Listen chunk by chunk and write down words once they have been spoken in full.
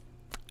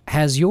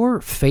has your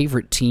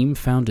favorite team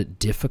found it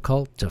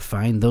difficult to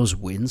find those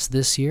wins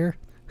this year?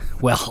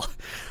 Well,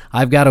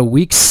 I've got a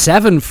Week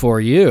 7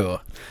 for you.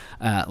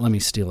 Let me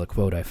steal a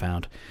quote I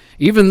found.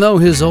 Even though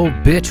his old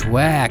bitch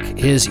whack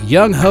is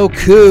Young Ho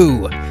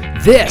Koo,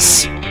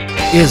 this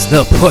is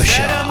the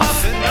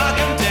push-off.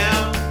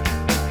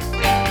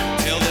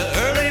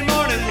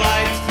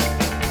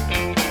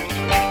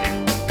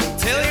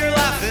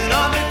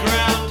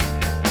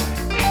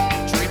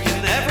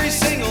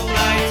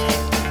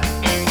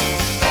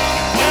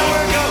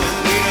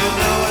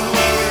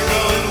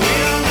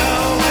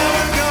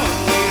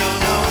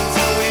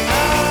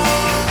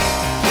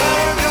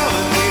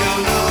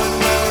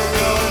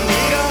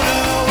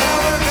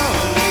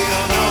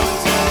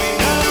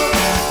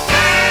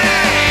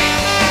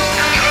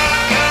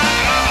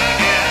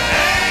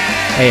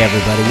 Hey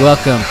everybody,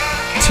 welcome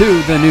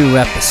to the new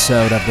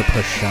episode of the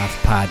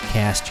Push-Off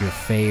Podcast, your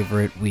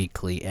favorite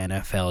weekly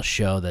NFL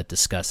show that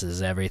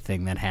discusses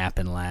everything that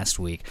happened last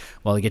week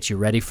while it gets you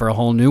ready for a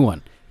whole new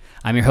one.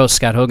 I'm your host,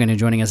 Scott Hogan, and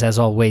joining us as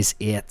always,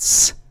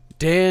 it's...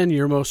 Dan,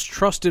 your most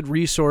trusted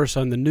resource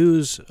on the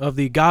news of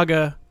the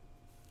Gaga...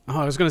 Oh,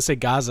 I was going to say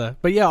Gaza,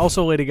 but yeah,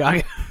 also Lady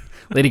Gaga.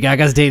 Lady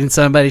Gaga's dating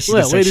somebody. She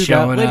just starts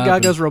showing Lady up.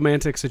 Gaga's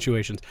romantic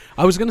situations.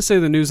 I was going to say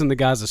the news in the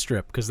Gaza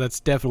Strip because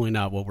that's definitely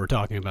not what we're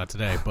talking about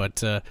today.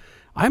 But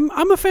I'm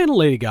a fan of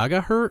Lady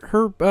Gaga.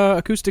 Her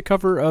acoustic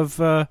cover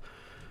of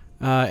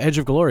Edge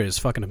of Glory is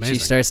fucking amazing. She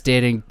starts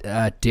dating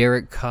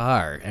Derek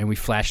Carr, and we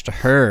flash to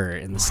her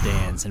in the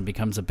stands, and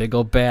becomes a big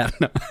old bat.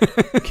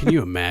 Can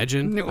you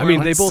imagine? I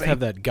mean, they both have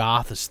that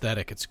goth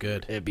aesthetic. It's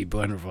good. It'd be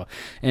wonderful.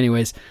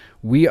 Anyways,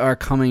 we are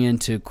coming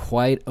into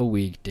quite a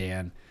week,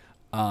 Dan.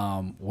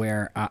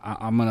 Where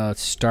I'm going to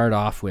start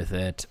off with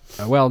it.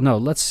 I'll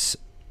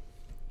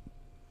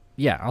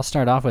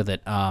start off with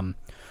it.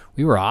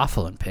 We were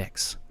awful in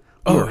picks.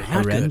 We were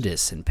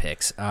horrendous in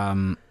picks.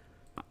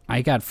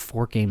 I got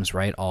 4 games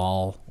right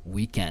all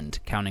weekend,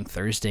 counting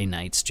Thursday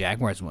night's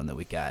Jaguars one that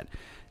we got.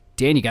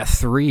 Dan, you got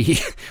 3.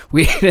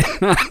 We did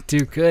not do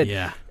good.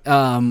 Yeah.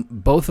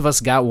 Both of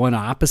us got one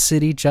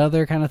opposite each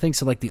other kind of thing.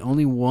 So, the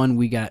only one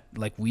we got,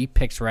 we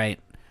picked right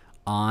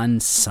on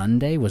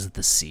Sunday was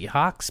the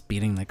Seahawks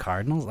beating the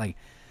Cardinals.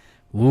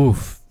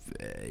 Woof.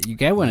 You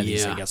get one of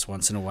these, I guess,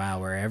 once in a while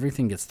where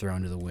everything gets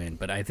thrown to the wind.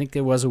 But I think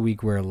there was a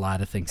week where a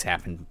lot of things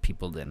happened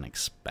people didn't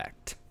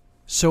expect.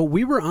 So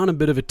we were on a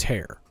bit of a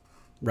tear,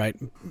 right?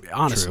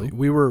 Honestly,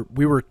 True.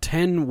 we were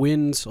 10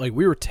 wins, we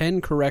were 10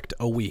 correct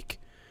a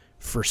week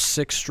for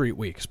 6 straight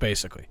weeks,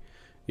 basically.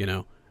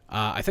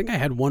 I think I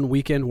had one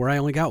weekend where I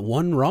only got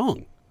one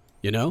wrong.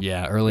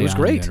 Yeah, early it was on,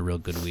 great. You had a real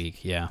good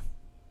week. Yeah.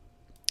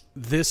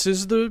 This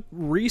is the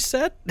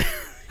reset.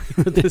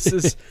 There's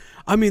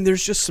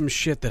just some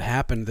shit that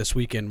happened this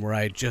weekend where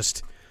I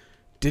just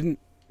didn't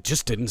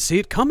see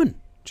it coming.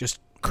 Just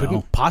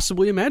couldn't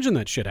possibly imagine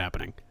that shit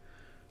happening.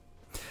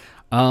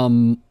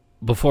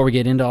 Before we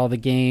get into all the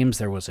games,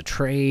 there was a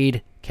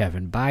trade.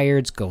 Kevin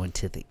Byard's going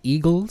to the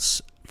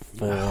Eagles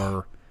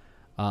for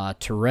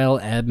Terrell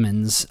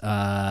Edmonds,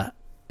 going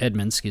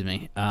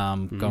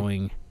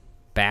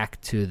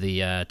back to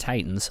the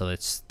Titans, so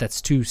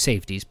that's 2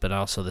 safeties, but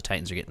also the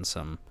Titans are getting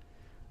some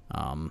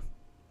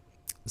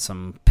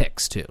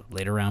picks too,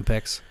 later round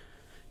picks.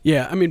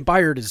 Yeah,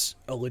 Byard is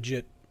a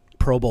legit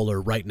Pro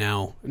Bowler right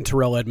now, and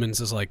Terrell Edmonds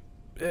is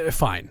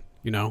fine.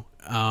 I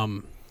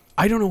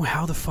don't know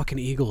how the fucking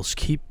Eagles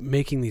keep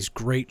making these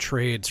great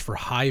trades for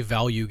high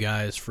value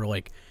guys for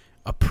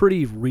a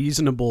pretty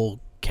reasonable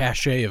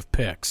cachet of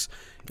picks.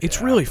 It's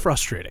really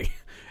frustrating.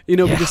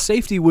 Because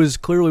safety was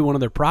clearly one of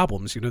their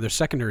problems. Their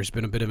secondary's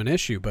been a bit of an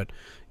issue, but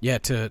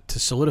to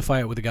solidify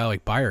it with a guy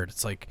like Byard,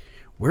 it's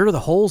where are the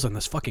holes in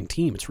this fucking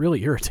team? It's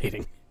really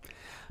irritating.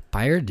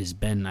 Byard has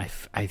been,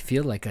 I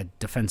feel like, a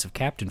defensive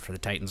captain for the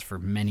Titans for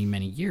many,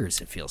 many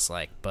years, it feels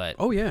like. But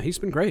he's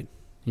been great.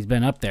 He's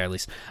been up there at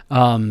least.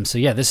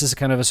 This is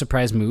kind of a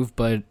surprise move,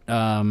 but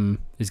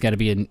there's got to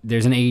be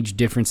there's an age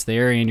difference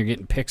there, and you're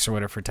getting picks or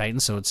whatever for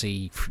Titans, so it's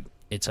a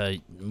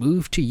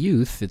move to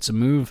youth. It's a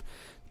move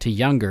to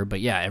younger,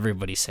 but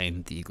everybody's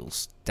saying the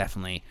Eagles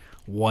definitely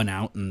won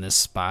out in this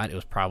spot. It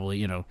was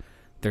probably,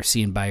 they're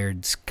seeing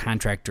Byard's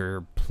contract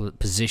or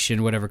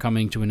position, whatever,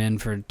 coming to an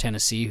end for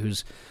Tennessee,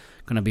 who's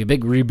going to be a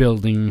big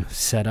rebuilding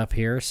setup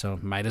here, so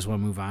might as well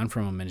move on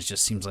from him. And it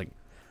just seems like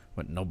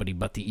nobody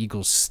but the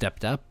Eagles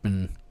stepped up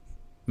and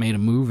made a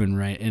move in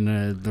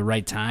the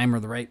right time or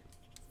the right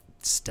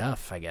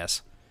stuff, I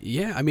guess.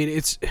 Yeah,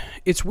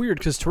 it's weird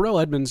because Terrell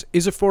Edmonds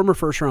is a former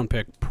first-round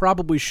pick.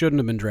 Probably shouldn't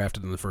have been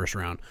drafted in the first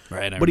round.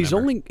 Right, but he's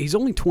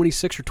only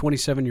 26 or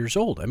 27 years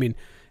old.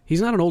 He's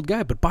not an old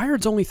guy, but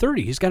Byard's only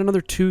 30. He's got another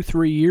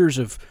 2-3 years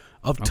of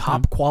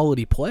top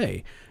quality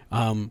play.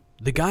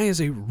 The guy is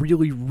a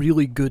really,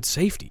 really good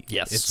safety.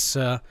 Yes, it's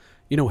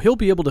he'll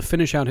be able to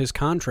finish out his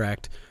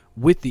contract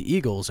with the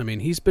Eagles.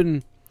 He's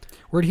been.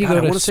 Where'd he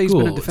go to school? He's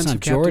been a defensive it's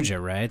not captain. Georgia,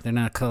 right? They're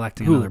not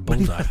collecting another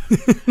Bulldog.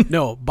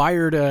 No,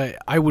 Byard,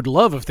 I would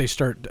love if they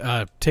start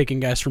taking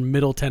guys from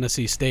Middle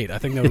Tennessee State. I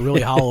think that would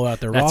really hollow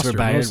out their roster. That's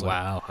where Byard, mostly.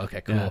 wow.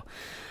 Okay, cool.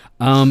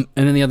 And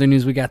then the other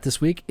news we got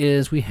this week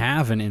is we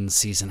have an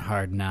in-season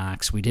Hard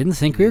Knocks. We didn't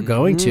think we were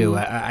going to.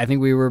 I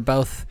think we were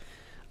both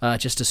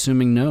just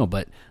assuming no,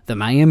 but the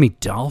Miami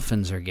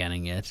Dolphins are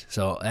getting it,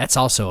 so that's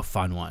also a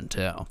fun one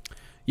too.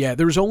 Yeah,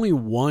 there was only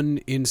one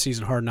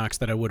in-season Hard Knocks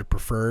that I would have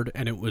preferred,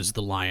 and it was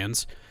the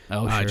Lions.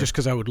 Oh, sure. Just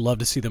because I would love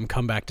to see them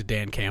come back to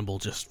Dan Campbell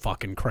just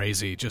fucking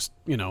crazy, just,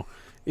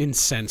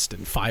 incensed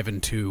and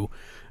 5-2.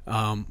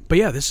 But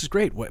yeah, this is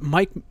great.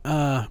 Mike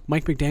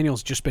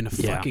McDaniel's just been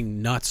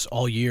fucking nuts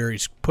all year.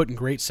 He's putting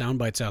great sound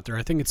bites out there.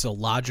 I think it's a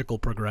logical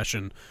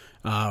progression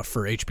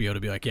for HBO to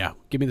be like, yeah,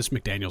 give me this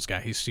McDaniel's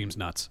guy. He seems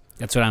nuts.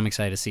 That's what I'm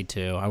excited to see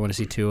too. I want to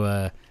see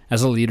Tua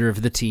as a leader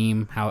of the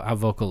team. How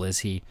vocal is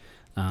he?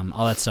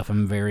 All that stuff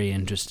I'm very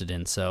interested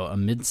in. So a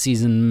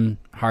mid-season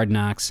Hard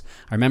Knocks.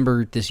 I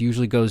remember this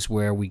usually goes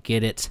where we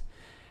get it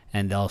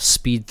and they'll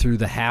speed through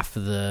the half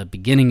of the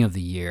beginning of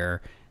the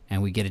year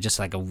and we get it just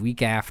like a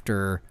week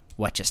after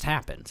what just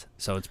happened.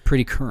 So it's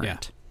pretty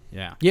current.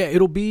 Yeah,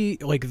 it'll be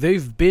like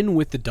they've been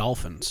with the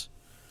Dolphins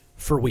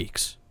for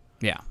weeks.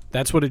 Yeah.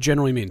 That's what it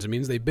generally means. It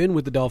means they've been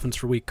with the Dolphins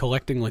for a week,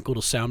 collecting like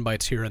little sound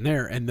bites here and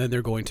there, and then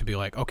they're going to be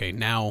like, okay,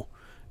 now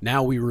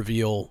we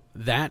reveal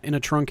that in a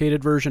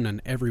truncated version,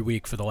 and every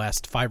week for the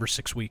last 5 or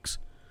 6 weeks.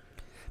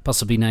 Plus,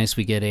 it'll be nice.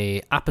 We get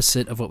a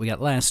opposite of what we got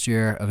last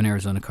year of an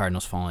Arizona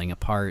Cardinals falling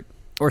apart,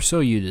 or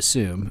so you'd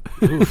assume.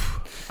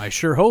 Oof, I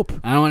sure hope.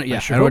 I don't want to. Yeah,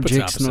 I don't want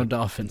jinx no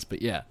Dolphins,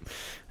 but yeah,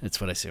 that's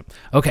what I assume.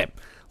 Okay,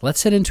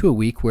 let's head into a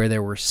week where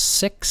there were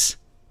 6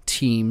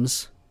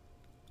 teams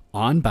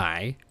on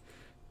bye,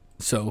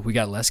 so we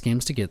got less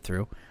games to get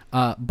through.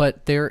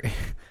 But there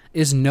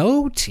is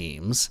no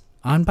teams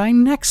on bye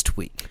next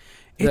week.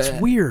 It's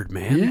weird,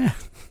 man. Yeah.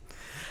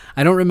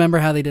 I don't remember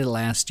how they did it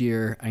last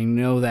year. I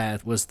know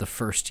that was the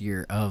first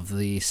year of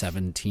the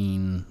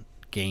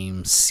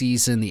 17-game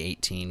season, the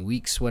 18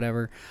 weeks,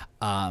 whatever.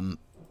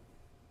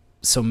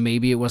 So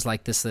maybe it was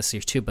like this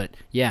year too. But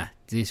yeah,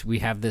 we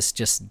have this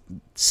just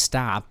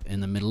stop in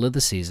the middle of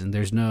the season.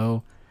 There's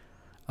no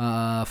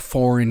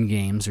foreign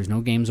games. There's no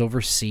games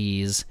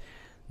overseas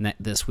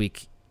this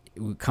week,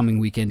 coming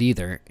weekend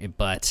either.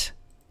 But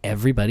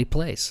everybody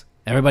plays.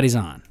 Everybody's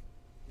on.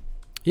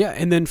 Yeah,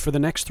 and then for the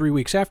next 3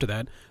 weeks after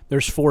that,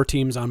 there's 4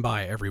 teams on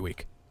bye every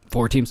week.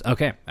 4 teams?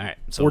 Okay, all right.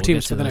 So 4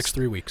 teams for the next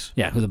 3 weeks.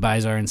 Yeah, who the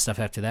byes are and stuff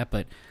after that.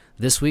 But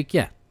this week,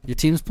 yeah, your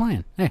team's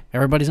playing. Hey,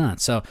 everybody's on.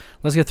 So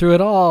let's get through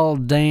it all.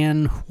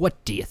 Dan,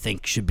 what do you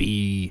think should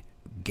be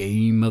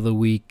game of the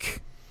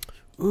week?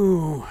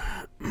 Ooh.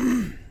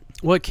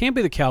 Well, it can't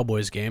be the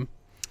Cowboys game.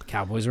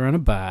 Cowboys are on a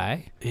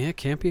bye. Yeah, it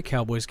can't be a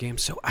Cowboys game.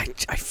 So I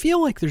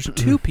feel like there's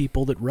 2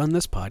 people that run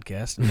this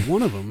podcast, and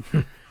one of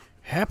them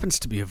happens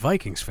to be a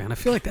Vikings fan. I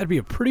feel like that'd be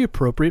a pretty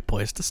appropriate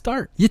place to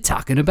start. You're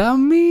talking about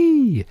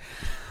me.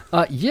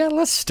 Yeah,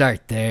 let's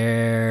start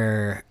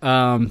there.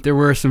 There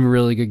were some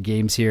really good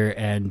games here,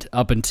 and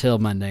up until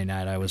Monday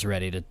night, I was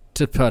ready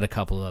to put a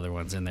couple other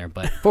ones in there.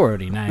 But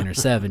 49ers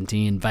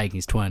 17,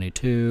 Vikings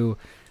 22.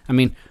 I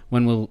mean,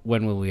 when will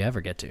we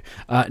ever get to?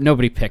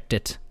 Nobody picked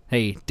it.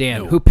 Hey,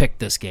 Dan, Who picked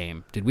this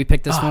game? Did we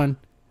pick this one?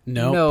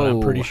 No, but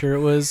I'm pretty sure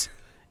it was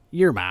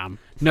your mom.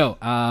 No.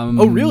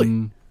 Oh,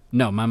 really?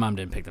 No, my mom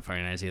didn't pick the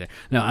 49ers either.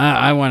 No,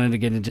 I wanted to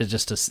get into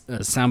just a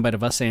soundbite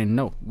of us saying,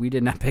 no, we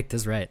did not pick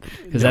this right.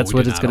 Because that's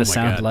what it's going to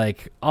sound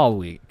like all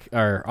week,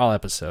 or all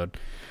episode.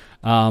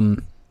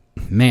 To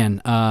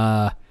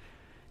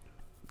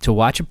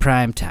watch a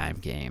primetime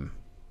game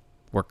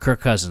where Kirk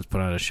Cousins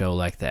put on a show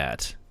like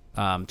that,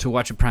 to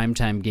watch a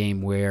primetime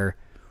game where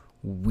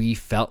we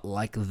felt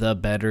like the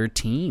better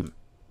team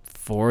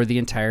for the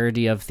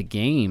entirety of the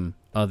game,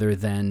 other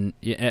than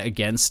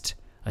against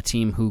a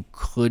team who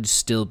could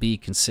still be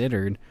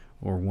considered,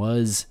 or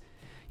was,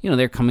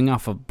 they're coming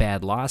off a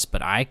bad loss,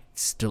 but I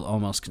still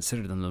almost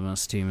consider them the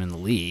most team in the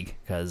league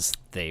because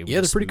they're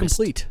pretty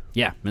complete.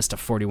 Yeah, missed a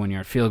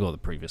 41-yard field goal the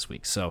previous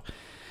week. So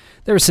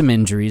there were some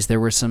injuries. There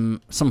were some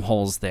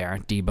holes there.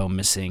 Debo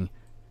missing,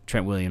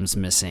 Trent Williams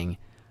missing,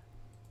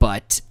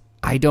 but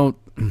I don't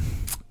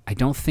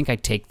think I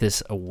take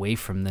this away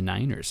from the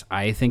Niners.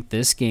 I think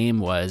this game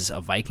was a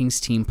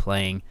Vikings team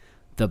playing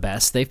the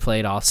best they've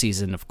played all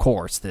season, of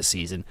course, this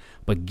season,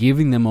 but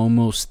giving them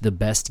almost the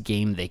best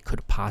game they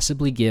could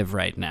possibly give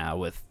right now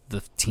with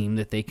the team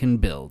that they can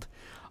build,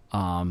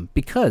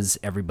 because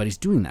everybody's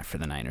doing that for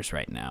the Niners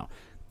right now.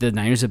 The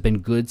Niners have been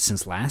good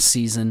since last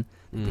season,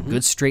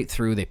 good straight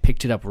through. They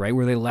picked it up right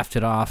where they left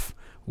it off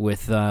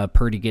with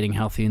Purdy getting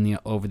healthy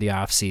over the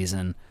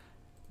offseason,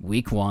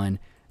 week 1,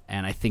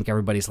 and I think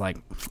everybody's like,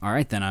 all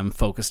right, then I'm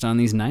focused on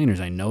these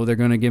Niners. I know they're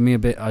going to give me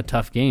a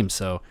tough game,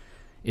 so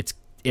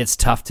it's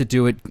tough to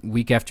do it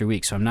week after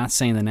week. So I'm not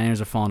saying the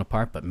Niners are falling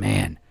apart, but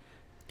man,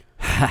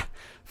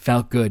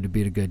 felt good to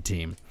beat a good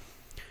team.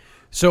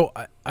 So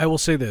I will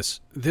say this.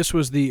 This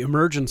was the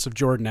emergence of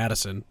Jordan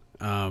Addison.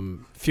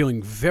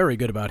 Feeling very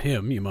good about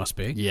him, you must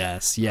be.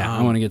 Yes, yeah.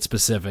 I want to get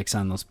specifics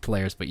on those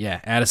players, but yeah,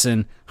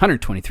 Addison,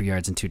 123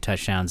 yards and 2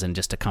 touchdowns in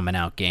just a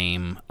coming-out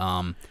game.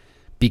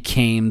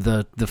 Became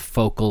the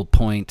focal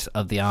point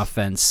of the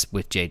offense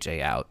with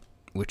JJ out,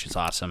 which is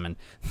awesome. And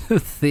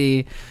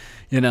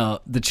the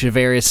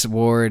Travarius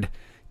Ward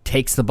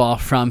takes the ball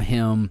from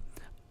him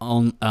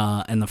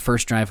in the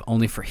first drive,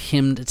 only for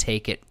him to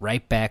take it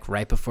right back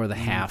right before the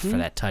half for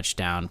that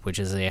touchdown, which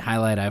is a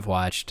highlight I've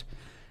watched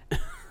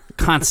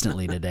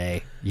constantly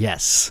today.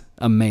 Yes,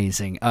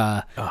 amazing.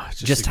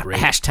 Just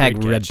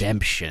hashtag great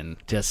redemption.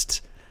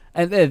 Just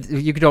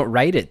you don't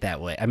write it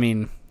that way. I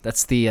mean,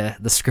 that's the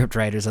script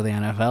writers of the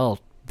NFL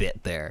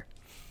bit there.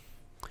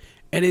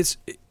 And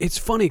it's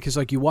funny because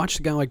like you watch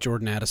a guy like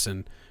Jordan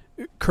Addison,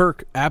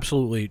 Kirk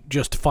absolutely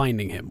just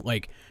finding him.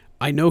 Like,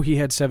 I know he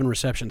had 7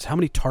 receptions. How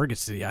many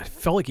targets did he? I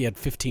felt like he had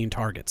 15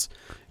 targets.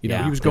 He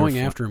was going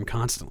after him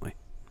constantly.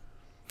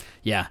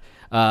 Yeah.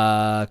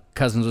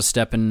 Cousins was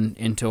stepping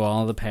into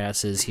all the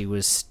passes. He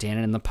was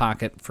standing in the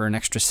pocket for an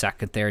extra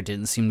second there.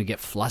 Didn't seem to get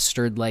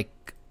flustered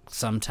like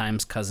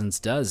sometimes Cousins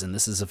does. And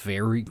this is a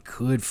very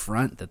good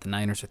front that the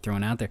Niners are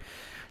throwing out there.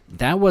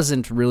 That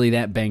wasn't really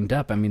that banged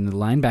up. I mean, the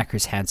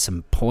linebackers had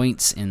some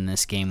points in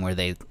this game where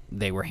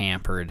they were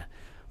hampered,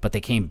 but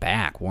they came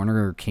back.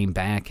 Warner came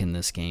back in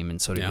this game,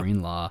 and so did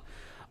Greenlaw.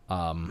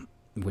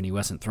 When he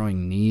wasn't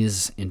throwing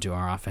knees into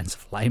our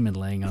offensive lineman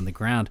laying on the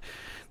ground.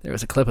 There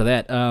was a clip of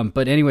that.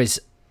 But anyways,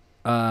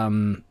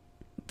 the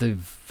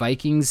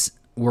Vikings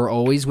were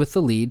always with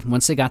the lead.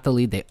 Once they got the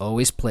lead, they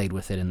always played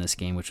with it in this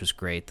game, which was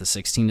great. The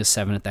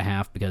 16-7 at the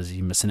half because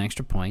you miss an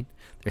extra point.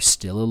 They're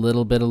still a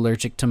little bit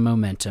allergic to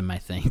momentum, I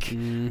think.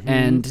 Mm-hmm.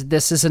 And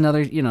this is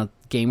another,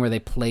 game where they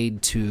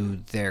played to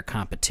their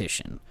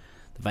competition.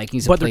 The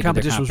Vikings, but their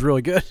competition was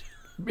really good.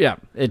 Yeah,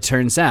 it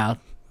turns out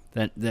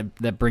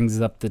that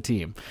brings up the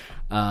team,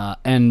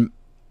 and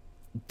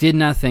did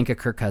not think a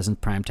Kirk Cousins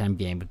primetime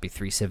game would be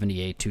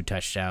 378, 2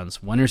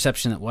 touchdowns, 1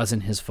 interception that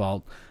wasn't his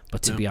fault.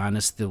 But to be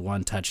honest, the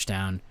 1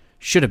 touchdown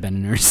should have been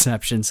an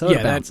interception, so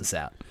it balances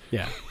out.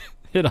 Yeah.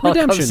 It all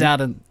comes out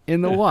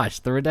in the wash,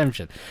 the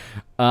redemption.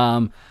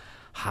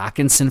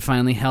 Hawkinson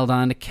finally held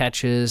on to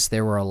catches.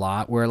 There were a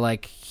lot where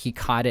he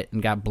caught it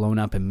and got blown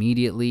up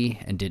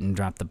immediately and didn't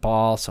drop the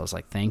ball, so I was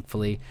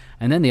thankfully.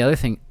 And then the other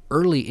thing,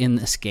 early in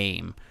this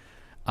game,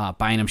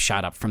 Bynum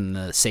shot up from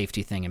the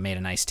safety thing and made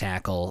a nice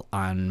tackle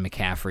on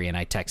McCaffrey, and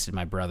I texted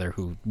my brother,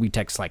 who we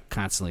text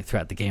constantly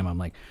throughout the game. I'm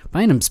like,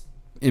 Bynum's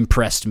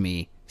impressed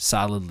me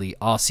solidly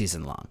all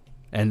season long.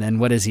 And then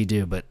what does he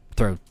do but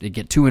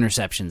get 2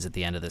 interceptions at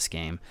the end of this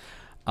game,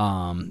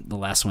 the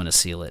last one to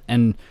seal it.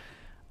 And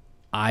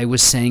I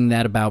was saying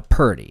that about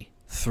Purdy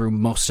through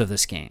most of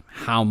this game,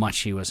 how much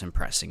he was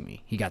impressing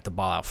me. He got the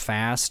ball out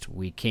fast.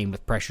 We came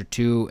with pressure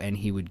too, and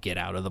he would get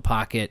out of the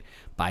pocket,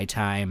 buy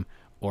time,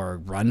 or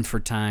run for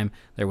time.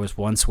 There was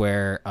once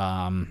where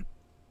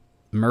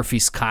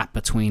Murphy's caught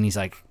between. He's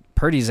like,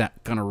 Purdy's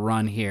going to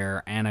run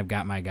here, and I've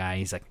got my guy.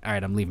 He's like, all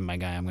right, I'm leaving my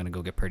guy. I'm going to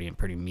go get Purdy. And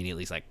Purdy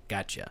immediately is like,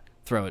 gotcha.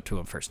 Throw it to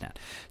him first down.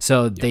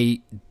 So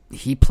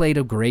he played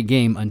a great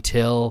game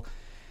until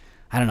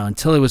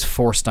it was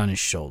forced on his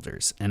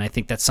shoulders. And I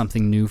think that's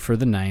something new for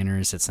the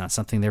Niners. It's not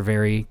something they're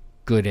very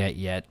good at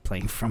yet,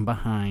 playing from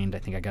behind. I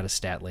think I got a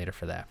stat later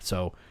for that.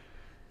 So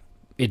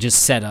it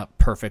just set up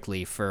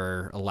perfectly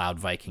for a loud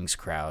Vikings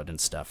crowd and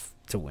stuff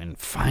to win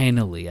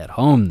finally at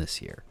home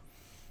this year.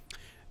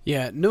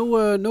 Yeah, no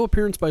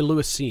appearance by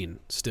Lewis Cine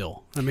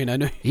still. I mean, I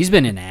know he's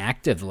been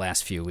inactive the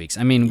last few weeks.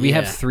 I mean, we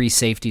have 3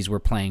 safeties we're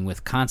playing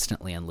with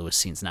constantly, and Lewis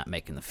Cine's not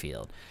making the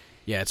field.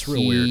 Yeah, it's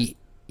real weird.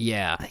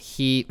 Yeah,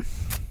 I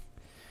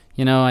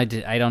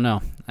don't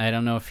know. I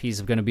don't know if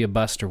he's going to be a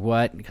bust or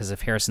what, because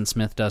if Harrison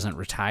Smith doesn't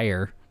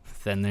retire,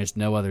 then there's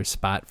no other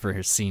spot for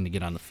his Cine to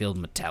get on the field.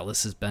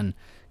 Metellus has been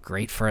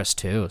great for us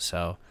too.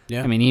 So,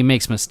 I mean, he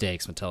makes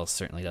mistakes. Metellus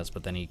certainly does,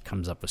 but then he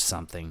comes up with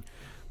something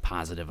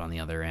positive on the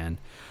other end.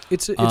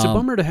 It's a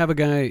bummer to have a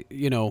guy,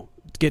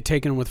 get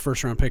taken with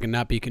first-round pick and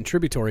not be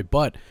contributory,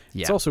 but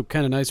it's also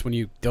kind of nice when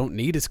you don't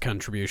need his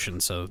contribution,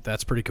 so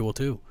that's pretty cool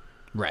too.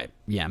 Right.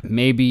 Yeah.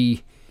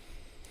 Maybe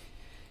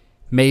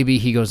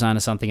he goes on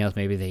to something else.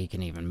 Maybe they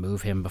can even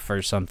move him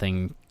before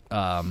something.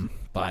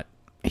 But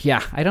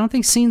yeah, I don't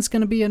think Cine's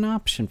going to be an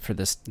option for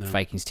this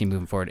Vikings team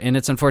moving forward. And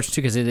it's unfortunate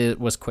too because it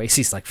was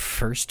Kwesi's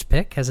first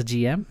pick as a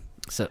GM.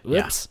 So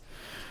whoops.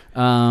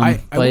 I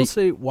will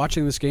say,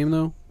 watching this game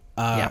though,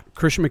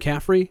 Christian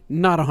McCaffrey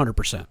not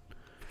 100%.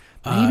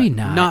 Maybe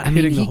not. Not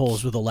hitting the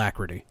holes with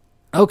alacrity.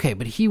 Okay,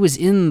 but he was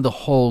in the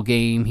whole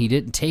game. He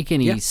didn't take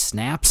any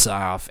snaps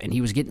off, and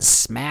he was getting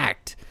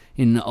smacked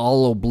in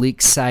all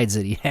oblique sides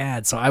that he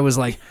had. So I was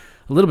a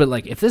little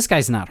bit if this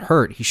guy's not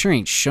hurt, he sure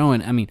ain't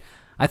showing. I mean,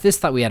 I just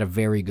thought we had a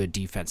very good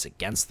defense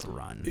against the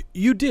run.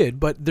 You did,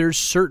 but there's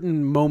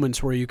certain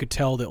moments where you could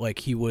tell that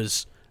he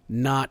was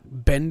not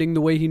bending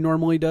the way he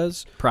normally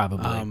does.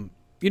 Probably.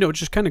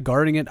 Just kind of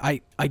guarding it.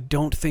 I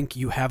don't think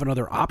you have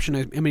another option.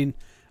 I mean,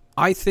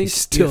 I think he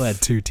still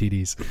had 2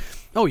 TDs.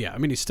 Oh, yeah. I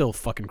mean, he's still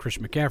fucking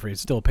Christian McCaffrey.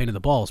 It's still a pain in the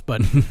balls.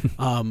 But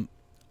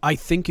I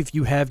think if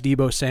you have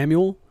Deebo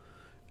Samuel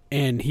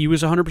and he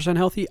was 100%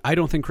 healthy, I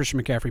don't think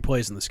Christian McCaffrey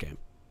plays in this game.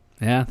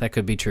 Yeah, that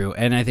could be true.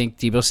 And I think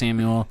Deebo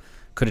Samuel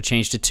could have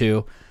changed it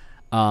too.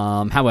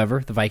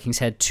 However, the Vikings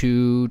had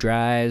 2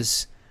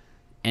 drives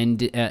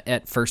and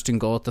at first and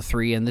goal at the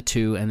 3 and the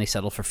 2, and they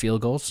settled for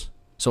field goals.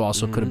 so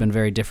also could have been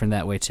very different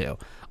that way too.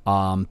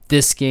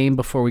 This game,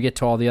 before we get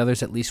to all the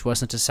others, at least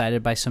wasn't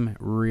decided by some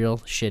real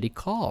shitty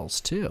calls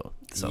too.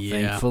 So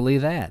thankfully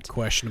that.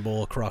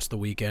 Questionable across the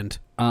weekend.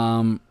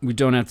 We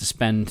don't have to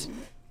spend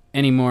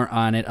any more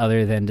on it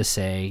other than to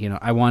say,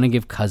 I want to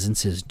give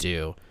Cousins his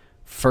due.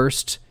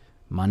 First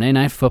Monday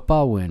Night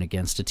Football win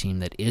against a team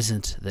that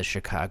isn't the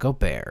Chicago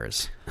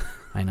Bears.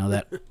 I know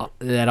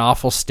that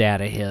awful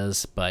stat of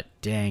his, but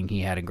dang,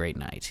 he had a great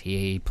night.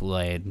 He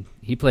played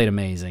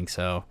amazing.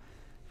 So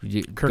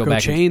Kirk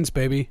Chains,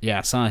 baby.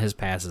 Yeah, some of his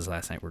passes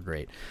last night were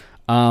great.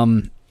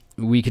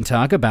 We can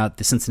talk about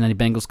the Cincinnati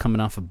Bengals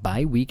coming off a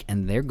bye week,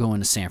 and they're going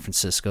to San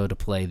Francisco to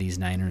play these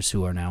Niners,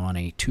 who are now on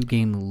a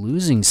 2-game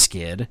losing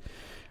skid.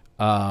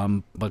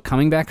 But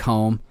coming back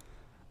home,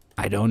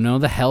 I don't know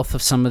the health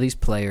of some of these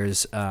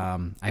players.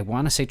 I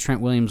want to say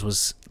Trent Williams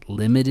was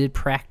limited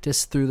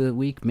practice through the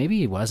week. Maybe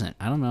he wasn't.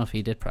 I don't know if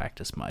he did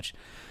practice much.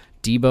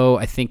 Debo,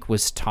 I think,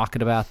 was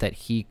talking about that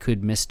he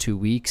could miss 2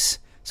 weeks,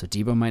 so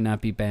Debo might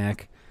not be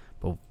back.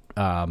 But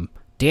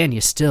Dan,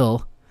 you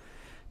still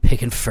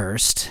picking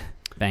first.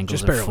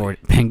 Bengals or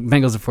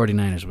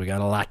 49ers. We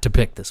got a lot to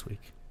pick this week.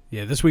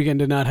 Yeah, this weekend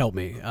did not help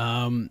me.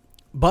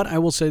 But I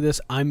will say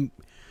this.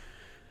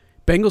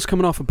 Bengals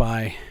coming off a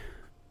bye,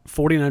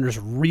 49ers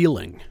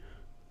reeling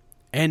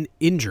and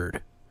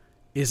injured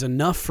is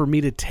enough for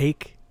me to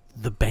take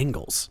the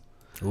Bengals.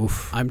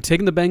 Oof. I'm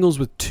taking the Bengals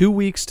with 2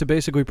 weeks to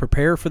basically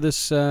prepare for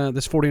this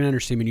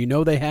 49ers team,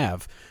 and they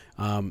have.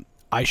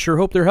 I sure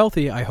hope they're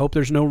healthy. I hope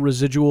there's no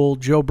residual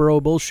Joe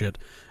Burrow bullshit.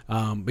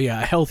 But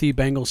yeah, a healthy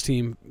Bengals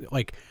team,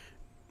 like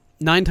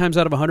 9 times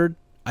out of 100,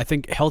 I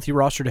think healthy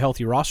roster to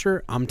healthy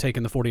roster, I'm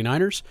taking the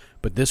 49ers.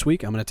 But this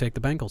week, I'm going to take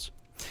the Bengals.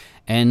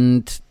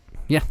 And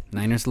yeah,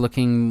 Niners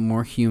looking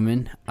more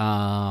human.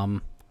 But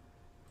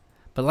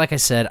like I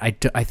said,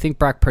 I think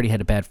Brock Purdy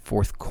had a bad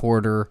fourth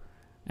quarter,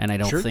 and I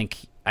don't think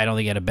he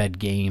had a bad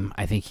game.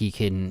 I think he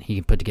can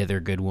put together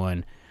a good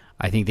one.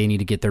 I think they need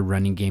to get their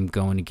running game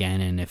going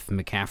again, and if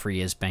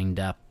McCaffrey is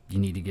banged up, you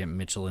need to get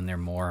Mitchell in there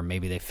more.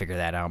 Maybe they figure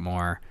that out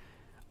more.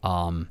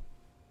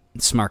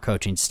 Smart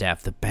coaching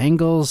staff. The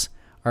Bengals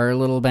are a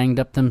little banged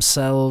up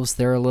themselves.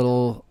 They're a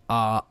little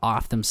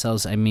off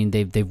themselves. I mean,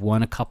 they've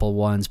won a couple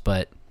ones,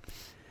 but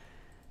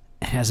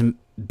it hasn't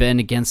been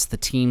against the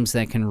teams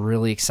that can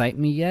really excite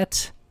me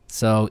yet.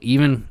 So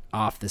even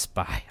off this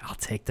bye, I'll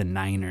take the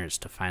Niners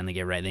to finally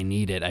get right. They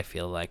need it, I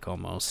feel like,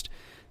 almost,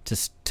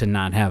 just to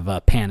not have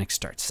a panic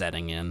start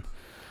setting in.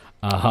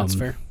 That's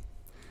fair.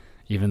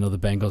 Even though the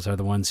Bengals are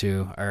the ones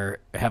who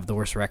have the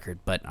worst record.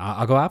 But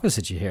I'll go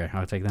opposite you here.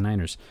 I'll take the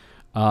Niners.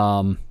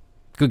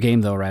 Good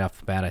game, though, right off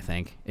the bat, I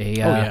think.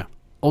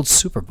 Old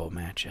Super Bowl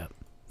matchup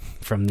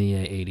from the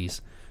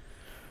 80s.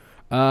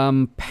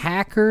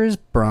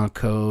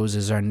 Packers-Broncos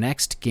is our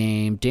next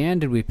game. Dan,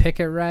 did we pick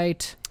it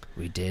right?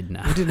 We did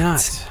not. We did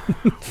not.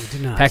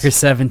 Packers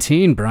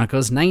 17,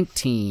 Broncos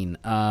 19.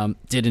 I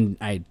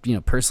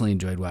personally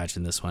enjoyed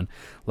watching this one.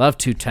 Love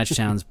 2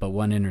 touchdowns, but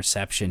 1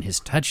 interception. His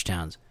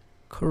touchdowns,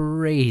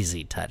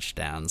 crazy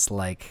touchdowns.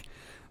 Like,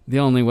 the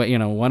only way,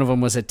 one of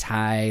them was a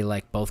tie,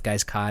 like both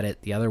guys caught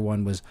it. The other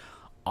one was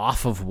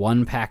off of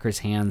one Packers'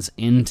 hands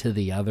into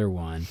the other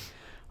one.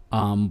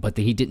 But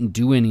he didn't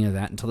do any of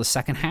that until the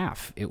second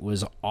half. It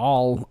was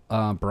all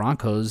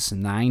Broncos,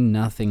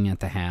 9-0 at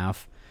the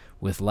half,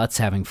 with Lutz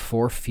having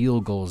 4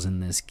 field goals in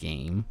this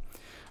game.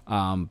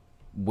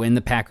 When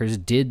the Packers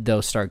did,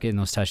 though, start getting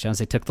those touchdowns,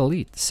 they took the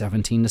lead,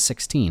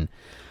 17-16.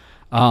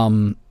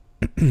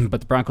 But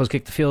the Broncos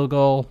kicked the field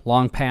goal,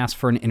 long pass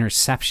for an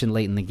interception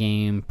late in the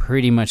game,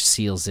 pretty much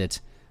seals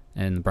it,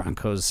 and the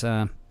Broncos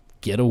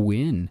get a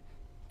win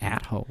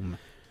at home.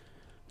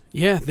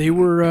 Yeah, they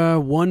were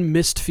 1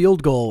 missed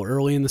field goal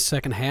early in the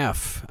second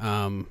half.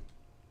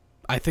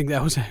 I think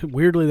that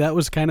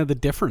was kind of the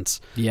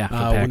difference.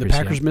 Yeah, when the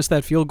Packers missed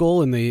that field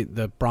goal and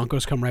the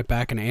Broncos come right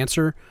back and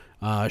answer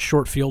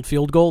short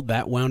field goal,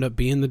 that wound up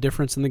being the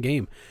difference in the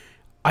game.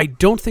 I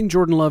don't think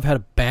Jordan Love had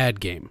a bad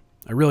game.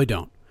 I really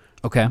don't.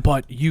 Okay.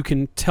 But you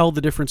can tell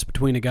the difference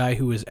between a guy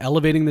who is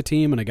elevating the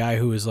team and a guy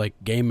who is like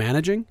game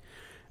managing.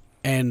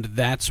 And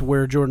that's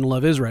where Jordan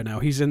Love is right now.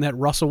 He's in that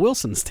Russell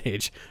Wilson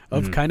stage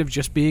of kind of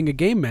just being a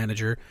game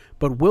manager.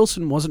 But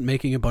Wilson wasn't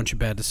making a bunch of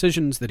bad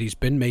decisions that he's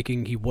been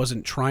making. He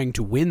wasn't trying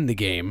to win the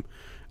game.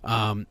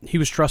 He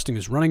was trusting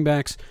his running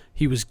backs.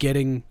 He was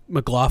getting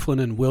McLaughlin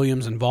and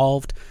Williams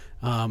involved.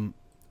 And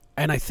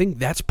I think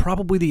that's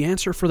probably the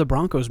answer for the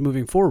Broncos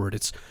moving forward.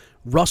 It's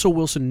Russell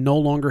Wilson no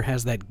longer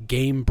has that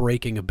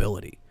game-breaking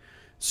ability.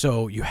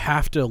 So you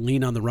have to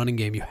lean on the running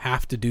game. You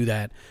have to do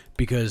that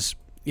because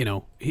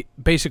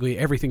basically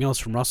everything else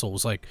from Russell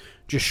was like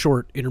just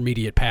short,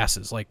 intermediate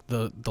passes. Like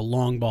the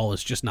long ball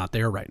is just not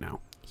there right now.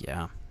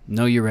 Yeah.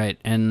 No, you're right.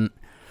 And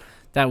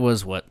that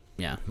was what,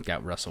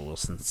 got Russell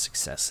Wilson's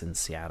success in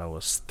Seattle,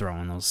 was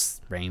throwing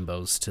those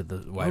rainbows to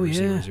the wide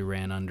receivers who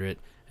ran under it.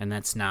 And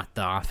that's not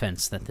the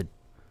offense that the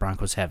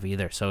Broncos have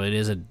either. So it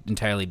is an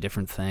entirely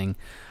different thing.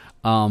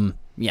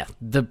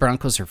 The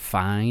Broncos are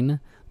fine.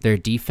 Their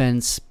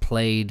defense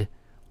played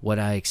what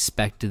I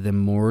expected them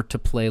more to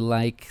play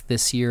like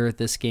this year at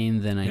this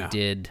game than I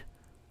did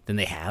than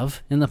they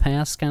have in the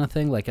past, kind of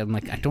thing. Like I'm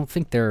like, I don't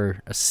think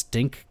they're a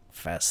stink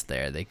fest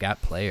there. They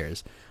got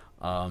players.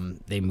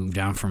 They moved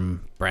down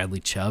from Bradley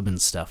Chubb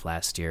and stuff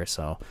last year,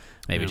 so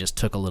maybe it just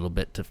took a little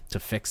bit to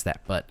fix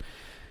that. But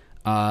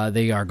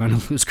they are going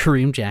to lose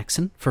Kareem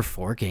Jackson for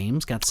 4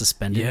 games. Got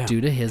suspended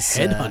due to his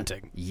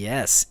headhunting.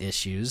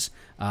 Issues.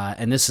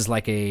 And this is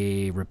like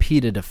a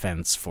repeated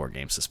offense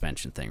 4-game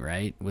suspension thing,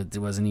 right?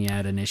 Wasn't he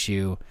had an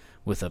issue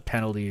with a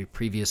penalty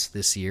previous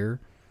this year?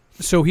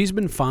 So he's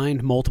been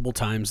fined multiple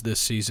times this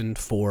season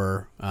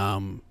for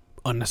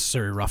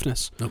unnecessary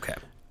roughness. Okay.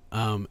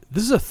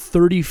 This is a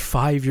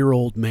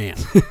 35-year-old man.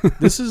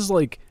 This is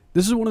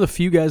one of the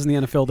few guys in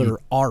the NFL that are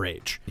our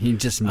age. He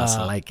just must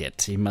like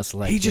it. He must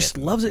like it. He just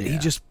loves it. Yeah. He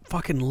just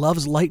fucking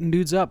loves lighting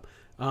dudes up.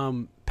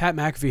 Pat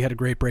McAfee had a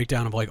great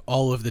breakdown of like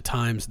all of the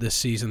times this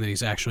season that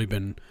he's actually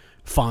been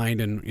fined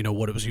and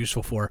what it was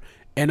useful for.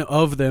 And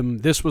of them,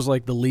 this was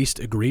like the least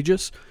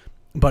egregious.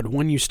 But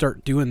when you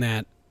start doing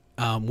that,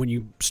 when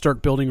you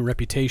start building a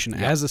reputation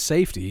as a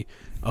safety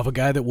of a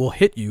guy that will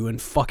hit you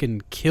and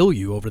fucking kill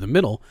you over the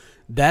middle,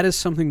 that is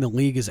something the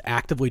league is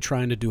actively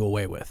trying to do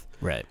away with.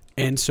 Right.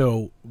 And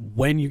so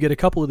when you get a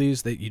couple of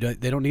these, they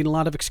don't need a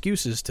lot of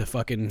excuses to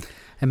fucking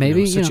and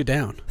maybe sit you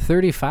down.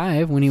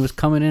 35 when he was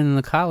coming in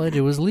the college,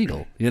 it was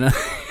legal.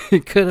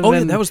 It could have been.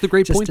 Yeah, that was the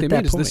great point they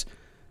made. Is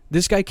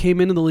this guy came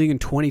into the league in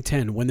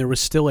 2010 when there was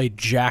still a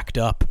jacked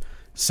up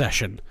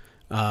session.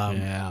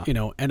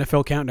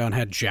 NFL Countdown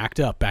had jacked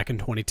up back in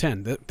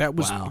 2010. That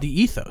was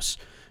the ethos.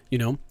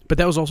 But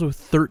that was also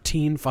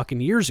 13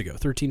 14 years ago.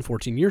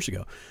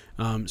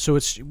 So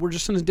we're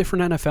just in a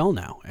different NFL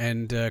now,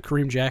 and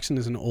Kareem Jackson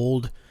is an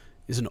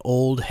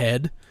old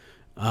head,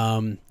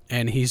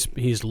 and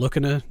he's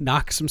looking to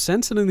knock some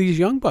sense into these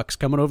young bucks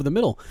coming over the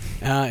middle,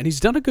 and he's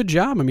done a good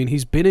job. I mean,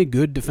 he's been a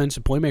good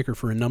defensive playmaker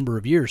for a number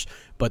of years,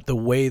 but the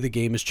way the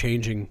game is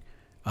changing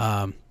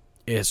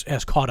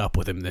has caught up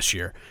with him this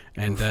year,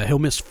 and he'll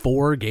miss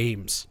 4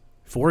 games.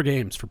 4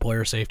 games for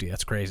player safety.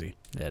 That's crazy.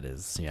 That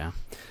is, yeah.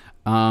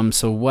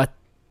 So what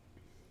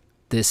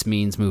this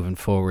means moving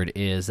forward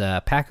is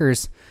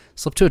Packers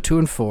slip to a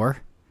 2-4.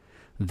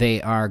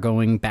 They are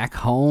going back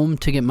home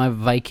to get my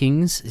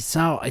Vikings. It's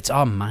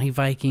all my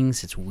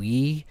Vikings. It's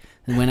we.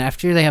 And when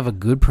after they have a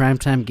good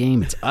primetime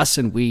game, it's us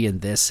and we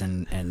and this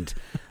and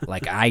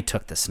like I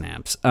took the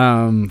snaps.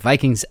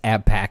 Vikings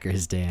at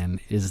Packers, Dan,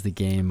 is the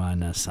game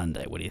on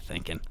Sunday. What are you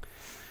thinking?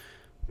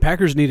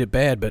 Packers need it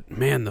bad, but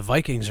man, the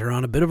Vikings are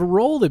on a bit of a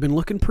roll. They've been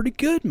looking pretty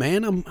good,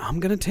 man. I'm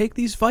gonna take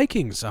these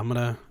Vikings. I'm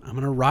gonna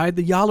ride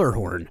the Yaller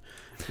horn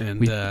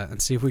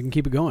and see if we can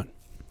keep it going.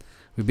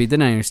 We beat the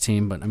Niners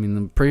team, but I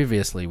mean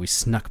previously we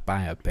snuck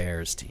by a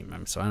Bears team.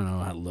 So I don't know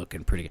how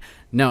looking pretty good.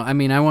 No, I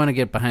mean I want to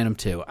get behind them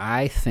too.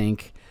 I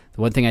think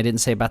the one thing I didn't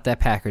say about that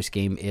Packers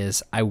game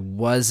is I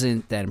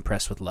wasn't that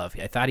impressed with Love.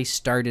 I thought he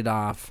started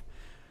off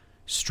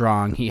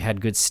strong. He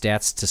had good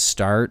stats to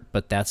start,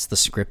 but that's the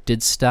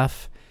scripted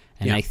stuff.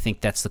 And I think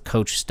that's the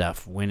coach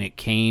stuff. When it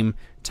came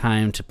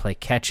time to play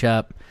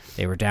catch-up,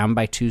 they were down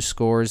by 2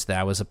 scores.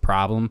 That was a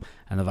problem.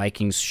 And the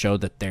Vikings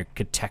showed that they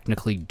could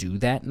technically do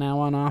that now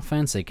on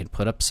offense. They could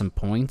put up some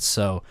points.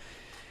 So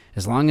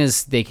as long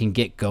as they can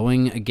get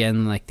going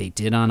again like they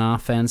did on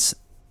offense,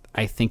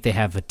 I think they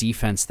have a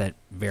defense that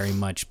very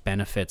much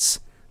benefits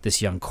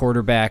this young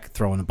quarterback,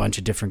 throwing a bunch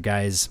of different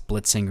guys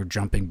blitzing or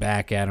jumping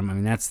back at him. I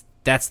mean,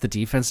 that's the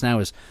defense now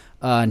is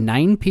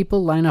 9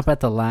 people line up at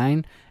the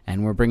line,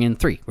 and we're bringing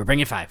 3, we're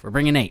bringing 5, we're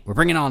bringing 8, we're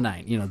bringing all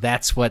 9.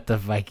 That's what the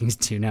Vikings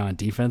do now on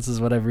defense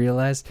is what I've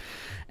realized,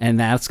 and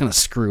that's going to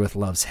screw with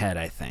Love's head,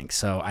 I think.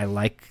 So I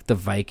like the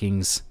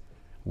Vikings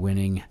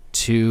winning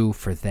 2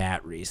 for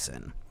that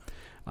reason.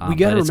 We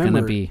got to remember, it's going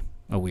to be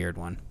a weird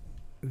one.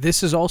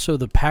 This is also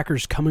the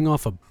Packers coming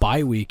off a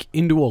bye week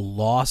into a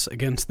loss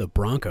against the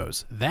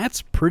Broncos.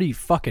 That's pretty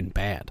fucking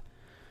bad.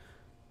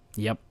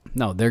 Yep.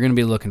 No, they're going to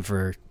be looking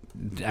for...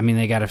 I mean,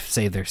 they got to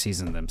save their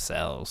season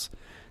themselves.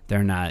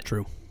 They're not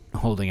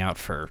holding out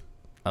for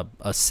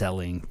a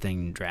selling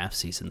thing, draft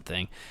season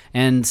thing.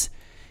 And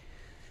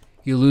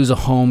you lose a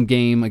home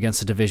game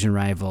against a division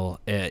rival.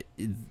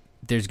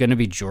 There's going to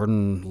be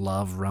Jordan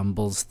Love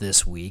rumbles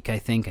this week, I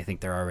think. I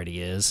think there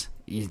already is.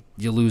 You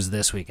lose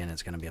this week, and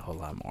it's going to be a whole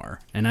lot more.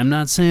 And I'm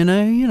not saying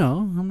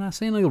I'm not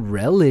saying I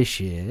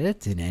relish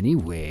it in any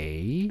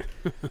way.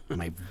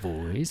 My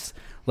voice.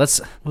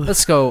 Let's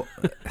go.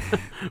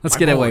 Let's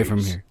get away from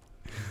here.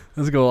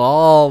 Let's go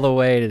all the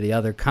way to the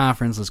other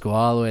conference. Let's go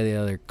all the way to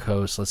the other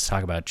coast. Let's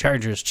talk about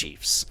Chargers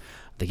Chiefs,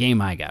 the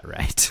game I got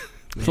right.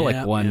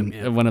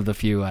 One of the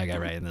few I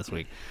got right in this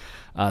week.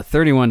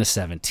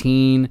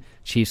 31-17.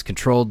 Chiefs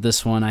controlled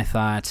this one, I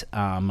thought.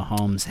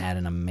 Mahomes had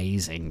an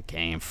amazing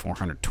game,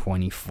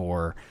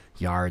 424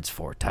 yards,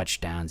 4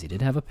 touchdowns. He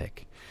did have a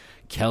pick.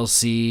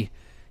 Kelsey,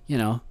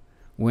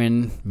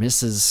 when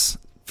Mrs.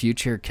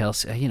 Future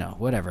Kelsey,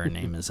 whatever her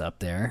name is up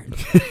there.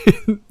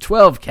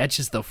 12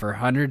 catches, though, for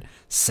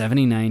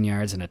 179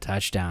 yards and a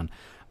touchdown.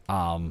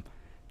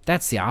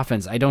 That's the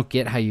offense. I don't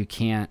get how you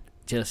can't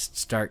just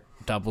start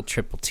double,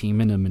 triple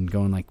teaming him and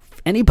going like,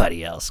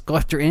 anybody else. Go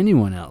after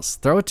anyone else.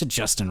 Throw it to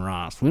Justin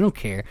Ross. We don't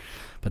care.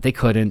 But they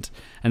couldn't.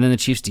 And then the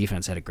Chiefs'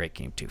 defense had a great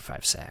game, too.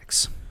 5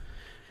 sacks.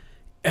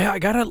 I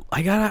gotta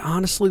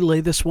honestly lay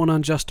this one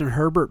on Justin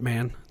Herbert,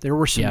 man. There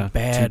were some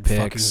bad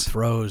fucking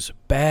throws.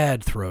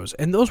 Bad throws.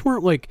 And those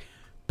weren't like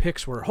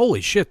picks where,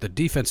 holy shit, the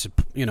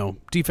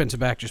defensive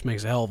back just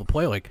makes a hell of a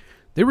play. Like,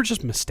 they were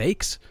just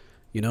mistakes.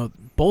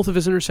 Both of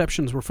his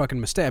interceptions were fucking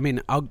mistakes. I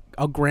mean,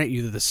 I'll grant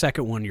you that the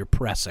second one you're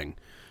pressing,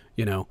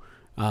 late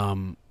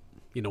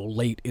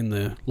in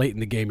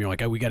the game, you're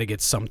like, we got to get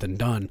something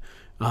done.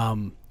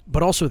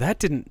 But also that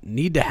didn't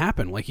need to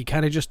happen. Like, he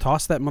kind of just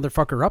tossed that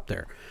motherfucker up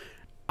there.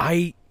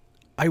 I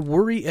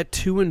worry at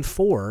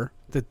 2-4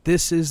 that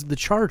this is the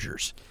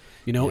Chargers.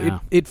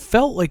 It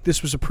felt like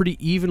this was a pretty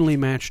evenly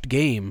matched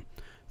game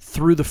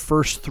through the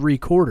first 3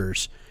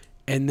 quarters,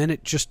 and then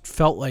it just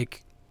felt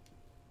like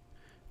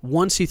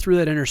once he threw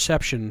that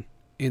interception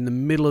in the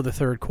middle of the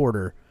third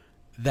quarter,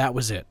 that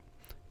was it.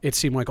 It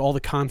seemed like all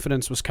the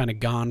confidence was kind of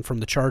gone from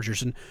the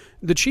Chargers, and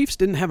the Chiefs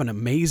didn't have an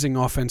amazing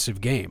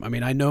offensive game. I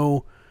mean, I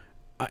know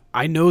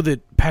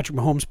that Patrick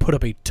Mahomes put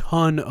up a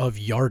ton of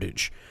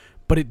yardage,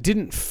 but it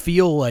didn't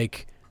feel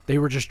like they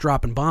were just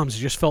dropping bombs. It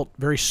just felt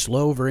very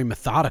slow, very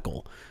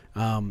methodical.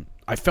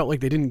 I felt like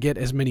they didn't get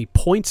as many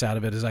points out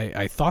of it as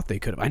I thought they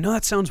could have. I know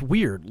that sounds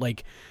weird,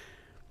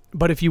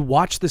 but if you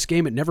watch this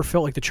game, it never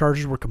felt like the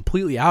Chargers were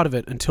completely out of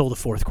it until the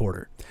fourth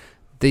quarter.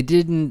 They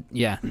didn't,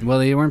 yeah. Well,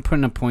 they weren't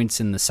putting up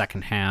points in the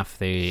second half.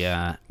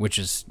 Neither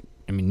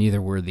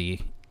were the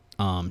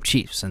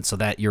Chiefs, and so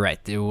that you're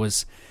right. It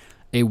was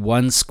a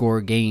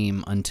 1-score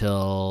game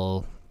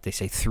until they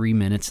say 3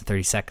 minutes and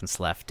 30 seconds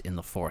left in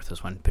the fourth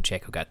was when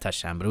Pacheco got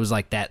touchdown. But it was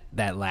like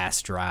that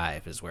last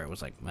drive is where it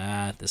was like,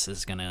 this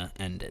is gonna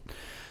end it.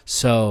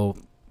 So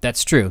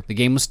that's true. The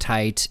game was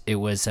tight. It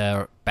was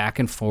back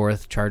and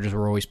forth. Chargers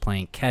were always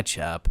playing catch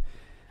up.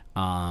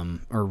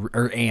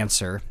 Or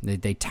answer.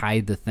 They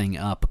tied the thing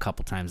up a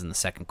couple times in the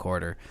second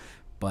quarter,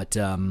 but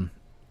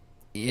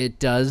it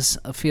does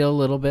feel a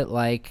little bit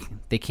like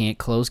they can't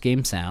close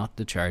games out.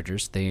 The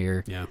Chargers,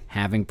 they're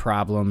having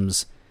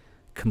problems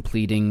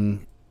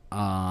completing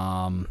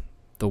the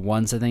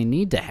ones that they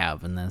need to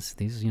have, and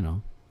these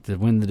to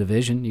win the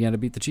division, you got to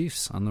beat the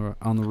Chiefs on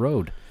the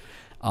road.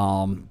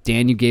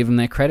 Dan, you gave them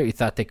that credit. You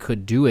thought they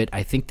could do it.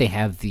 I think they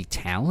have the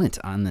talent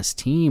on this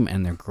team,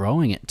 and they're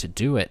growing it to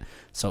do it.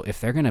 So if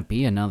they're going to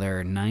be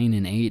another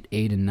 9-8,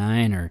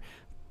 8-9, or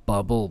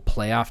bubble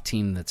playoff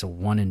team that's a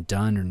one and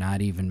done or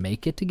not even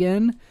make it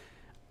again,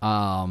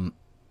 I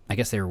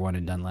guess they were one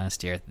and done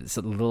last year.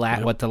 So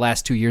what the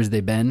last 2 years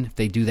they've been, if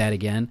they do that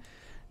again,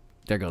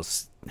 there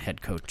goes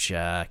head coach.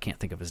 Can't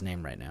think of his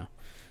name right now.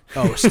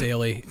 Oh,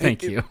 Staley.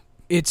 Thank you.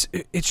 It's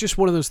just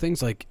one of those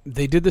things, like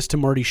they did this to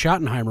Marty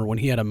Schottenheimer when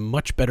he had a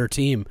much better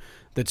team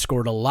that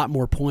scored a lot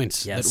more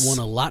points, that won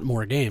a lot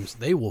more games.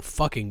 They will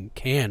fucking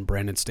can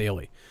Brandon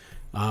Staley.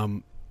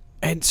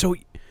 And so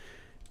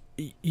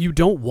you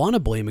don't want to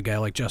blame a guy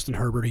like Justin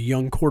Herbert, a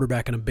young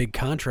quarterback in a big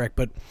contract,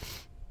 but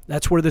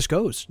that's where this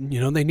goes.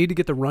 They need to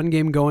get the run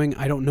game going.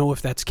 I don't know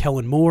if that's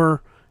Kellen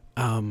Moore,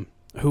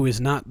 who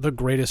is not the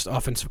greatest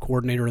offensive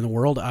coordinator in the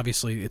world.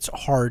 Obviously, it's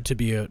hard to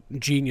be a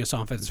genius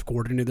offensive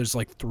coordinator. There's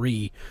like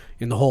 3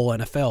 in the whole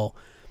NFL.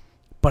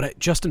 But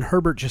Justin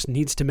Herbert just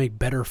needs to make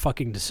better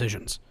fucking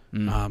decisions.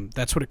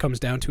 That's what it comes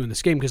down to in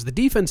this game, because the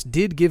defense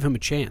did give him a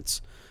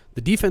chance.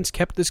 The defense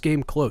kept this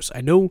game close.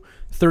 I know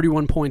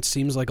 31 points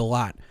seems like a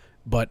lot,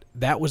 but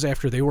that was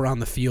after they were on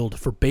the field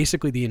for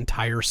basically the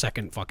entire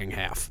second fucking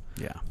half.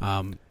 Yeah.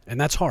 And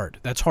that's hard.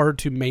 That's hard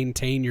to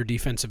maintain your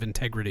defensive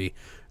integrity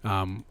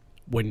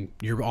when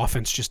your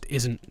offense just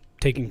isn't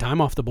taking time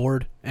off the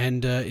board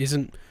and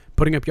isn't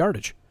putting up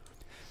yardage.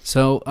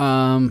 So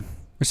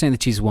we're saying the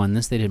Chiefs won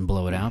this. They didn't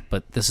blow it out,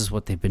 but this is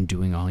what they've been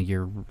doing all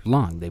year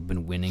long. They've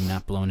been winning,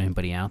 not blowing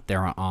anybody out.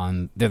 They're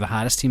the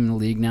hottest team in the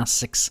league now,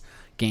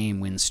 6-game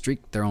win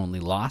streak. Their only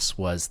loss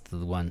was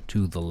the one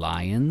to the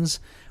Lions,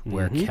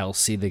 where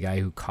Kelsey, the guy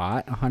who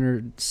caught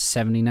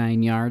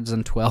 179 yards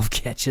and 12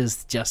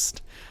 catches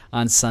just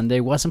on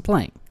Sunday, wasn't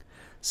playing.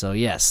 So,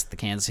 yes, the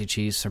Kansas City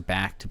Chiefs are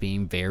back to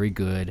being very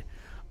good.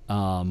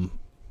 And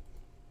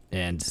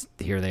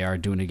here they are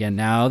doing it again.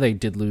 Now, they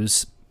did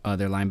lose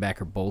their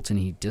linebacker, Bolton.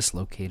 He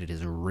dislocated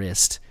his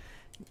wrist.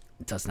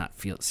 It does not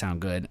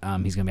sound good.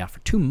 He's going to be out for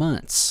 2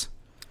 months.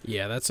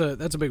 Yeah, that's a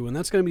big one.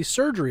 That's going to be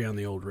surgery on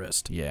the old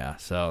wrist. Yeah,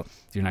 so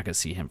you're not going to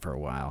see him for a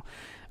while.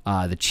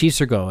 The Chiefs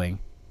are going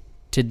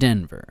to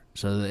Denver.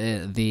 So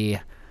the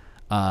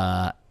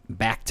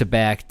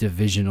back-to-back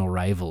divisional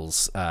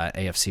rivals,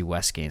 AFC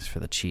West games for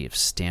the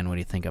Chiefs. Dan, what do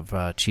you think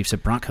of Chiefs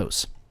at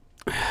Broncos?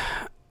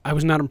 I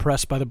was not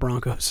impressed by the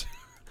Broncos.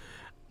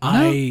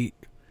 No?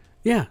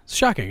 Yeah, it's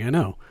shocking, I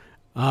know.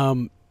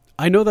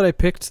 I know that I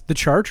picked the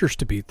Chargers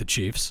to beat the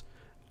Chiefs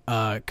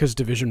because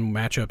division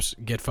matchups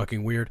get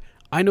fucking weird.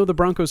 I know the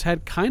Broncos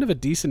had kind of a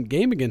decent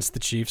game against the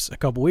Chiefs a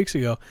couple weeks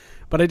ago,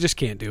 but I just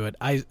can't do it.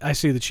 I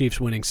see the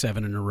Chiefs winning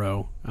 7 in a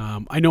row.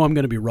 I know I'm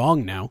going to be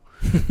wrong now.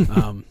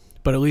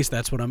 But at least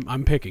that's what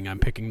I'm picking. I'm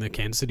picking the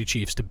Kansas City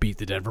Chiefs to beat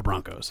the Denver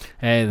Broncos.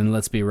 Hey, then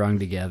let's be wrong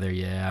together.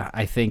 Yeah,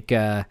 I think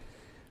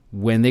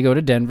when they go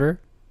to Denver,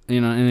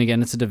 and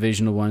again, it's a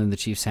divisional one, and the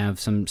Chiefs have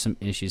some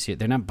issues here.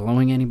 They're not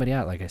blowing anybody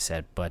out, like I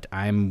said, but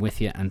I'm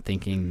with you on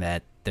thinking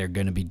that they're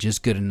going to be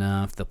just good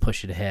enough. They'll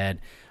push it ahead,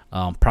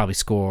 probably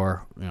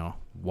score,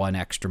 one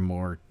extra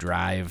more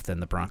drive than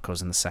the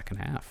Broncos in the second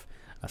half.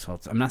 So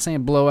I'm not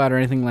saying blowout or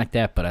anything like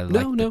that, but I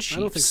like the Chiefs. I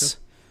don't think so.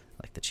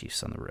 I like the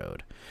Chiefs on the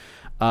road.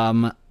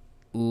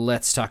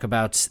 Let's talk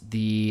about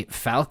the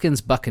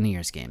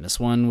Falcons-Buccaneers game. This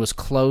one was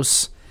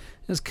close.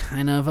 It was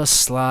kind of a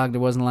slog.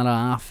 There wasn't a lot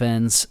of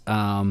offense.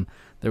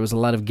 There was a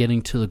lot of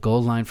getting to the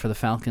goal line for the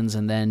Falcons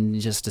and then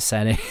just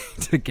deciding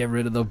to get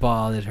rid of the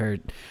ball. It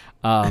hurt.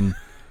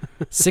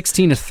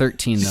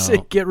 16-13,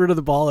 though. Get rid of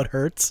the ball. It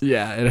hurts.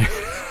 Yeah.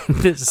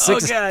 Oh,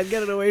 God,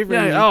 get it away from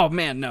me. Oh,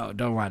 man, no,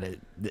 don't want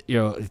it.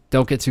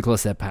 Don't get too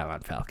close to that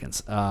pylon,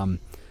 Falcons.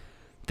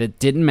 That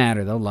didn't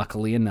matter, though,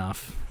 luckily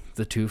enough.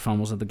 The 2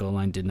 fumbles at the goal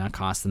line did not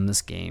cost them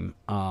this game.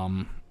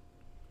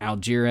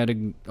 Algier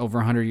had over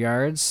 100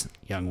 yards.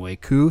 Younghoe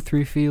Koo,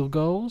 3 field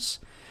goals.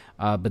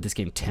 But this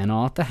game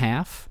 10-all at the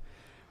half.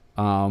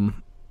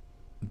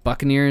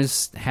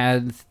 Buccaneers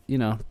had,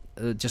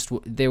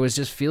 there was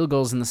just field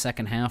goals in the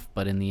second half,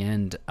 but in the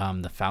end,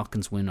 the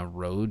Falcons win a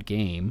road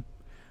game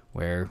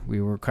where we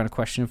were kind of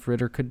questioning if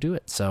Ritter could do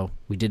it. So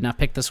we did not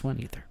pick this one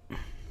either.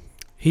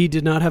 He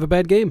did not have a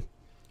bad game.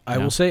 I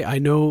will say, I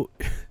know.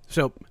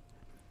 So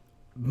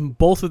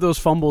both of those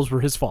fumbles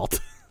were his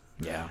fault.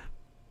 Yeah.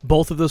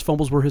 Both of those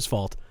fumbles were his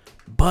fault.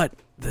 But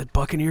the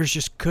Buccaneers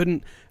just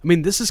couldn't. I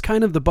mean, this is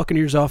kind of the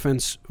Buccaneers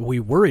offense we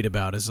worried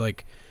about is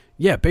like,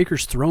 yeah,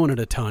 Baker's throwing it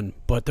a ton,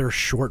 but they're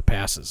short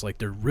passes. Like,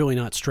 they're really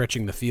not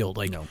stretching the field.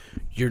 Like, no.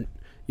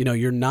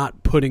 You're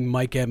not putting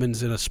Mike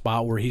Evans in a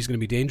spot where he's going to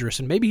be dangerous,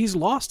 and maybe he's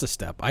lost a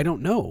step. I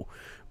don't know.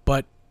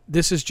 But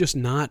this is just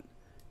not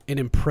an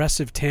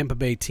impressive Tampa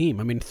Bay team.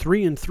 I mean,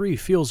 3-3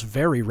 feels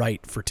very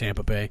right for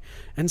Tampa Bay,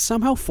 and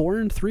somehow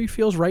 4-3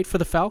 feels right for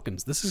the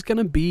Falcons. This is going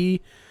to be,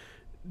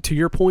 to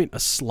your point, a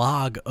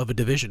slog of a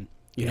division.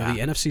 The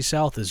NFC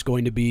South is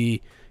going to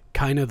be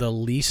kind of the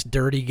least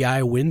dirty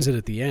guy wins it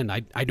at the end.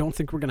 I don't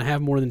think we're going to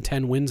have more than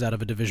 10 wins out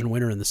of a division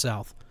winner in the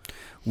South.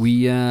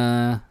 We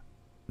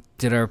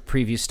did our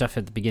preview stuff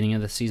at the beginning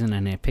of the season,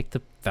 and I picked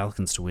the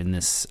Falcons to win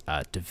this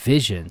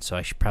division, so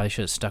I probably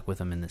should have stuck with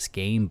them in this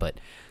game, but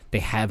they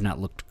have not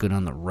looked good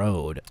on the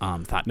road.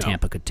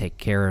 Tampa could take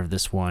care of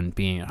this one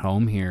being at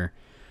home here.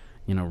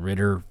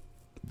 Ritter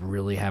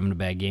really having a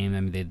bad game. I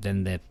mean,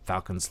 then the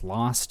Falcons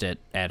lost it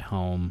at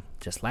home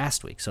just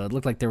last week, so it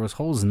looked like there was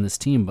holes in this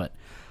team, but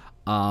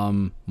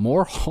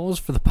more holes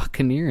for the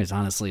Buccaneers,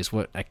 honestly, is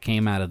what I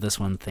came out of this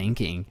one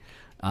thinking.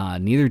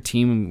 Neither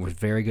team was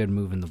very good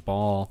moving the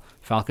ball.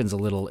 Falcons a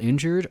little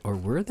injured, or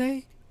were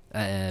they?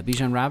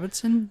 Bijan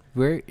Robinson?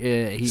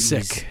 He's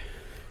sick.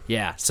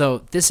 Yeah,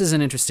 so this is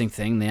an interesting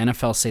thing. The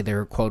NFL say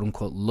they're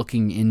quote-unquote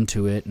looking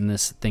into it, and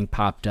this thing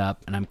popped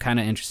up, and I'm kind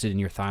of interested in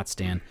your thoughts,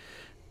 Dan.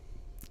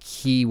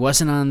 He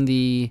wasn't on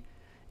the...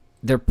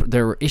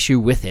 Their issue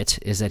with it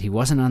is that he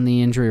wasn't on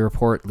the injury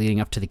report leading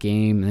up to the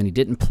game, and then he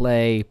didn't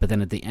play, but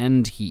then at the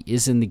end he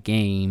is in the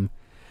game.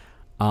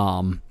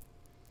 In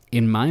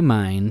my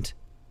mind,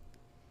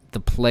 the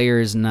player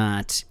is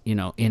not,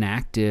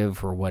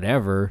 inactive or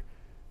whatever.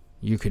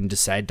 You can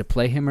decide to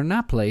play him or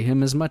not play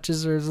him as much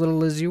as or as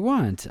little as you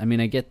want. I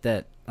mean, I get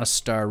that a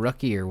star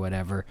rookie or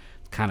whatever,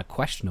 kind of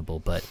questionable,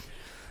 but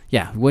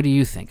yeah, what do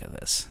you think of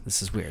this?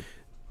 This is weird.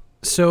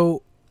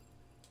 So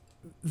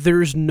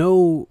there's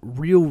no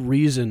real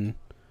reason.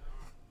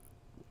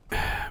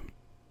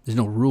 There's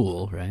no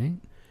rule, right?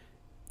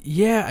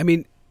 Yeah, I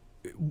mean,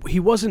 he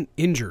wasn't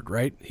injured,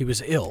 right? He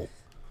was ill.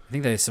 I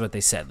think that's what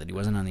they said, that he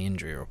wasn't on the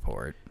injury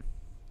report.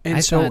 And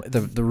I so thought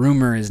the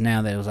rumor is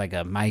now that it was like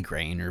a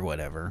migraine or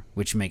whatever,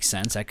 which makes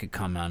sense. That could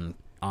come on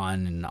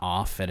and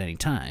off at any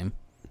time.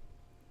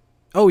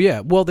 Oh,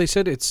 yeah. Well, they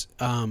said it's,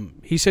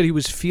 he said he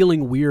was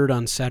feeling weird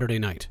on Saturday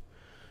night.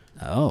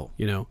 Oh.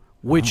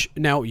 Which,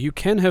 now, you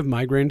can have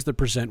migraines that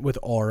present with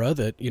aura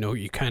that,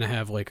 you kind of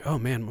have like, oh,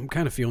 man, I'm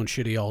kind of feeling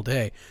shitty all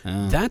day.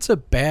 That's a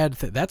bad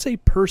thing. That's a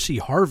Percy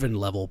Harvin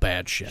level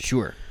bad shit.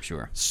 Sure.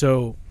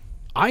 So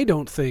I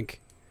don't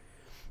think,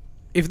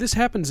 if this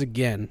happens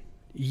again,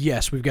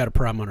 yes, we've got a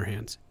problem on our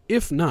hands.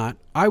 If not,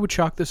 I would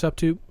chalk this up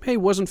to, hey,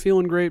 wasn't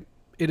feeling great.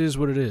 It is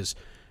what it is.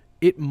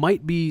 It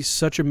might be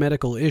such a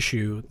medical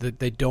issue that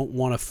they don't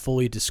want to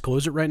fully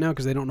disclose it right now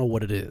because they don't know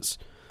what it is.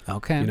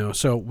 Okay.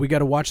 So we got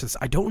to watch this.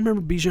 I don't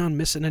remember Bijan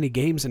missing any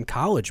games in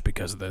college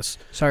because of this.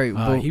 Sorry,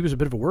 he was a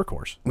bit of a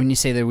workhorse. When you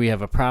say that we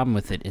have a problem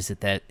with it, is it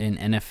that an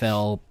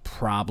NFL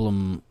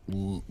problem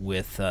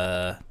with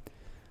No,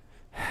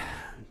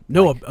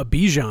 a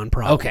Bijan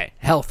problem. Okay,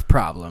 health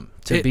problem.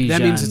 Bijan.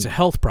 That means it's a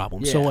health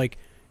problem. Yeah. So,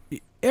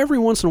 every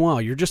once in a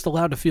while, you're just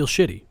allowed to feel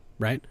shitty,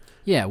 right?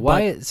 Yeah,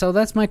 why? So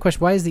that's my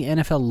question. Why is the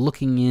NFL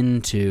looking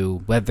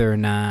into whether or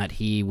not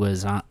he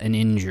was an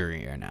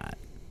injury or not?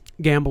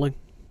 Gambling.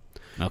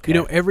 Okay.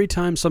 Every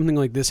time something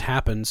like this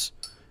happens,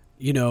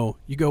 you know,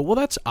 you go, well,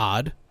 that's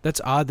odd.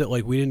 That's odd that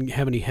like we didn't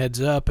have any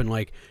heads up, and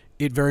like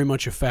it very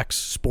much affects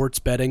sports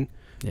betting.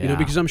 You know,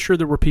 because I'm sure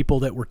there were people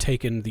that were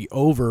taking the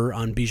over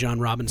on Bijan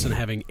Robinson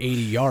having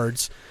 80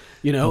 yards.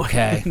 You know,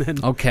 okay,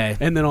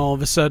 and then all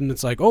of a sudden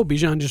it's like, oh,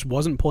 Bijan just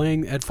wasn't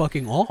playing at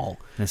fucking all.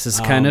 This is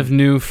kind of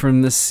new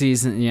from this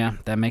season. Yeah,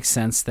 that makes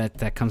sense.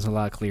 That comes a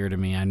lot clearer to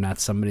me. I'm not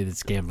somebody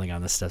that's gambling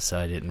on this stuff, so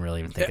I didn't really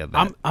even think of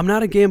that. I'm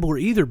not a gambler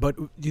either, but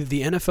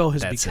the NFL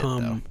has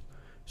become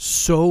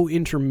so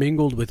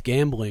intermingled with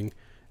gambling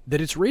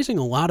that it's raising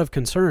a lot of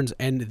concerns,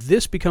 and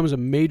this becomes a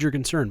major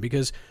concern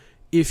because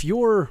if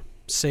you're,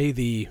 say,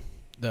 the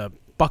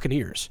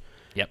Buccaneers,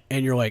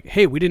 and you're like,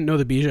 hey, we didn't know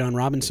that Bijan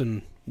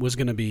Robinson was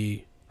going to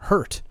be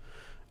hurt.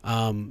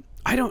 I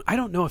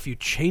don't know if you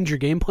change your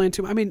game plan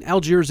to. I mean,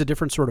 Algier is a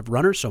different sort of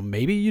runner, so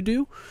maybe you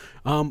do.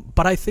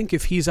 But I think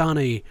if he's on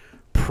a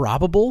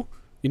probable,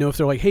 you know, if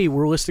they're like, hey,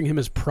 we're listing him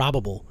as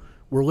probable,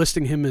 we're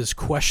listing him as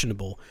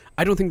questionable,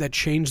 I don't think that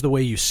changed the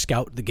way you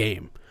scout the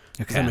game.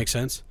 Okay. Does that make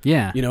sense?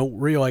 Yeah. You know,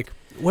 where you're like,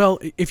 well,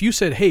 if you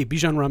said, hey,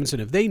 Bijan Robinson,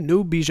 if they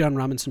knew Bijan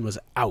Robinson was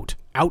out,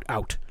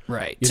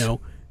 right, you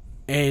know,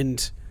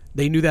 and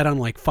they knew that on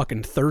like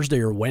fucking Thursday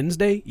or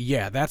Wednesday,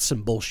 yeah, that's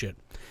some bullshit.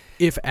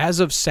 If as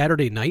of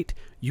Saturday night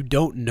you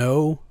don't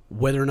know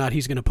whether or not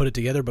he's going to put it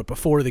together, but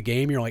before the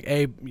game you're like,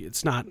 hey,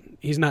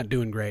 he's not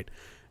doing great,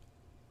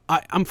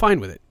 I'm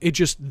fine with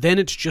it. Then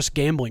it's just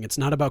gambling. It's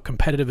not about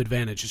competitive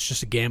advantage. It's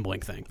just a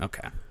gambling thing.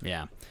 Okay.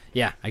 Yeah.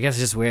 I guess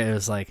it's just weird. It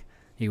was like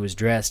he was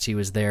dressed, he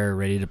was there,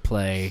 ready to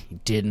play. He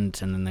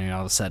didn't, and then they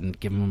all of a sudden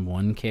give him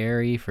one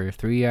carry for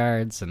 3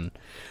 yards and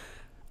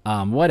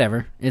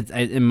whatever.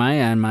 In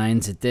my own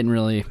minds, it didn't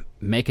really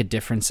make a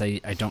difference. I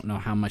don't know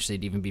how much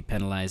they'd even be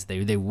penalized.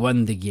 They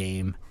won the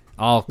game.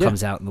 All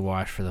comes out in the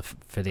wash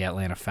for the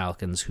Atlanta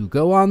Falcons, who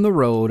go on the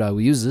road. I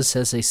will use this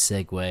as a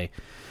segue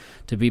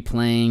to be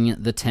playing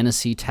the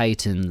Tennessee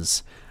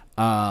Titans.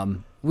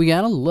 We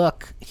got a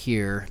look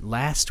here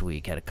last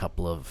week at a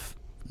couple of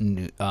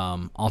new,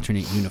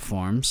 alternate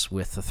uniforms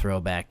with the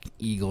throwback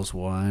Eagles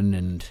one,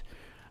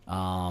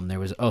 and there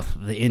was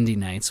the Indy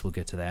Knights. We'll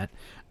get to that.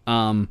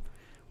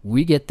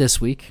 We get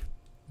this week,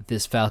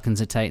 this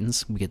Falcons at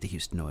Titans, we get the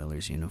Houston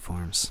Oilers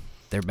uniforms.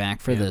 They're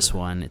back for this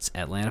one. It's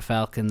Atlanta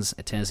Falcons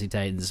at Tennessee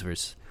Titans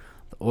versus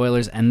the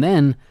Oilers. And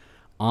then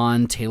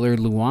on Taylor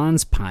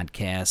Lewan's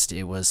podcast,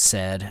 it was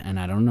said, and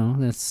I don't know,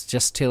 it's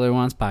just Taylor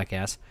Lewan's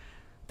podcast,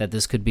 that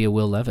this could be a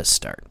Will Levis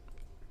start.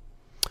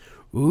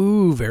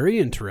 Ooh, very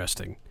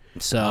interesting.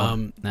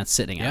 So that's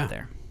sitting out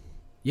there.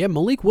 Yeah,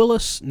 Malik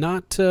Willis,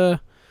 not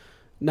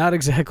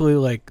exactly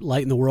like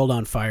lighting the world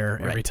on fire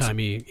every time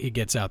he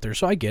gets out there.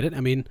 So I get it.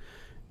 I mean,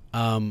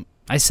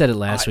 I said it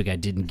last week. I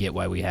didn't get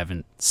why we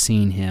haven't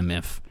seen him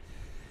if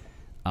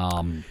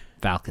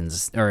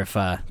Falcons or if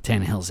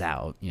Tannehill's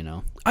out. You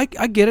know, I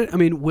get it. I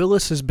mean,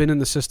 Willis has been in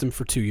the system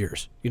for 2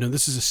 years. You know,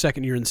 this is his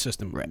second year in the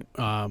system. Right.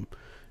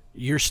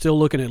 You're still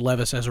looking at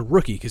Levis as a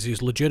rookie because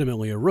he's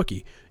legitimately a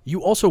rookie.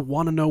 You also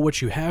want to know what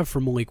you have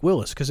for Malik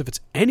Willis because if it's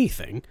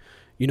anything,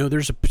 you know,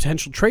 there's a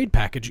potential trade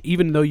package,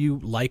 even though you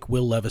like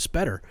Will Levis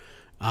better.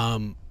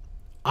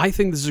 I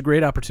think this is a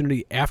great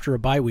opportunity after a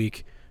bye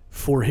week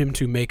for him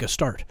to make a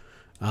start.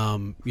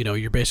 You know,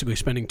 you're basically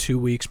spending 2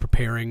 weeks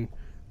preparing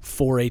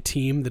for a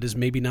team that is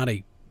maybe not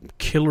a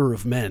killer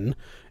of men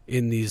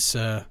in these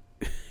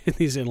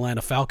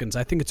Atlanta Falcons.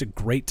 I think it's a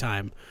great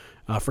time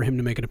for him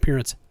to make an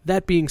appearance.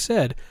 That being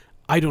said,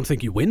 I don't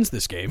think he wins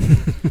this game.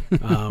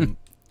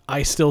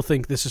 I still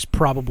think this is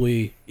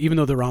probably, even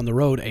though they're on the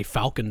road, a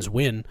Falcons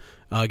win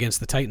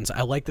against the Titans.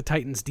 I like the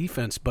Titans'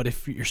 defense, but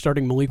if you're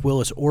starting Malik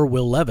Willis or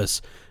Will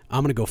Levis,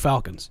 I'm going to go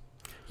Falcons.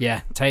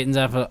 Yeah, Titans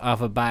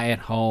off a bye at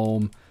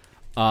home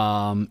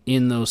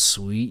in those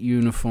sweet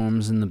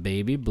uniforms in the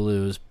baby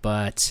blues,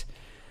 but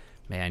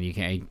man, you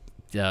can't.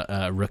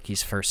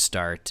 Rookie's first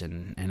start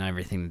and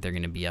everything that they're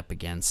going to be up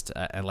against.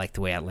 I like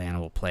the way Atlanta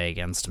will play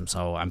against them,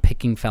 so I'm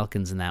picking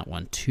Falcons in that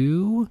one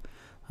too.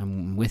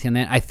 I'm with you on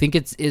that. I think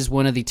it is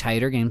one of the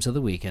tighter games of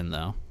the weekend,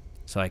 though,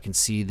 so I can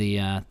see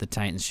the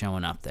Titans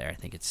showing up there. I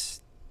think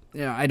it's,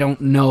 I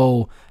don't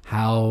know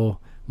how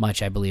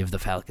much I believe the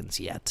Falcons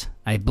yet.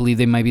 I believe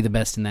they might be the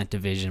best in that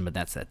division, but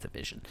that's that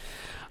division.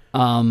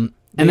 And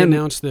then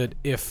announced that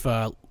if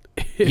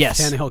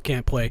Tannehill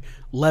can't play,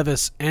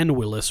 Levis and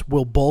Willis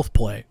will both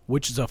play,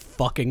 which is a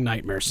fucking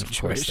nightmare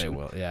situation. Of course they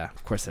will. Yeah,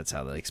 of course that's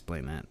how they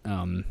explain that.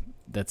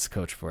 That's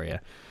coach for you.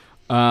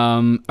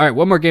 All right,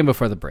 one more game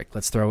before the break.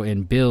 Let's throw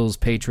in Bills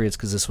Patriots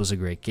because this was a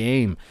great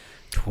game.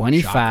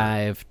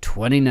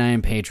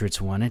 25-29 Patriots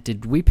won it.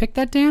 Did we pick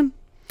that, Dan?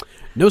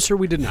 No, sir,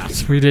 we did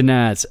not. We did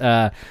not.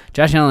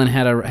 Josh Allen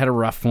had a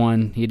rough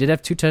one. He did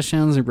have 2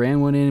 touchdowns and ran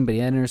one in, but he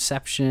had an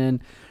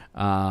interception.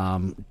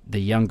 The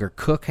younger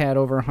Cook had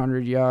over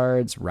 100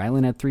 yards.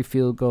 Ryland had 3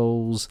 field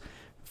goals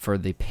for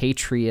the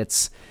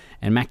Patriots.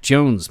 And Mac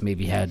Jones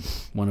maybe had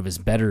one of his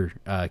better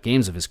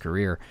games of his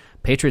career.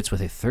 Patriots with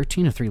a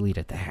 13-3 lead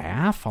at the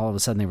half. All of a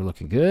sudden they were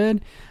looking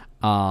good.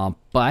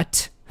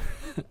 But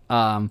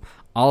all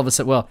of a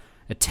sudden,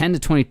 a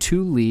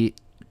 10-22 lead,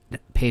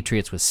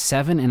 Patriots with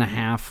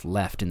 7.5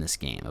 left in this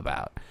game,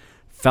 about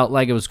felt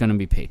like it was going to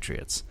be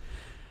Patriots.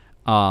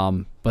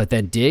 But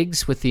then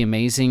Diggs with the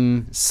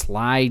amazing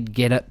slide,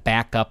 get up,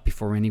 back up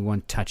before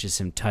anyone touches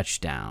him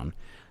touchdown.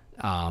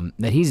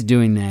 That he's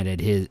doing that at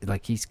his,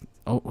 like he's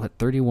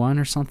 31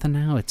 or something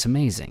now. It's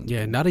amazing.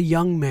 Yeah, not a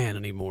young man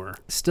anymore.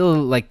 Still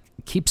like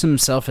keeps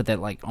himself at that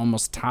like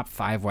almost top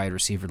 5 wide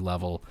receiver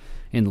level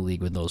in the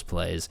league with those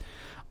plays.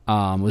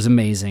 Was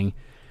amazing.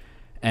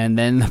 And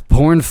then the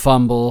Bourne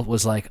fumble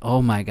was like,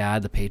 oh my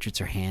God, the Patriots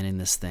are handing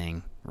this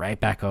thing right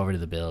back over to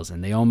the Bills,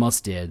 and they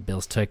almost did.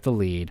 Bills took the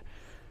lead.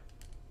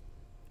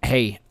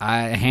 Hey,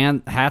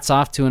 hats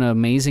off to an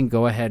amazing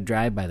go-ahead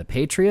drive by the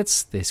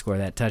Patriots. They score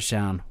that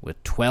touchdown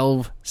with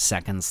 12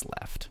 seconds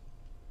left.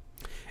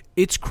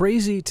 It's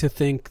crazy to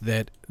think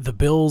that the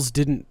Bills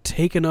didn't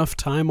take enough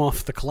time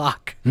off the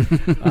clock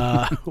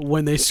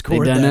when they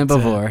scored. They've done it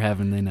before,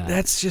 haven't they not?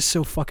 That's just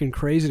so fucking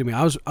crazy to me.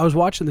 I was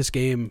watching this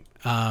game,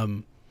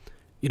 kind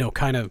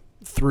of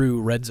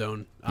through red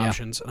zone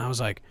options, and I was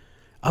like,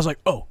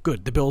 oh,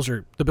 good, the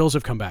Bills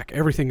have come back.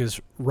 Everything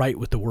is right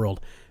with the world,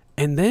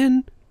 and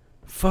then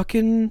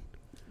fucking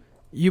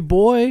you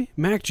boy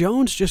Mac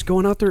Jones just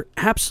going out there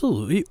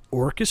absolutely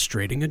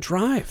orchestrating a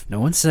drive. No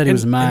one said he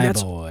was my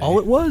that's boy. all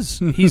it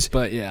was.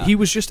 But yeah, he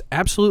was just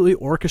absolutely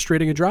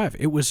orchestrating a drive.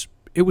 It was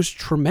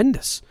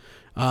tremendous,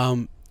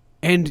 and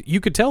you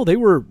could tell they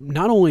were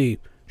not only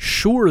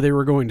sure they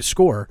were going to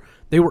score,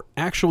 they were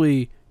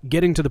actually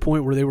getting to the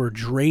point where they were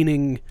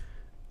draining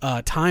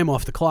time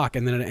off the clock,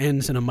 and then it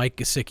ends in a Mike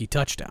Gesicki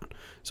touchdown.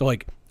 So yeah.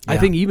 I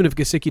think even if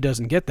Gesicki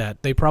doesn't get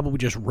that, they probably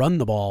just run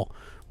the ball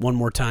one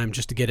more time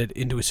just to get it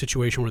into a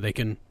situation where they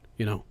can,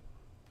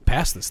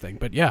 pass this thing.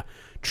 But yeah,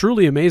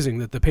 truly amazing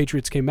that the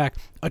Patriots came back.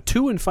 A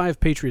 2-5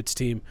 Patriots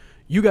team,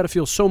 you got to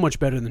feel so much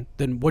better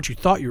than what you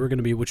thought you were going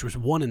to be, which was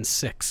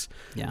 1-6.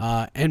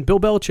 Yeah. And Bill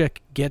Belichick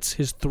gets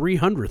his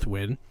 300th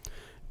win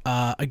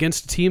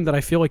against a team that I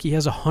feel like he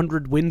has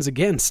 100 wins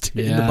against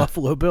in the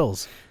Buffalo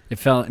Bills. It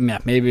felt,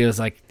 maybe it was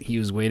like he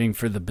was waiting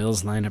for the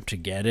Bills lineup to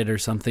get it or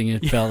something.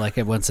 It felt like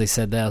it once they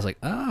said that. I was like,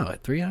 oh,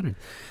 at 300.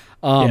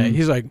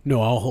 He's like,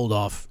 no, I'll hold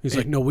off. He's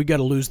like, no, we got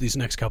to lose these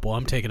next couple.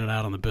 I'm taking it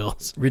out on the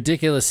Bills.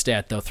 Ridiculous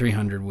stat, though,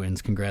 300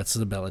 wins. Congrats to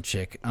the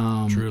Belichick.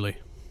 Truly.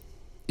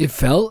 It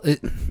felt,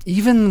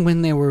 even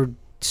when they were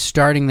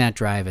starting that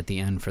drive at the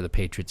end for the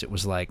Patriots, it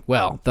was like,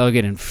 well, they'll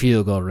get in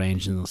field goal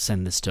range and they'll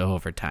send this to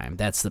overtime.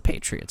 That's the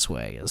Patriots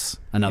way, is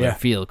another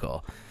field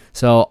goal.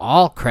 So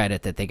all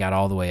credit that they got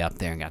all the way up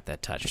there and got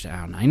that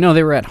touchdown. I know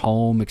they were at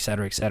home, et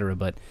cetera,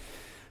 but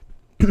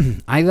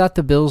I thought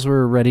the Bills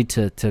were ready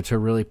to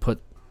really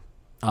put,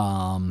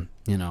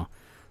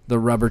 the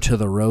rubber to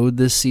the road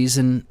this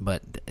season,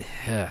 but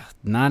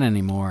not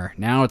anymore.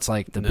 Now it's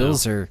like the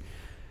Bills are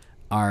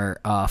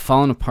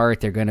falling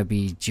apart. They're going to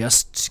be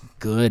just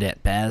good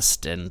at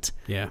best, and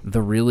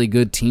the really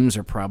good teams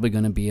are probably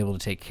going to be able to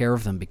take care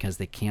of them because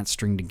they can't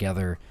string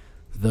together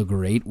the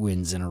great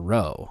wins in a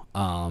row.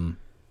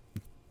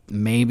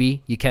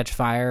 Maybe you catch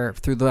fire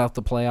throughout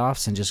the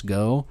playoffs and just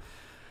go,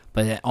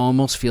 but it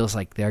almost feels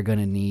like they're going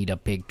to need a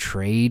big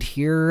trade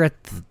here at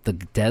the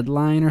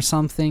deadline or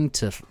something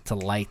to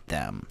light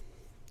them.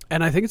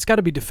 And I think it's got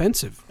to be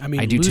defensive. I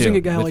mean, losing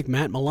a guy like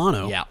Matt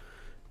Milano,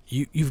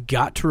 you've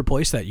got to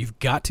replace that. You've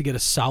got to get a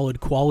solid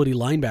quality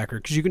linebacker,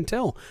 because you can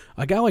tell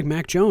a guy like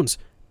Mac Jones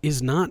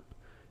is not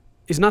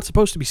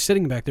supposed to be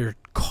sitting back there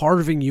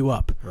carving you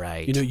up.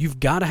 Right. You've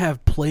got to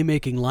have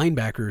playmaking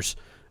linebackers,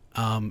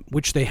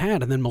 which they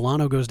had, and then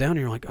Milano goes down, and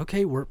you're like,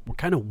 okay, we're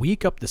kind of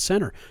weak up the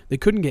center. They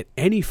couldn't get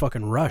any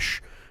fucking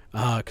rush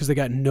because they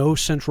got no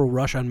central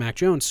rush on Mac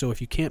Jones. So if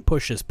you can't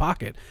push his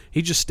pocket,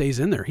 he just stays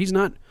in there. He's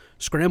not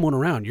scrambling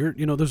around.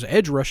 Those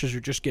edge rushes are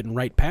just getting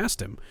right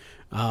past him.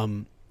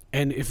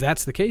 And if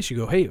that's the case, you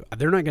go, hey,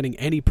 they're not getting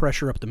any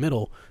pressure up the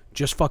middle.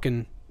 Just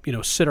fucking,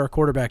 sit our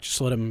quarterback. Just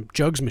let him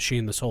jugs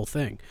machine this whole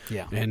thing.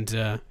 Yeah.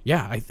 And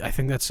I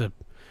think that's a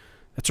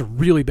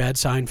really bad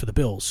sign for the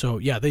Bills. So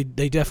yeah, they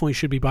definitely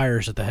should be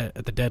buyers at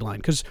the deadline,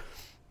 because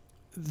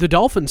the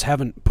Dolphins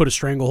haven't put a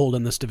stranglehold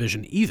in this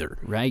division either.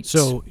 Right.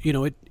 So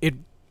it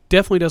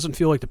definitely doesn't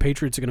feel like the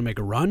Patriots are going to make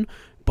a run.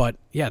 But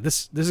yeah,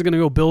 this is going to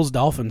go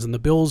Bills-Dolphins, and the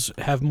Bills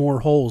have more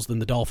holes than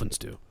the Dolphins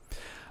do.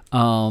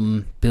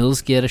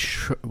 Bills get a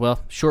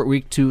short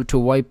week to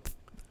wipe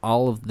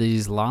all of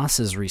these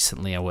losses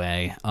recently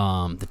away.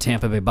 The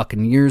Tampa Bay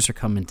Buccaneers are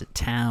coming to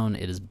town.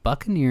 It is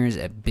Buccaneers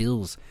at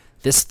Bills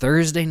this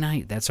Thursday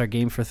night. That's our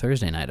game for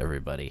Thursday night,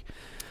 everybody.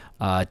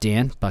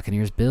 Dan,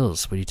 Buccaneers,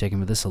 Bills. What are you taking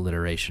with this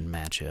alliteration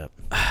matchup?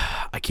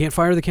 I can't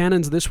fire the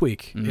cannons this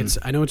week.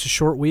 I know it's a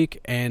short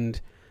week, and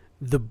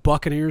the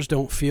Buccaneers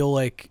don't feel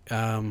like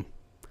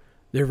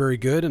they're very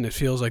good, and it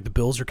feels like the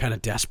Bills are kind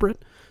of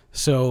desperate.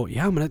 So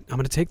yeah, I'm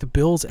gonna take the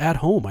Bills at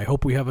home. I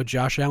hope we have a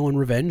Josh Allen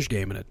revenge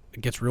game, and it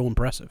gets real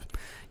impressive.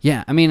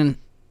 Yeah, I mean,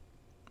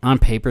 on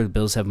paper, the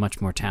Bills have much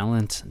more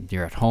talent.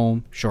 You're at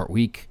home, short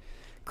week,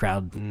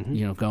 crowd,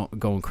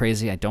 going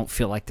crazy. I don't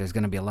feel like there's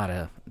going to be a lot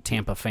of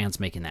Tampa fans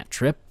making that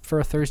trip for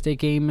a Thursday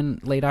game in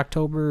late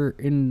October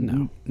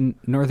in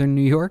northern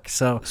New York.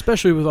 So,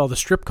 especially with all the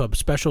strip club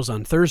specials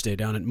on Thursday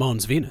down at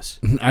Mons Venus.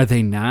 Are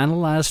they not a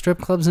lot of strip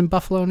clubs in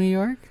Buffalo, New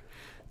York?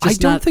 I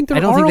don't think there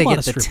are a lot of they get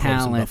the strip clubs in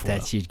talent Buffalo.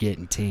 that you'd get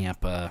in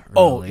Tampa.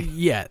 Oh, Really.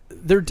 yeah.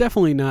 They're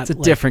definitely not. It's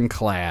a different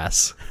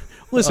class.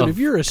 Listen, of if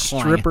you're a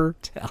stripper,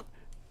 clientele.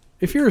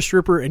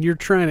 and you're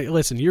trying to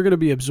listen, you're going to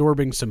be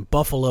absorbing some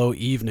Buffalo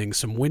evenings,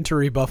 some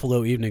wintry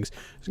Buffalo evenings.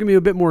 There's going to be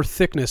a bit more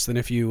thickness than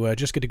if you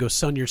just get to go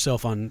sun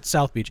yourself on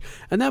South Beach,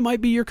 and that might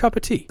be your cup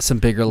of tea. Some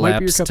bigger Might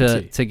be your laps cup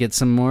of tea. to get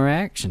some more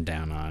action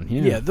down on.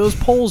 Yeah, those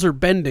poles are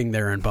bending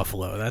there in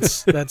Buffalo.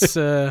 That's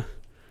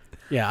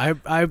yeah.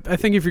 I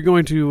think if you're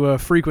going to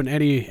frequent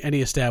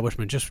any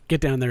establishment, just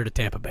get down there to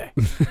Tampa Bay.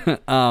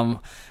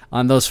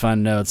 On those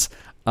fun notes,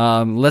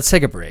 let's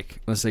take a break.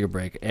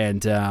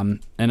 And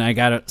I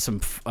got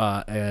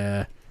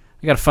I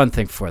got a fun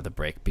thing for the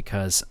break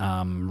because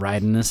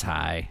riding this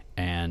high,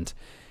 and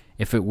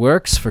if it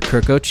works for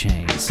Kirk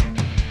O'Chains,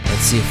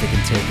 let's see if it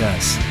can take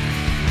us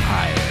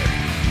higher.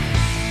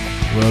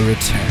 We'll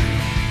return.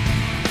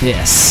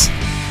 This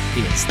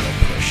is the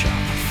push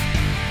off.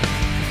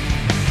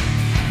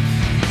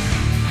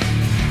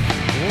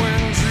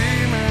 When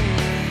dreaming,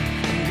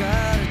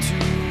 got it to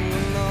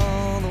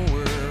know the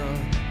world,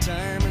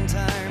 time and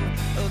time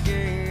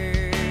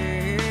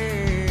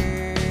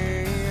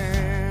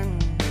again.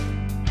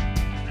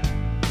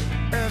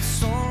 At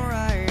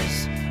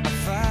sunrise, I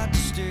fight to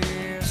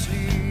stay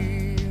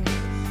asleep,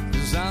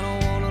 'cause I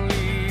don't wanna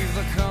leave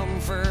the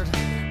comfort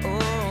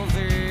of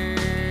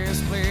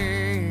this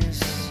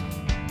place.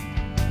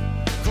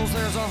 'Cause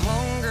there's a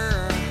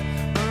hunger,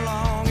 a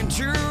longing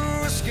to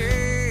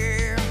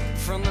escape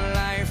from the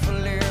life I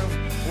live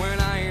when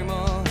I'm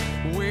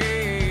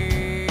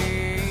away.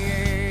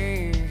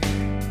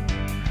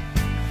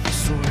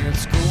 So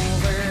let's go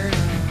there.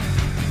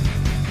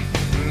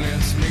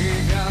 Let's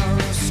make our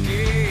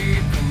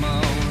escape. Come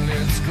on,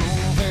 let's go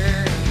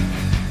there.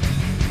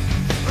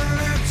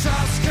 Let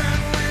us, can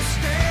we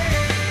stay?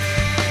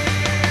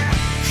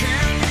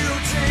 Can you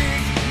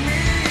take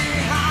me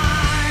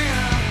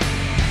higher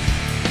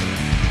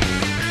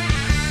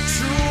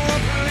to a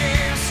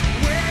place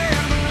where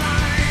the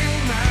line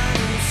man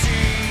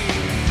see?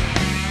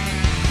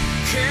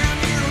 Can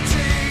you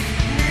take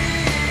me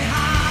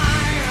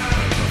higher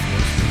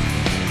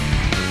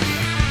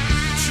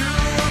to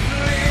a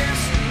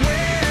place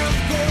where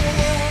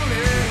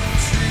golden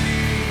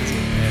trees?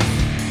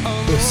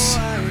 This-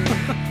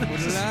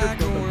 Would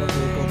like a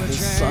world The to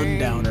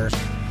Sundowner.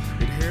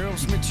 it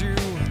helps me to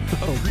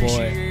boy.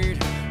 appreciate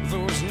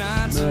those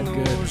nights Not and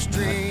good, those not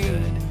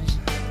dreams.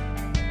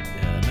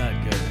 Yeah, not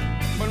good.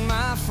 But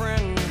my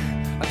friend,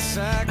 I'd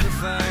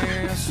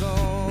sacrifice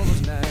all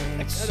those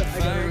nights. I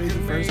gotta read the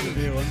first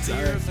review, I'm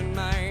sorry.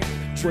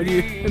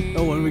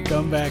 When we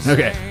come back.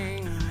 Okay.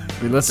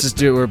 Let's just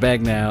do it. We're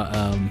back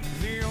now.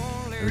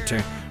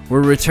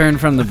 We're returned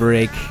from the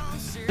break.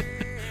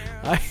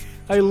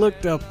 I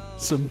looked up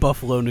some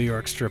Buffalo, New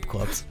York strip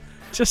clubs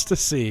just to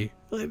see,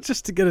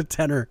 just to get a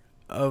tenor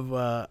of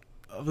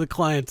the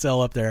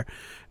clientele up there.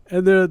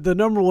 And the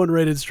number one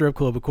rated strip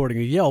club, according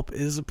to Yelp,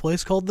 is a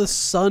place called the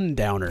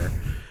Sundowner.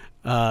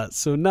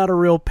 So not a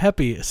real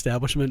peppy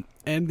establishment.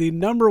 And the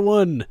number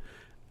one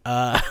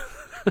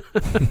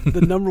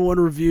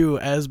review,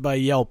 as by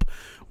Yelp,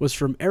 was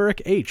from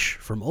Eric H.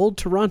 from Old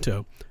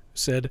Toronto, who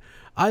said,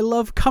 "I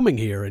love coming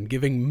here and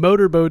giving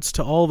motorboats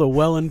to all the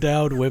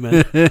well-endowed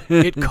women.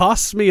 It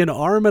costs me an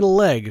arm and a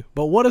leg,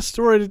 but what a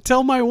story to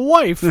tell my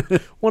wife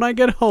when I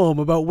get home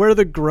about where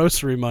the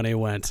grocery money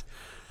went."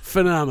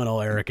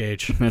 Phenomenal, Eric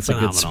H. That's a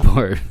good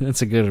sport.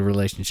 That's a good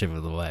relationship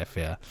with the wife,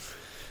 yeah.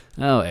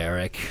 Oh,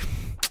 Eric.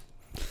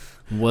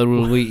 What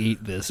will we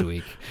eat this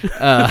week?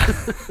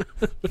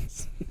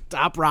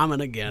 Stop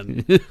ramen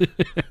again.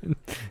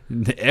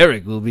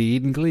 Eric will be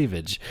eating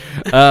cleavage.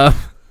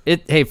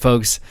 Hey,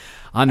 folks,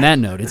 on that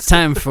note, it's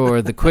time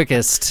for the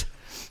quickest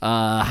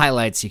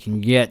highlights you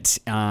can get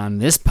on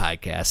this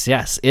podcast.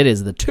 Yes, it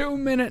is the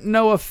 2-minute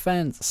no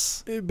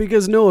offense.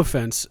 Because no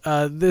offense,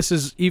 this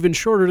is even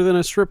shorter than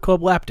a strip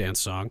club lap dance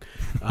song,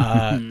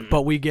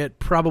 but we get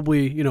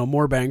probably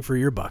more bang for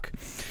your buck.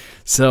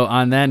 So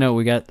on that note,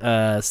 we got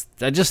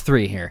just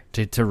 3 here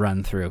to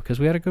run through because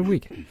we had a good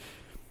week.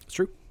 It's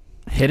true.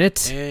 Hit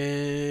it.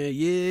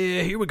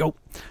 Yeah, here we go.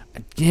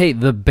 Hey,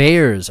 the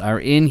Bears are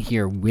in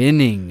here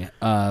winning,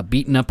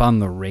 beating up on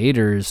the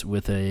Raiders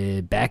with a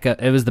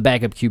backup. It was the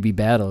backup QB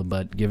battle,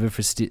 but give it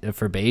for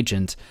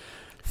Bagent.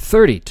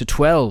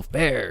 30-12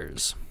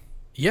 Bears.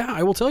 Yeah,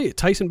 I will tell you,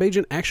 Tyson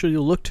Bagent actually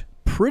looked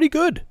pretty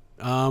good.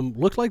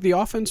 Looked like the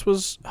offense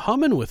was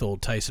humming with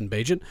old Tyson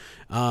Bagent.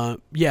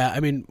 Yeah, I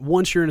mean,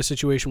 once you're in a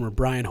situation where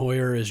Brian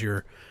Hoyer is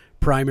your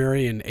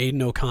primary and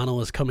Aiden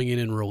O'Connell is coming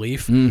in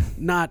relief,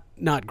 not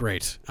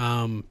great.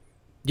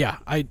 Yeah,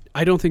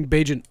 I don't think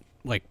Bagent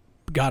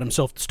got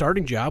himself the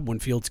starting job when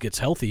Fields gets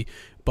healthy,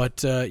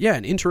 but yeah,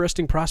 an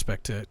interesting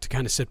prospect to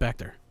kind of sit back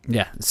there.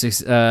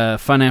 Yeah,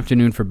 fun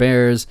afternoon for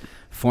Bears.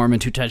 Foreman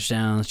 2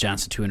 touchdowns,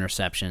 Johnson 2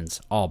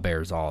 interceptions. All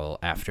Bears all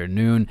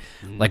afternoon.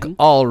 Like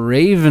all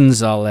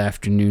Ravens all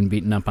afternoon,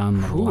 beating up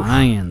on the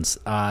Lions.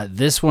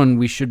 This one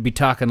we should be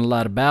talking a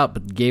lot about,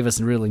 but gave us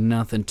really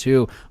nothing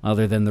too,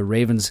 other than the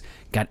Ravens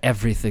got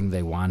everything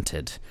they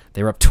wanted.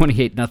 They were up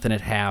 28-0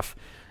 at half,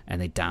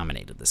 and they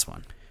dominated this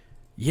one.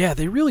 Yeah,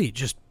 they really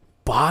just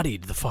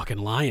bodied the fucking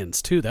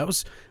Lions too. That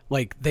was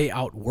like they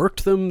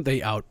outworked them.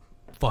 They out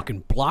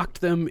fucking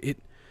blocked them.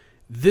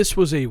 This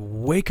was a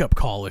wake up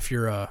call if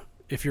you're a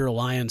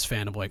Lions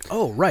fan of like,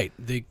 oh right,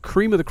 the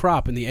cream of the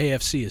crop in the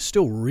AFC is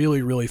still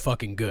really really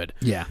fucking good.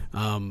 Yeah.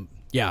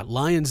 Yeah,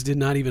 Lions did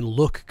not even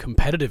look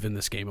competitive in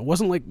this game. It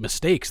wasn't like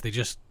mistakes. They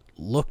just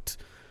looked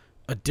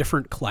a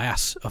different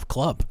class of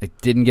club. They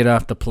didn't get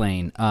off the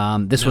plane.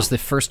 This was the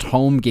first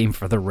home game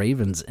for the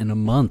Ravens in a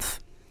month.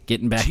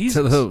 Getting back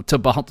to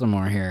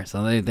Baltimore here.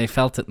 So they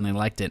felt it and they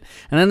liked it.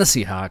 And then the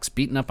Seahawks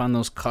beating up on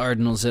those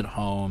Cardinals at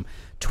home,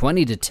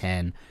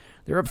 20-10.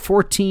 They're up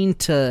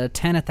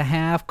 14-10 at the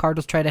half.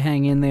 Cardinals tried to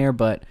hang in there,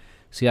 but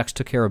Seahawks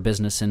took care of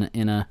business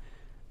in a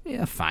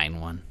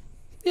fine one.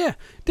 Yeah,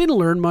 didn't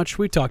learn much.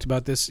 We talked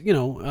about this.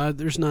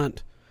 There's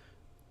not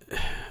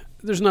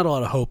a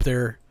lot of hope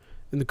there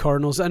in the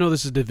Cardinals. I know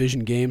this is a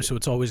division game, so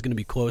it's always going to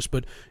be close,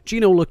 but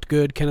Geno looked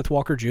good. Kenneth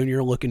Walker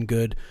Jr. looking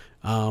good.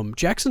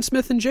 Jackson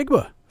Smith and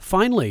Jigba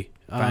finally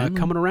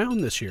coming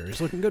around this year.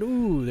 He's looking good.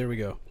 Ooh, there we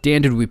go.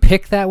 Dan, did we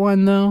pick that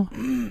one, though?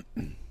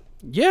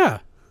 Yeah.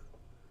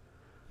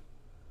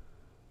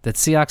 That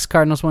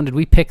Seahawks-Cardinals one, did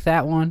we pick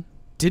that one?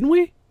 Didn't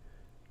we?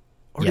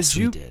 Or yes, did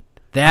you? We did.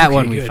 That okay,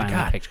 one we good. finally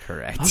God. picked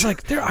correct. I was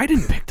like, I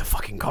didn't pick the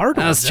fucking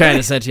Cardinals. I was trying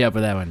to set you up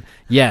with that one.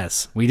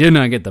 Yes, we did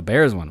not get the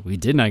Bears one. We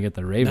did not get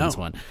the Ravens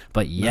one.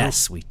 But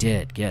yes, we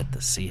did get the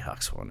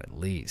Seahawks one at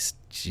least.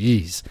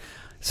 Jeez.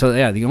 So,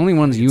 yeah, the only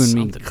ones you and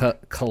me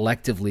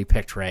collectively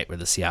picked right were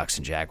the Seahawks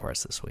and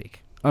Jaguars this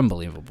week.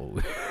 Unbelievable.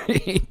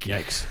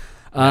 Yikes.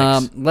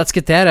 Let's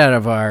get that out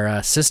of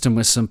our system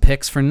with some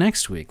picks for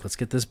next week. Let's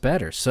get this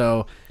better.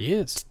 So,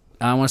 yes.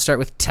 I want to start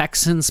with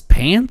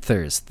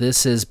Texans-Panthers.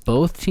 This is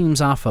both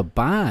teams off a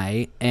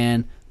bye,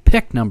 and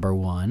pick number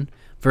 1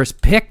 versus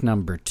pick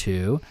number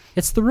 2.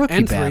 It's the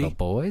rookie battle,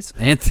 boys.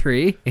 And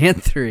 3.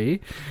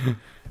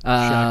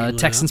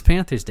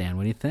 Texans-Panthers, Dan,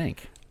 what do you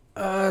think?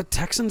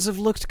 Texans have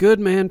looked good,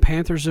 man.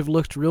 Panthers have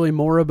looked really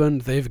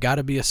moribund. They've got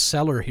to be a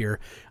seller here.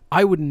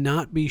 I would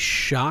not be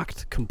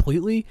shocked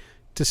completely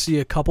to see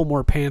a couple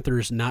more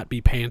Panthers not be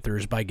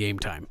Panthers by game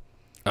time.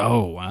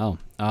 Oh, wow.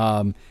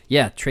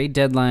 Yeah, trade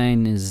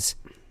deadline is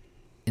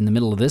in the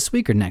middle of this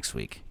week or next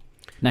week?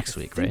 Next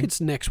week, right? I think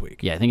it's next week.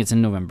 Yeah, I think it's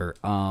in November.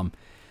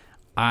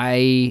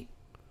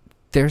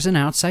 There's an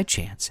outside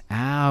chance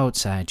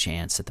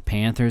that the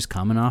Panthers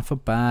coming off a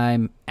bye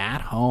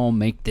at home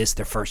make this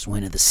their first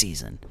win of the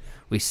season.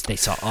 They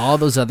saw all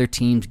those other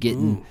teams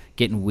getting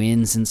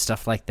wins and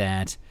stuff like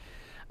that.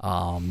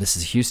 This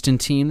is a Houston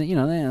team that, they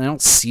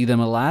don't see them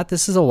a lot.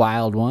 This is a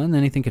wild one.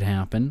 Anything could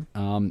happen.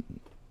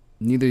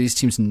 Neither of these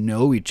teams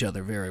know each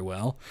other very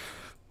well.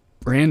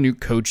 Brand new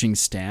coaching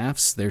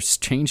staffs. They're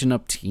changing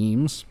up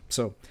teams.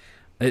 So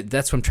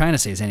that's what I'm trying to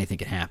say is anything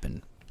can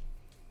happen.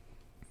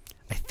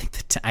 I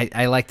think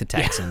I like the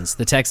Texans.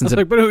 The Texans.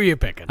 But who are you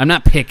picking? I'm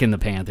not picking the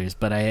Panthers,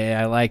 but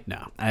I like.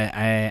 No,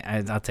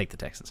 I'll take the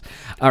Texans.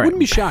 All right. Wouldn't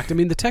be shocked. I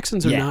mean, the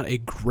Texans are not a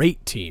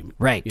great team,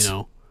 right? This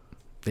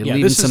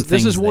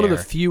is one of the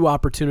few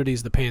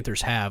opportunities the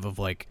Panthers have of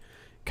like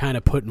kind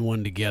of putting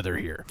one together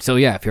here. So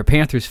yeah, if you're a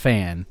Panthers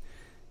fan,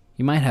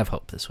 you might have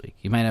hope this week.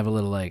 You might have a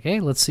little like, hey,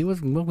 let's see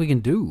what we can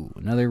do.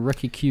 Another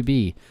rookie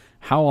QB.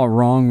 How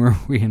wrong were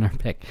we in our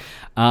pick?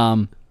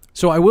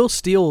 So I will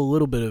steal a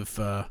little bit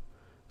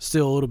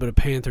of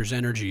Panthers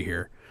energy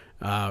here,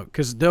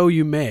 because though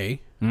you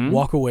may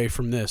walk away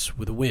from this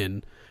with a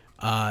win,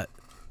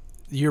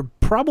 your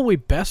probably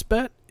best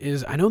bet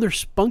is, I know they're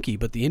spunky,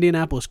 but the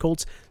Indianapolis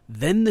Colts,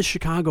 then the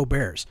Chicago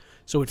Bears.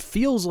 So it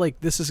feels like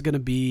this is going to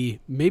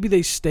be, maybe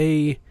they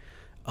stay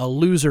a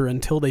loser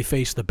until they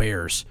face the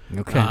Bears.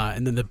 Okay.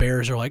 And then the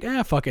Bears are like,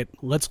 fuck it,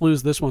 let's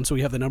lose this one so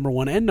we have the number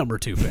 1 and number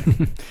 2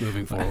 pick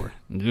moving forward.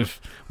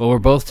 Well, we're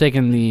both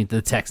taking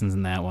the Texans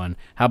in that one.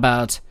 How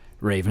about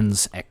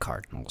Ravens at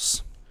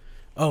Cardinals?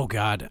 Oh,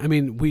 God. I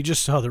mean, we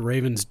just saw the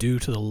Ravens do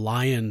to the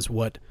Lions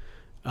what...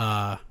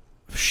 the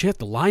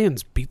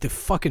Lions beat the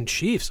fucking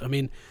Chiefs. I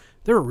mean,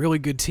 they're a really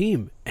good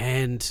team,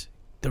 and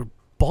the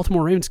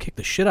Baltimore Ravens kicked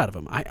the shit out of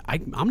them.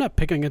 I'm not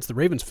picking against the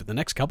Ravens for the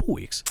next couple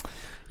weeks.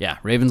 Yeah,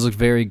 Ravens look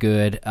very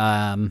good. They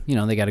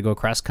got to go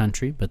cross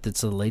country, but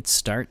it's a late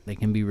start. They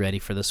can be ready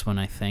for this one,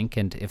 I think.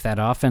 And if that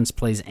offense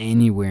plays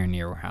anywhere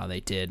near how they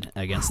did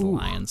against the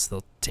Lions,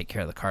 they'll take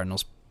care of the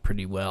Cardinals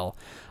pretty well.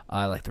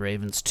 I like the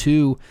Ravens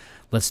too.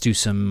 Let's do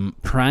some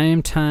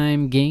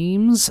primetime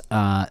games.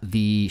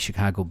 The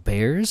Chicago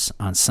Bears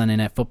on Sunday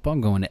Night Football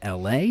going to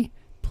L.A.,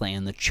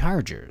 playing the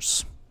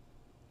Chargers.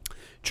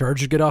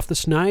 Chargers get off the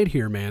snide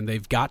here, man.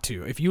 They've got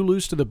to. If you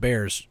lose to the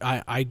Bears,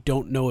 I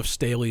don't know if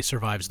Staley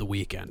survives the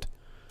weekend.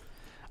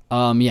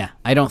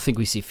 I don't think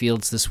we see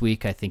Fields this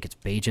week. I think it's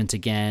Bagent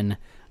again.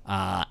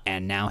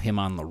 and now him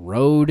on the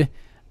road,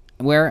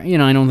 where, you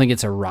know, I don't think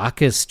it's a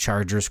raucous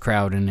Chargers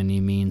crowd in any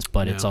means,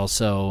 but it's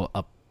also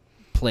a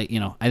play. You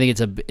know, I think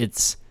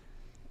it's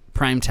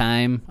prime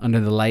time under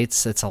the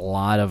lights. It's a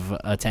lot of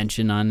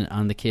attention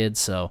on the kids.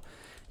 So,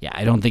 yeah,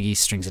 I don't think he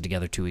strings it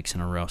together 2 weeks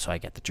in a row. So I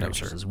get the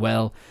Chargers as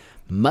well.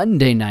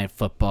 Monday Night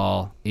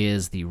Football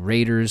is the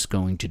Raiders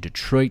going to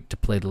Detroit to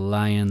play the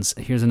Lions.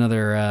 Here's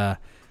another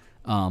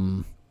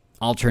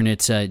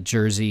alternate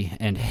jersey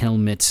and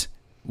helmet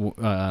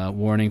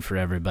warning for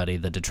everybody.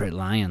 The Detroit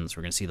Lions.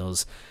 We're going to see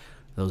those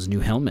new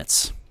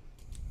helmets.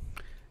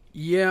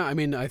 Yeah, I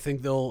mean, I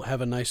think they'll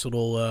have a nice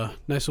little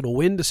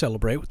win to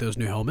celebrate with those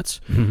new helmets.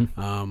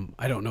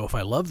 I don't know if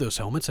I love those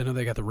helmets. I know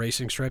they got the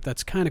racing stripe.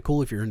 That's kind of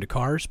cool if you're into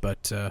cars,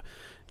 but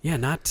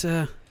not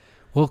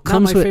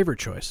my favorite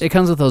choice. It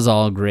comes with those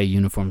all gray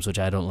uniforms, which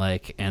I don't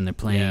like, and they're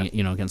playing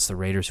against the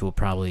Raiders, who will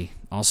probably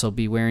also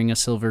be wearing a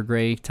silver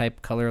gray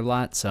type color a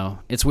lot. So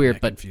it's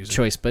weird, but confusing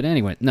choice. But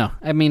anyway, no,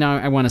 I mean,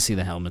 I want to see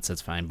the helmets.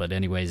 That's fine. But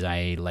anyways,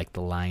 I like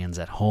the Lions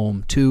at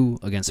home too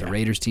against a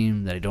Raiders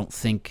team that I don't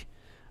think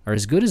are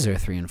as good as their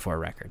 3-4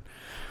 record.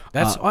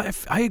 That's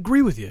I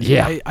agree with you.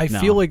 Yeah, I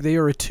feel like they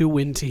are a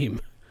 2-win team.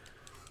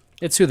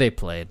 It's who they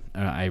played.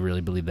 I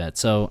really believe that.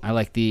 So I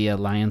like the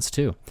Lions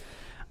too.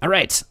 All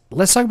right,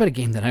 let's talk about a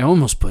game that I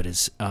almost put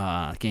as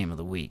game of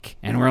the week,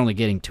 and we're only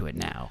getting to it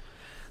now.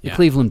 The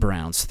Cleveland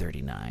Browns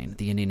 39,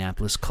 the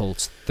Indianapolis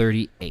Colts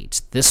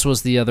 38. This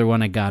was the other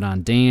one I got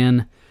on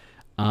Dan,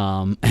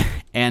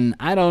 and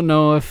I don't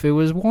know if it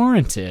was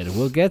warranted.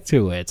 We'll get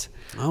to it.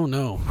 Oh,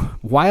 no.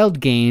 Wild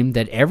game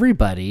that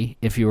everybody,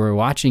 if you were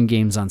watching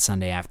games on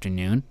Sunday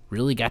afternoon,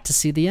 really got to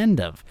see the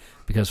end of.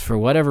 Because for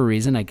whatever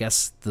reason, I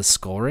guess the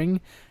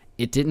scoring,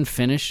 it didn't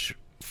finish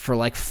for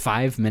like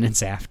 5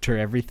 minutes after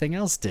everything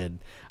else did.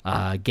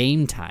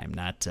 Game time,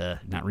 not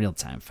real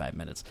time, 5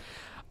 minutes.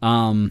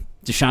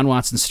 Deshaun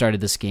Watson started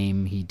this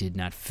game. He did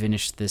not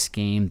finish this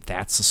game.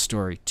 That's a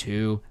story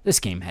too. This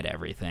game had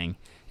everything.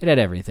 It had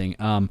everything.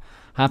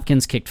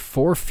 Hopkins kicked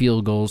 4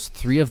 field goals,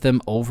 3 of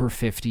them over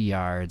 50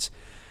 yards.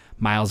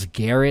 Myles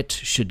Garrett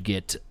should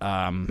get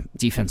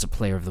Defensive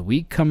Player of the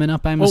Week coming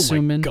up, I'm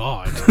assuming.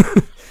 Oh, my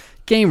God.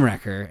 Game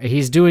wrecker.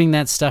 He's doing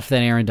that stuff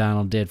that Aaron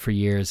Donald did for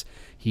years.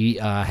 He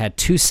had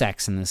 2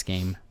 sacks in this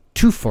game,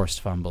 2 forced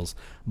fumbles,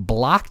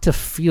 blocked a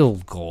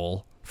field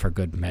goal for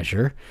good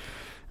measure.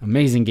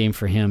 Amazing game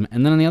for him.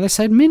 And then on the other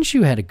side,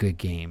 Minshew had a good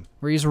game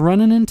where he's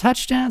running in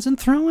touchdowns and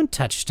throwing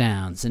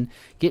touchdowns and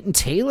getting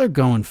Taylor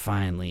going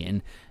finally.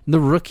 And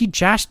the rookie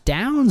Josh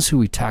Downs, who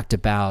we talked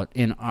about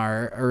in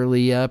our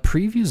early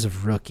previews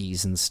of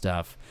rookies and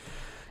stuff.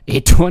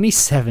 A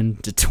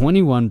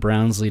 27-21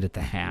 Browns lead at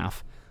the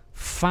half.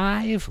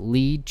 5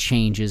 lead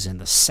changes in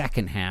the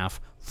second half.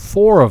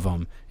 4 of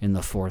them in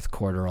the fourth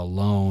quarter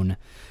alone.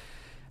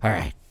 All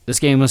right, this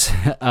game was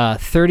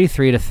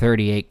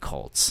 33-38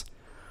 Colts.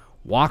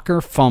 Walker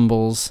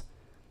fumbles.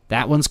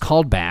 That one's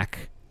called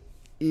back.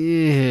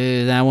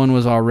 That one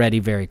was already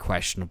very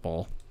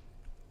questionable.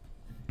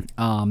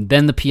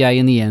 Then the PI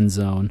in the end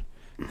zone.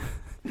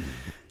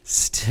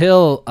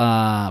 Still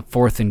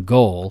 4th and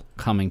goal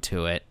coming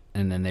to it,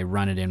 and then they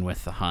run it in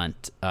with the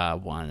Hunt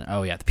one.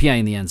 Oh, yeah, the PI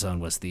in the end zone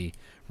was the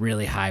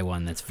really high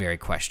one that's very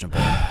questionable.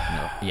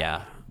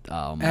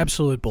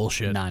 Absolute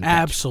bullshit.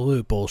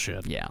 Absolute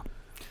bullshit. Yeah.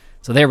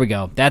 So there we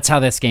go. That's how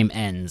this game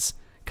ends,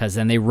 because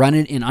then they run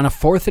it in on a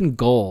 4th and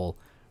goal,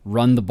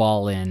 run the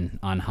ball in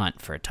on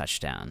Hunt for a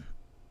touchdown.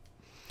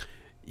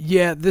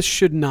 Yeah, this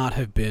should not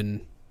have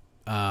been...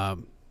 I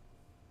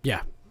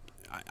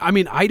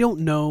mean, I don't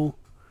know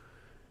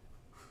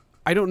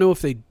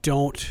if they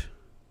don't...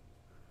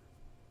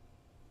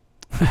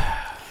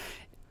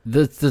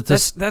 That's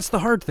the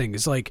hard thing.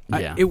 It's like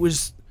it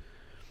was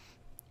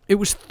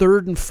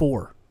 3rd and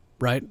 4,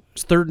 right?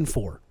 It's 3rd and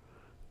 4.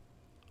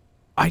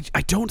 I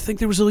don't think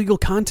there was illegal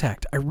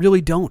contact. I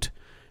really don't.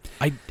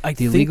 I the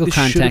think illegal this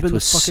contact was it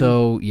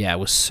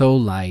was so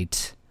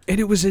light, and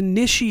it was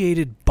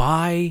initiated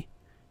by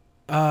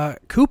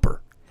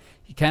Cooper.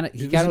 He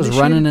was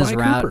running his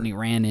route and he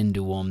ran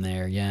into him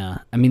there. Yeah,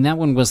 I mean that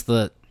one was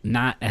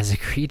not as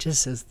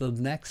egregious as the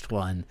next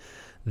one.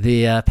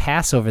 The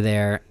pass over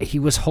there, he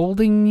was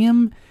holding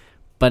him,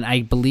 but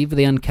I believe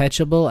the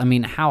uncatchable. I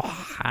mean, how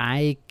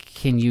high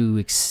can you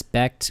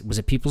expect? Was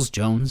it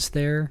Peoples-Jones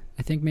there,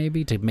 I think,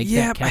 maybe, to make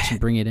that catch and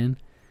bring it in?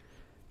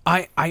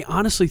 I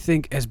honestly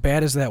think, as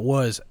bad as that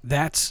was,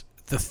 that's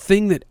the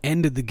thing that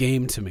ended the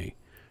game to me,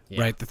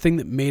 right? The thing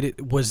that made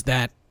it was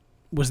that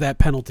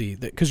penalty,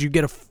 because you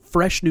get a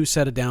fresh new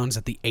set of downs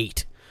at the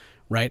 8,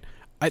 right?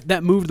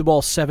 That moved the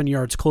ball 7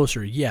 yards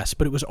closer, yes,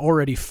 but it was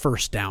already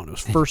first down. It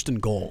was 1st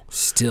and goal.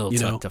 Still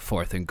took the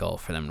 4th and goal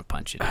for them to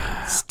punch it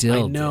in.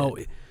 Still I know.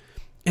 did.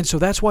 And so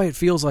that's why it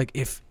feels like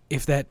if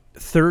that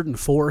 3rd and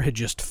 4 had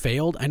just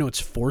failed, I know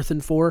it's 4th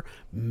and 4,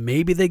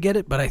 maybe they get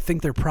it, but I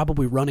think they're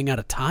probably running out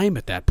of time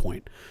at that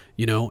point,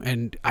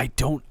 and I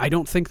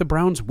don't think the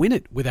Browns win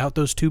it without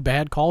those 2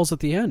 bad calls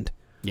at the end.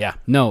 Yeah.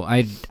 No,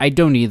 I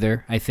don't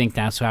either. I think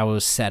that's how it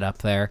was set up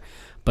there.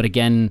 But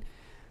again,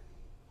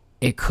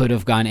 it could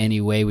have gone any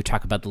way. We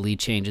talk about the lead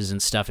changes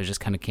and stuff. It just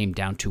kind of came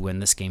down to when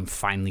this game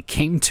finally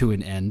came to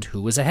an end,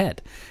 who was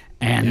ahead.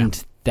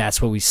 And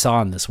that's what we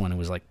saw in this one. It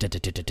was like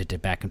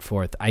back and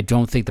forth. I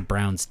don't think the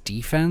Browns'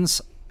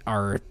 defense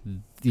are,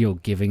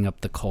 giving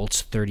up the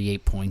Colts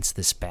 38 points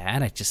this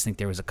bad. I just think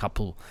there was a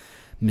couple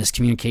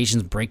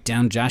miscommunications,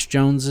 breakdown. Josh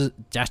Downs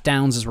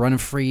is running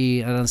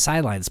free on the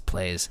sidelines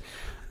plays.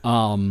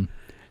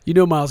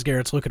 Myles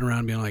Garrett's looking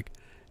around being like,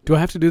 do I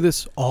have to do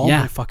this all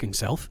my fucking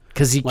self?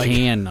 Because he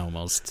can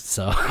almost.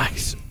 So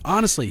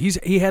honestly,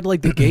 he had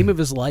like the game of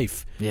his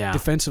life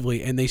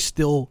defensively, and they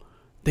still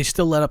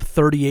let up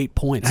 38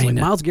 points. Like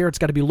Myles Garrett's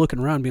got to be looking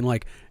around being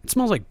like, it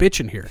smells like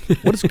bitch in here.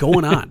 What is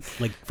going on?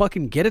 Like,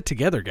 fucking get it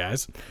together,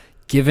 guys.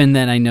 Given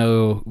that I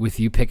know with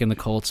you picking the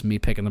Colts, me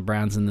picking the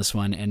Browns in this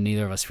one, and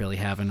neither of us really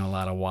having a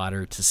lot of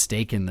water to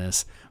stake in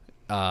this,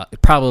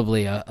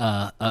 probably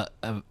a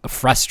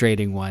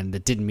frustrating one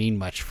that didn't mean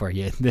much for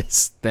you.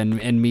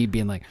 And me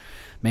being like,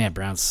 man,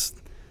 Browns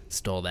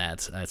stole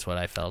that. That's what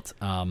I felt.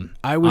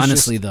 I was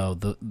honestly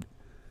just, though.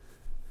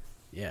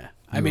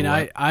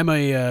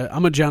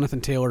 I'm a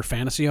Jonathan Taylor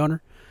fantasy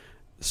owner,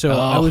 so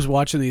I was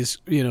watching these.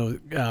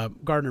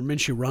 Gardner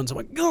Minshew runs. I'm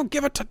like, go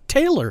give it to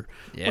Taylor.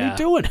 Yeah. What are you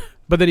doing?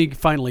 But then he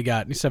finally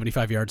got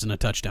 75 yards and a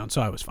touchdown,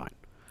 so I was fine.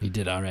 He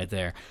did all right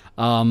there.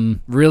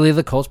 Really,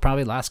 the Colts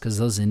probably lost because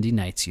those Indy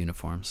Knights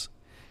uniforms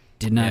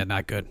did not. Yeah,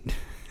 not good.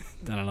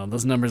 I don't know.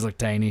 Those numbers look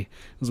tiny. It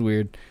was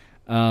weird.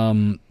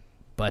 And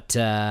then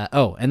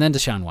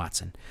Deshaun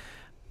Watson.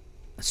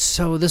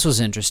 So this was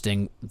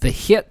interesting. The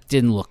hit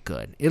didn't look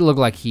good. It looked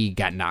like he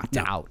got knocked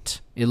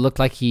out. It looked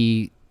like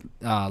he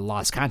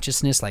lost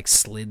consciousness, like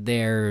slid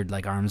there,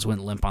 like arms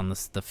went limp on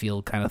the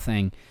field kind of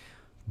thing.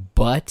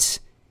 But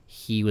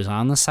he was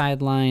on the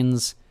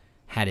sidelines,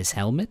 had his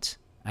helmet.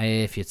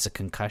 If it's a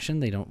concussion,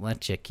 they don't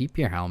let you keep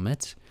your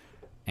helmet.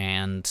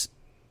 And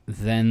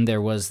then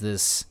there was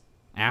this,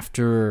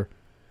 after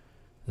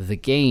the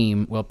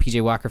game, well, P.J.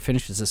 Walker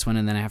finishes this one,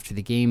 and then after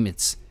the game,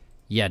 it's,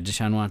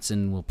 Deshaun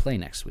Watson will play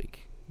next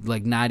week.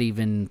 Like, not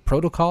even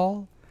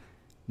protocol,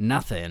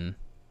 nothing.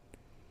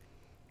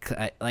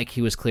 Like,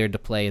 he was cleared to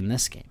play in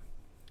this game.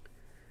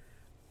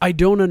 I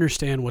don't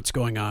understand what's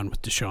going on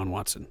with Deshaun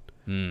Watson.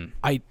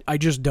 I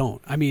just don't.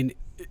 I mean,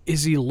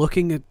 is he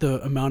looking at the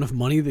amount of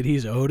money that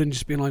he's owed and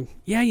just being like,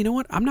 yeah, you know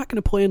what? I'm not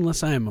going to play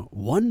unless I'm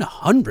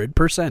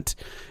 100%.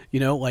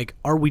 Like,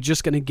 are we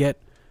just going to get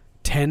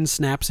 10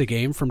 snaps a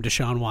game from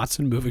Deshaun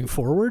Watson moving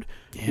forward?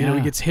 Yeah.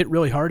 He gets hit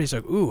really hard. He's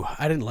like, ooh,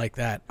 I didn't like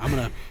that. I'm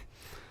going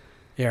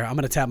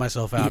to tap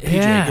myself out.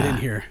 PJ, get in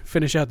here.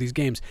 Finish out these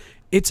games.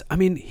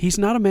 He's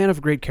not a man of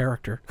great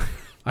character.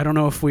 I don't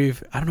know if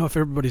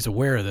everybody's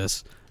aware of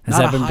this. Has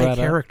not that been a high brought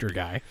character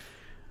guy.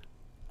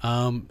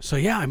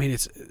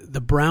 It's the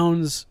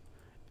Browns.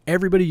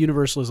 Everybody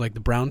universal is like, the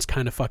Browns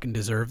kind of fucking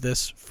deserve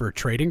this for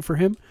trading for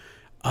him.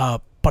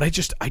 But I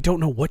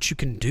don't know what you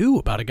can do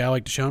about a guy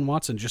like Deshaun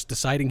Watson just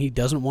deciding he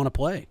doesn't want to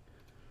play.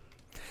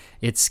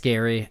 It's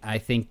scary. I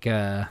think,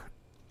 the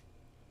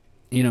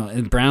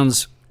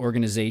Browns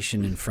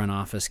organization and front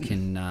office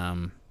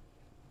can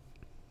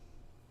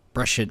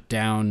brush it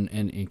down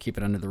and keep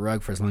it under the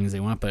rug for as long as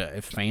they want. But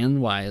if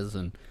fan-wise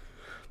and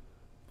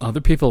other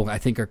people, I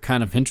think, are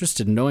kind of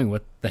interested in knowing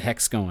what the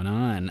heck's going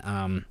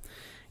on.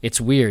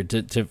 It's weird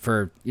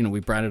we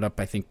brought it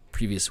up, I think,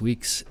 previous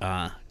weeks.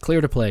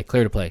 Clear to play,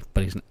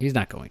 but he's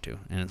not going to.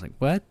 And it's like,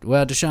 what?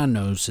 Well, Deshaun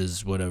knows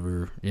his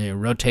whatever,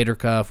 rotator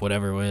cuff,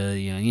 whatever.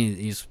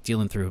 He's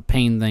dealing through a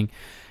pain thing.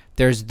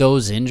 There's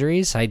those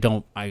injuries. I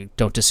don't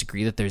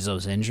disagree that there's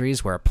those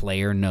injuries where a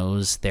player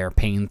knows their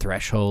pain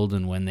threshold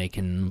and when they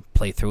can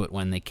play through it,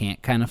 when they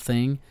can't, kind of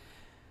thing.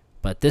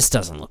 But this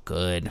doesn't look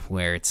good,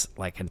 where it's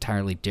like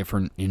entirely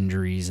different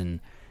injuries, and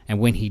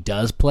when he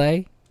does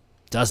play,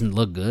 doesn't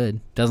look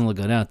good. Doesn't look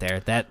good out there.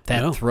 That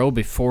throw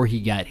before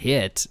he got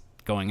hit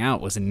going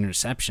out was an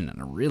interception,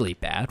 and a really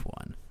bad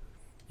one.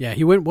 Yeah,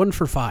 he went 1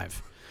 for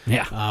 5.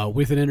 Yeah,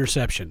 with an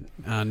interception.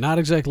 Not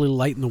exactly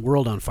lighting the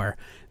world on fire.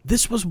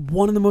 This was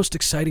one of the most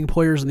exciting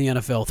players in the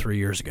NFL 3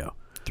 years ago.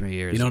 3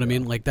 years. You know what I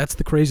mean? Like, that's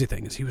the crazy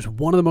thing, is he was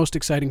one of the most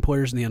exciting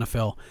players in the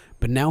NFL,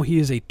 but now he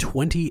is a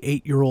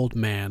 28-year-old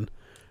man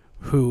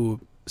who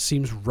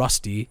seems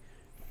rusty,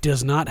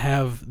 does not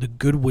have the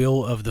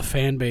goodwill of the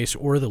fan base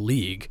or the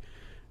league,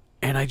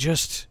 and I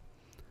don't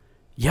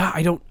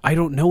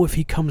know if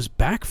he comes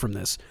back from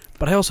this,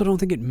 but I also don't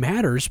think it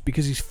matters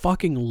because he's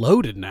fucking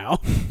loaded now.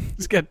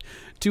 He's got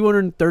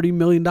 $230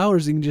 million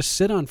he can just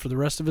sit on for the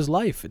rest of his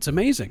life. It's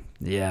amazing.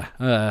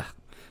 Yeah,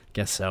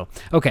 guess so.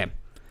 Okay,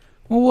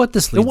 well, what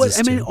this leads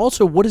us to...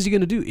 also, what is he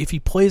going to do if he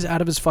plays out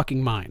of his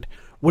fucking mind?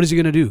 What is he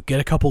going to do? Get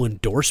a couple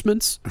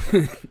endorsements?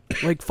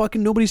 Like,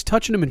 fucking nobody's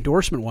touching him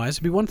endorsement-wise.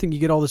 It'd be one thing you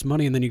get all this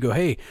money and then you go,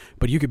 hey,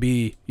 but you could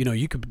be, you're not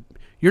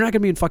going to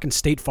be in fucking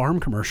State Farm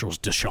commercials,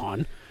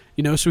 Deshaun.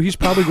 So he's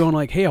probably going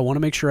like, hey, I want to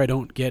make sure I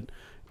don't get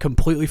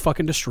completely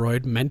fucking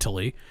destroyed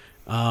mentally.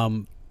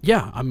 I'm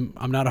not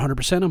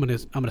 100%. I'm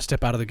gonna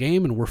step out of the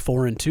game, and we're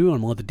 4-2. I'm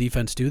gonna let the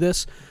defense do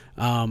this.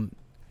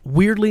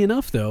 Weirdly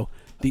enough, though,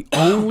 the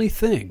only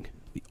thing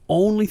The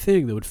only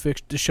thing that would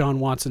fix Deshaun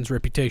Watson's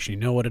reputation, you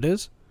know what it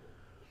is?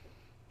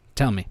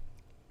 Tell me.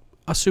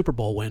 A Super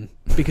Bowl win,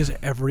 because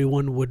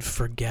everyone would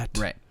forget.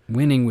 Right.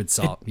 Winning would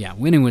solve.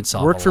 Winning would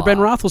solve. Worked a for lot. Ben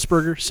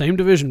Roethlisberger, same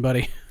division,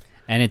 buddy.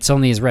 And it's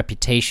only his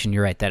reputation.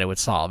 You're right that it would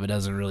solve. It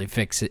doesn't really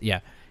fix it. Yeah.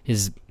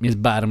 His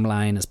bottom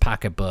line, his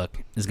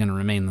pocketbook is going to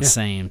remain the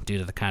same due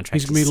to the contract.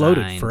 He's going to be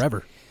loaded signed.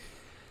 forever.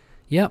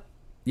 Yep.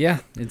 Yeah.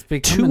 It's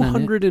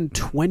becoming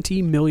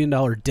 $220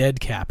 million dead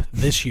cap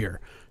this year.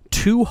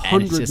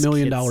 $200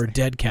 million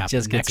dead cap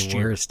just next gets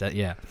year. worse.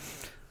 Yeah.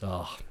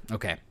 Oh,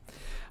 okay.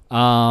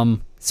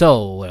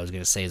 So what I was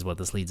going to say is what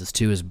this leads us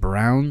to is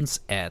Browns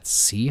at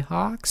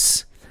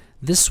Seahawks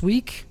this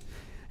week.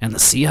 And the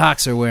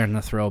Seahawks are wearing the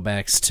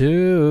throwbacks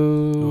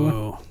too.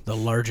 Oh, the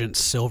Largent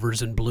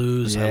silvers and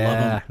blues. Yeah, I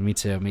love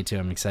them. Me too.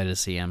 I'm excited to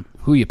see him.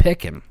 Who you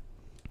picking?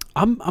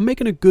 I'm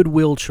making a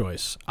goodwill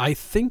choice. I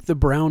think the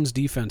Browns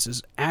defense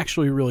is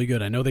actually really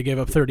good. I know they gave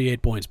up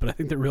 38 points, but I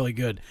think they're really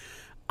good.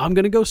 I'm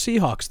going to go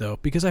Seahawks, though,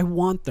 because I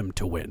want them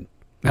to win.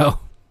 Oh.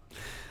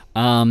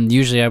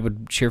 Usually I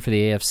would cheer for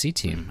the AFC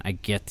team. I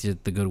get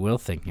the goodwill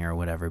thing here or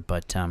whatever,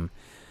 but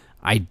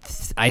I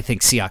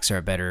think Seahawks are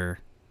a better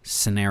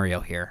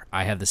scenario here.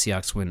 I have the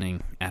Seahawks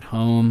winning at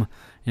home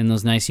in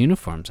those nice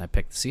uniforms. I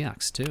picked the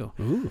Seahawks too.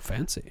 Ooh,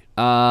 fancy.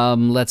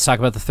 Let's talk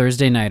about the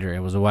Thursday nighter.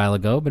 It was a while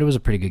ago, but it was a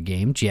pretty good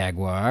game.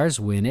 Jaguars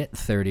win it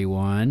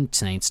 31,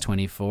 Saints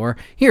 24.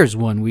 Here's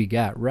one we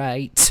got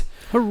right.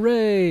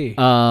 Hooray!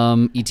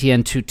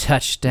 ETN 2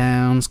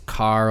 touchdowns,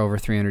 Carr over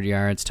 300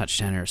 yards,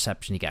 touchdown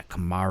interception. You got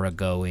Kamara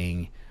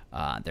going.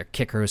 Their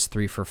kicker was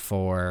 3 for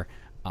 4.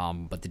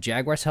 But the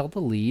Jaguars held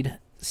the lead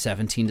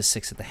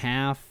 17-6 at the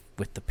half.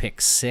 With the pick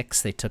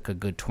 6, they took a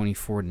good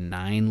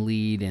 24-9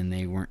 lead, and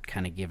they weren't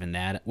kind of giving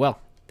that. Well,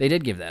 they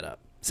did give that up.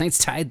 Saints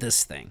tied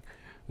this thing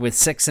with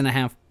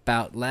 6.5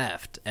 bout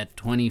left at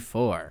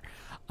 24.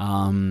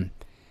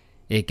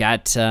 It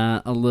got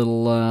a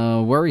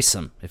little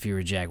worrisome if you were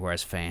a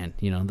Jaguars fan,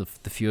 you know,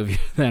 the few of you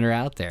that are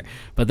out there.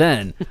 But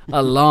then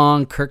a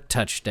long Kirk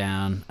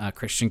touchdown,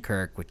 Christian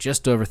Kirk, with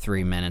just over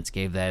 3 minutes,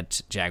 gave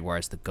that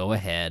Jaguars the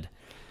go-ahead.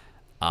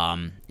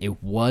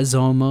 It was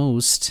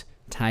almost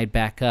tied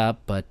back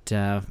up, but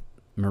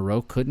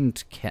Moreau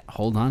couldn't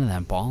hold on to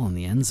that ball in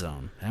the end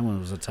zone. That one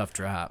was a tough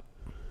drop.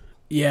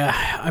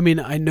 Yeah, I mean,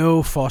 I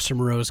know Foster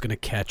Moreau is going to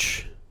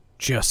catch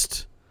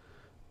just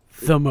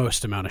the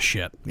most amount of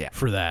shit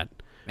for that.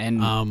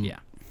 And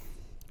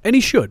and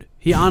he should.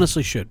 He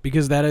honestly should,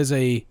 because that is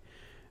a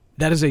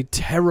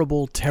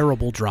terrible,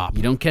 terrible drop.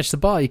 You don't catch the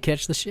ball, you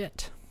catch the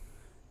shit.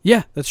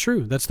 Yeah, that's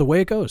true. That's the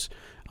way it goes.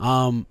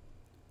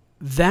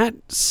 That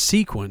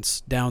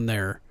sequence down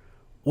there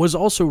was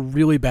also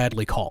really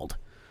badly called.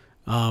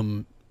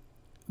 The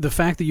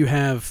fact that you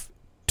have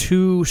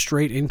 2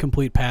 straight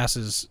incomplete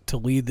passes to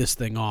lead this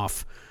thing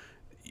off,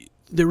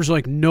 there was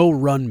like no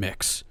run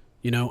mix,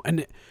 you know,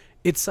 and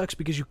it sucks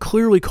because you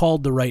clearly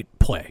called the right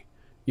play.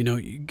 You know,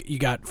 you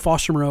got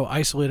Foster Moreau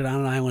isolated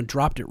on an island,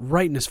 dropped it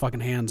right in his fucking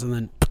hands, and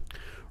then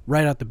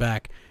right out the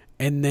back,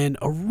 and then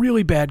a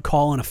really bad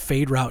call on a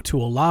fade route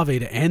to Olave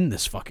to end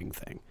this fucking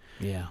thing.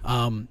 Yeah.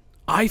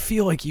 I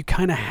feel like you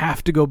kind of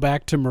have to go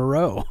back to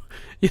Moreau.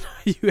 You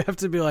know, you have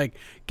to be like,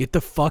 get the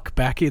fuck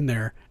back in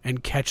there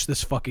and catch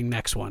this fucking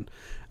next one.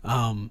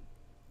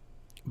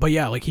 But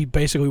yeah, like he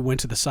basically went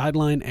to the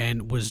sideline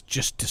and was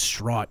just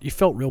distraught. You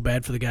felt real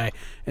bad for the guy.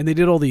 And they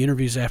did all the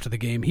interviews after the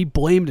game. He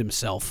blamed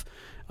himself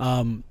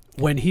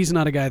when he's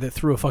not a guy that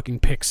threw a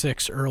fucking pick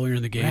 6 earlier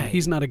in the game. Right.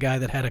 He's not a guy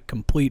that had a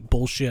complete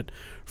bullshit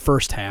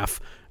first half.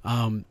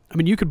 I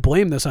mean, you could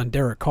blame this on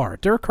Derek Carr.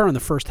 Derek Carr in the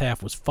first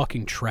half was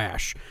fucking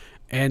trash.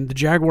 And the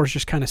Jaguars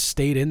just kind of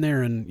stayed in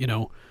there and, you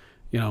know,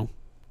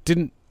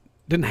 didn't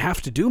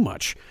have to do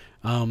much.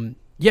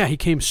 Yeah, he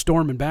came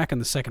storming back in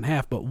the second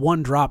half, but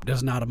one drop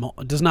does not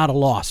a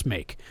loss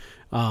make.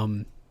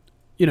 You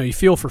know, you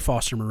feel for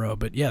Foster Moreau,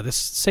 but yeah, this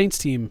Saints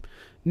team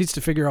needs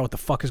to figure out what the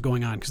fuck is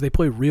going on because they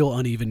play real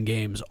uneven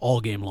games all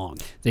game long.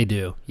 They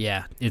do,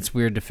 yeah. It's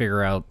weird to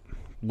figure out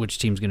which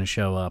team's going to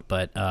show up,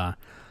 but a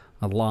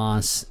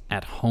loss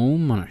at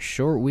home on a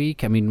short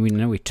week. I mean, we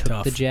know we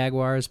took the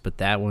Jaguars, but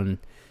that one,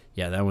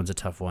 yeah, that one's a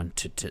tough one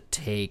to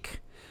take.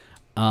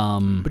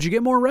 But you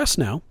get more rest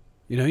now.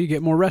 You know, you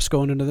get more rest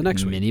going into the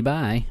next week. Mini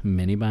buy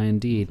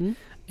indeed. Mm-hmm.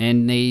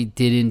 And they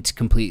didn't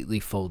completely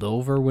fold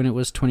over when it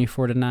was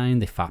 24-9.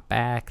 They fought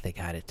back. They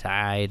got it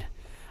tied.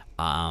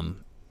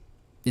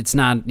 It's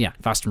not,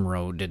 Foster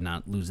Moreau did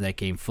not lose that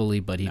game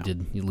fully, but he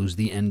did lose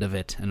the end of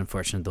it. And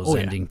unfortunately, those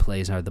ending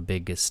plays are the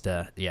biggest,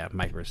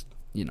 microscopes.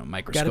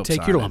 Got to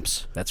take your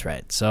lumps. That's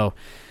right. So,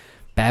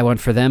 bad one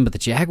for them, but the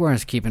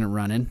Jaguars keeping it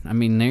running. I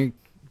mean, they're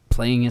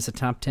playing as a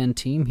top 10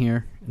 team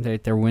here.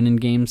 They're winning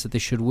games that they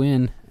should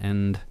win,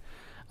 and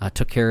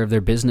took care of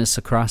their business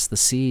across the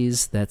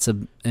seas. That's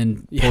an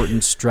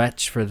important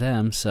stretch for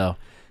them. So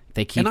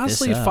they keep. And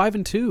honestly, this up.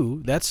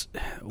 5-2. That's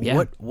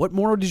what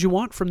more did you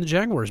want from the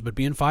Jaguars? But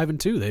being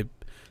 5-2,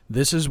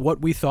 this is what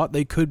we thought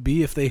they could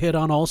be if they hit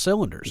on all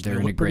cylinders.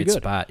 They're in a great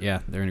spot. Yeah,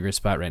 they're in a great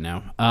spot right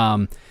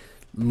now.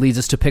 leads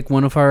us to pick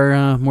one of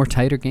our more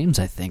tighter games,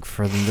 I think,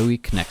 for the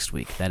week next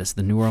week. That is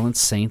the New Orleans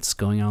Saints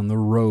going on the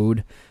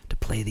road to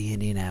play the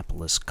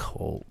Indianapolis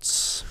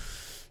Colts.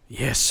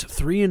 Yes,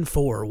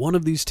 3-4. One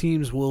of these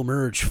teams will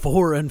merge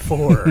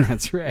 4-4.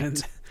 That's right.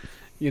 And,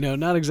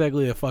 not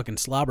exactly a fucking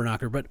slobber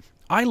knocker, but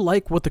I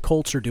like what the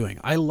Colts are doing.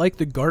 I like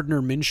the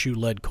Gardner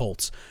Minshew-led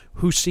Colts,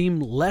 who seem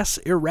less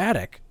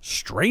erratic,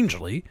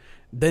 strangely,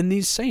 than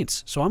these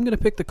Saints. So I'm going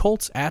to pick the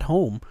Colts at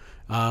home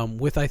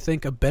with, I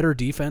think, a better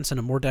defense and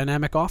a more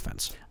dynamic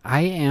offense.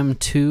 I am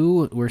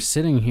too. We're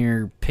sitting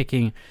here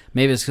picking,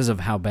 maybe it's because of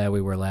how bad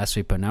we were last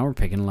week, but now we're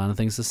picking a lot of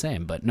things the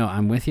same. But no,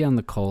 I'm with you on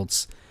the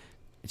Colts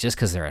just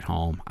because they're at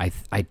home. I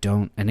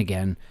don't, and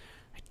again,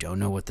 I don't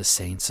know what the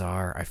Saints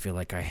are. I feel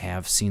like I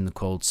have seen the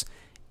Colts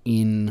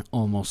in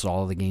almost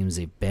all of the games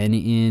they've been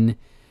in.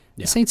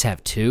 Yeah. The Saints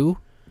have two,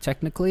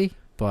 technically,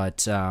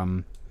 but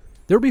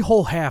there'll be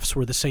whole halves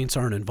where the Saints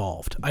aren't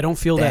involved. I don't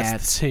feel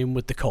that's the same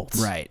with the Colts.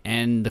 Right,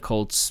 and the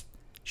Colts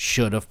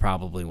should have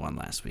probably won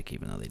last week,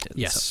 even though they didn't.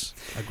 Yes,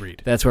 so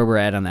agreed. that's where we're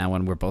at on that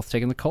one. We're both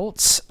taking the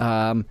Colts.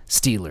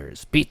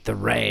 Steelers beat the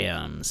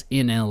Rams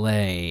in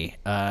L.A.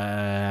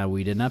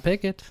 We did not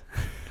pick it.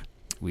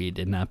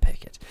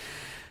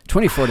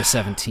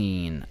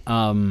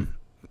 24-17.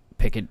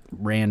 Pickett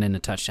ran in a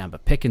touchdown,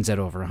 but Pickens had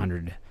over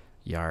 100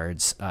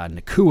 yards.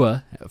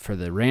 Nakua for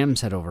the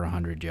Rams had over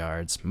 100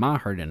 yards.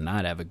 Maher did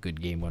not have a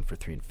good game, 1 for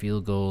 3 in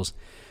field goals.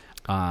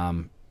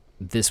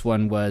 This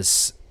one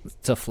was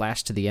to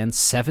flash to the end,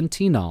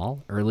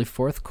 17-all, early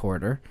fourth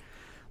quarter.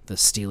 The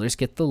Steelers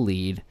get the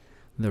lead.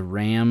 The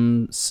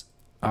Rams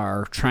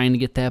are trying to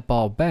get that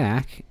ball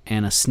back,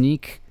 and a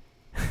sneak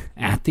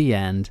at the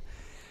end.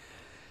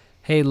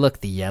 Hey, look,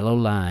 the yellow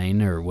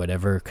line, or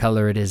whatever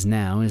color it is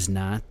now, is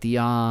not the,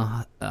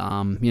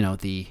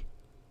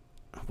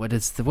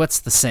 what's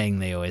the saying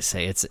they always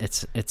say?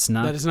 It's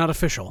not. That is not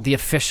official. The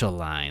official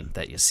line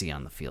that you see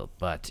on the field.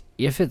 But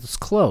if it's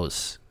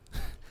close,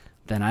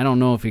 then I don't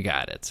know if you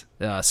got it.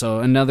 So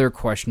another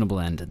questionable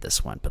end to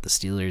this one. But the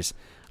Steelers,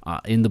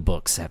 in the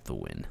books, have the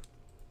win.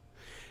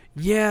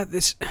 Yeah,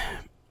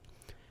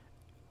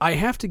 I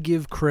have to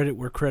give credit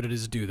where credit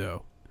is due,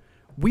 though.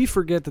 We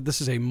forget that this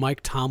is a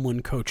Mike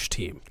Tomlin coach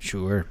team.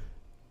 Sure.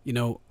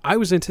 I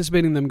was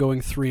anticipating them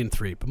going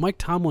 3-3, but Mike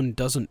Tomlin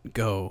doesn't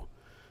go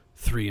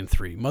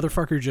 3-3.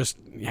 Motherfucker just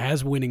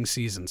has winning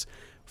seasons.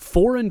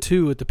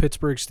 4-2 at the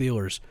Pittsburgh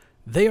Steelers.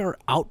 They are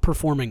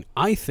outperforming,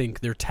 I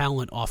think, their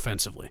talent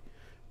offensively.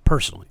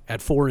 Personally, at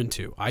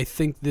 4-2. I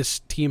think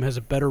this team has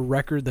a better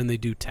record than they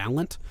do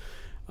talent.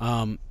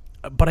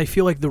 But I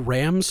feel like the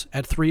Rams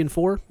at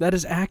 3-4, that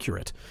is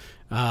accurate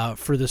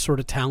for the sort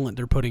of talent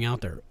they're putting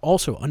out there.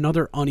 Also,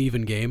 another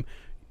uneven game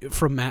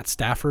from Matt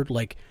Stafford.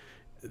 Like,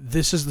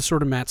 this is the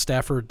sort of Matt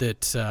Stafford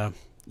that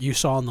you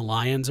saw in the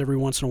Lions every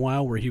once in a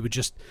while, where he would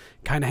just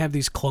kind of have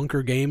these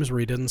clunker games where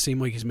he doesn't seem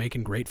like he's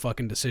making great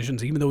fucking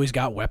decisions, even though he's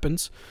got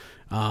weapons.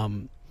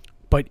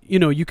 But,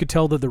 you could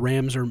tell that the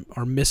Rams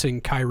are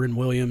missing Kyron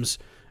Williams.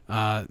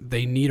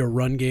 They need a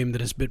run game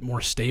that is a bit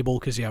more stable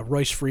because,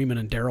 Royce Freeman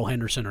and Darrell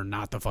Henderson are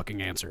not the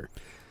fucking answer.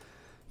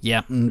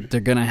 Yeah,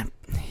 they're going to...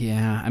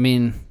 Yeah, I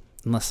mean,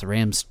 unless the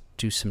Rams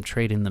do some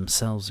trading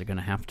themselves, they're going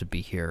to have to be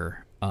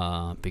here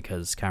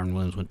because Kyron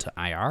Williams went to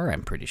IR,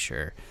 I'm pretty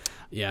sure.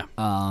 Yeah.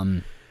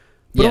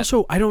 But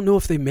also, I don't know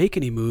if they make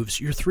any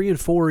moves. You're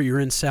 3-4, you're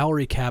in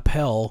salary cap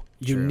hell.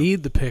 You True.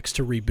 need the picks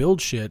to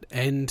rebuild shit.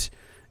 And,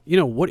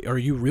 what are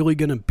you really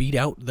going to beat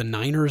out the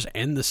Niners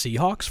and the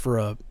Seahawks for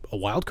a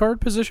wild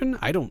card position?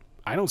 I don't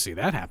see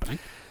that happening.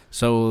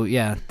 So,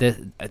 yeah,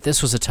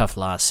 this was a tough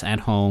loss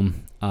at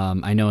home.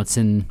 I know it's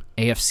an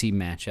AFC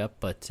matchup,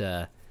 but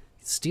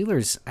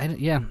Steelers,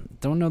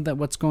 don't know that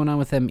what's going on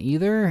with them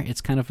either.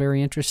 It's kind of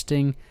very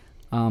interesting.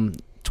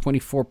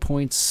 24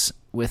 points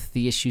with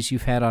the issues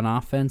you've had on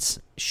offense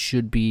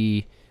should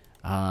be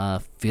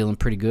feeling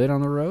pretty good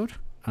on the road.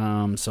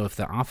 So if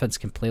the offense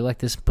can play like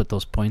this and put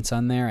those points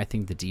on there, I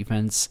think the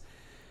defense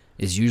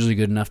is usually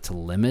good enough to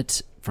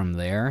limit from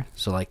there.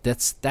 So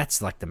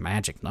that's like the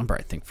magic number,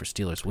 I think, for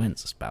Steelers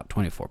wins. It's about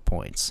 24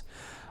 points.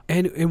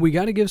 And we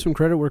got to give some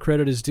credit where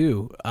credit is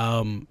due.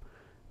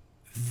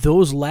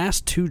 Those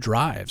last two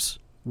drives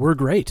were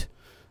great.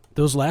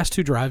 Those last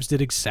two drives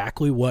did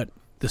exactly what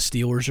the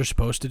Steelers are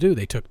supposed to do.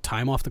 They took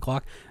time off the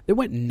clock. They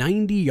went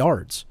 90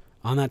 yards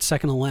on that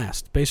second to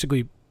last,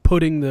 basically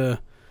putting the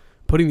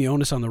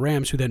onus on the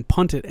Rams, who then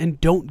punt it and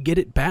don't get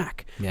it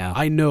back. Yeah.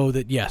 I know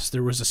that, yes,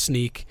 there was a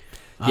sneak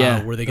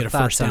where they get a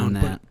first down.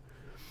 But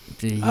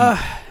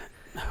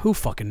who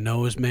fucking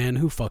knows, man?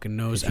 Who fucking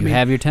knows? If you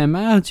have your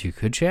timeouts, you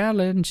could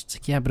challenge. It's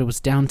like, yeah, but it was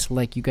down to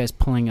like you guys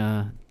pulling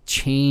a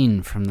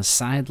chain from the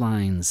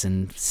sidelines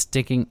and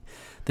sticking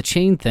the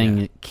chain thing.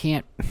 Yeah.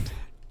 It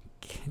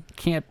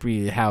can't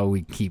be how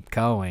we keep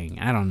going.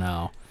 I don't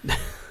know.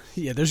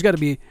 Yeah, there's got to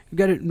be.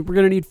 We're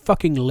gonna need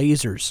fucking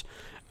lasers.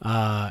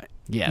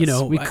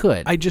 Yes, we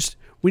could.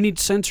 We need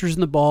sensors in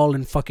the ball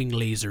and fucking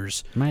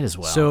lasers. Might as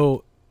well.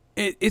 So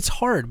it's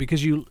hard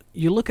because you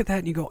look at that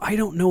and you go, I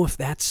don't know if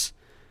that's.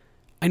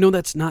 I know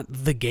that's not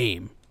the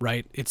game,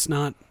 right? It's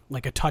not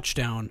like a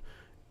touchdown,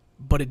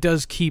 but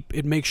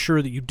it makes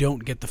sure that you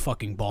don't get the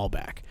fucking ball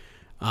back.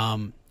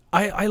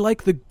 I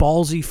like the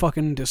ballsy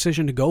fucking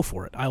decision to go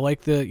for it. I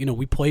like the,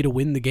 we play to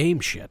win the game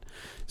shit.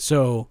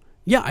 So,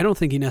 yeah, I don't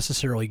think he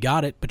necessarily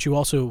got it, but you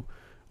also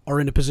are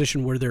in a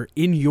position where they're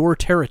in your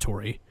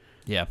territory.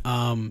 Yeah.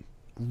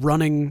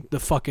 Running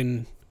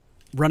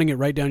it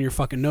right down your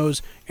fucking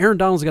nose. Aaron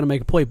Donald's got to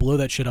make a play, blow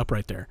that shit up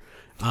right there.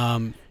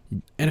 And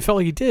it felt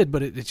like he did,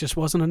 but it just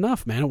wasn't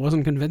enough, man. It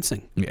wasn't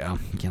convincing. Yeah.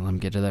 You can't let him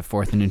get to that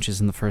 4th and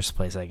inches in the first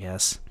place, I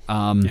guess.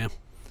 Yeah.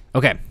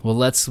 Okay, well,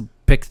 let's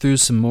pick through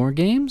some more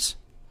games.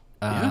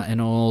 Yeah. An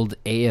old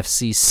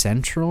AFC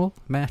Central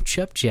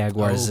matchup,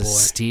 Jaguars Oh, and boy.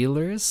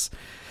 Steelers.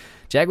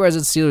 Jaguars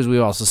and Steelers,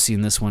 we've also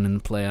seen this one in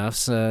the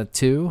playoffs,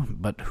 too.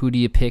 But who do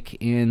you pick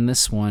in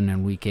this one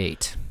in Week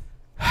 8?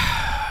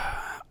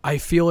 I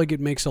feel like it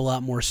makes a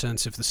lot more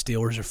sense if the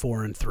Steelers are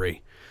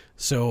 4-3.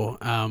 So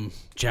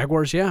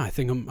Jaguars, yeah, I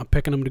think I'm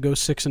picking them to go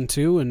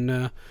 6-2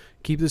 and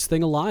keep this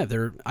thing alive.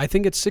 I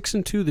think at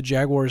 6-2, the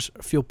Jaguars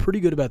feel pretty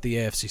good about the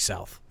AFC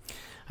South.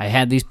 I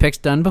had these picks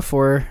done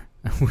before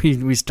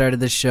we started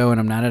this show, and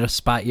I'm not at a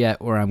spot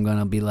yet where I'm going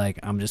to be like,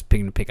 I'm just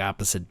picking to pick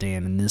opposite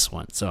Dan in this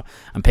one. So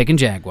I'm picking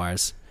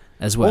Jaguars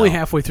as well. Only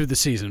halfway through the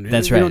season.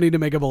 That's we right. don't need to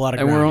make up a lot of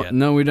And ground yet.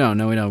 No, we don't.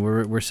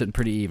 We're sitting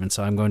pretty even,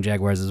 so I'm going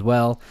Jaguars as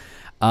well.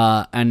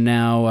 And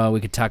now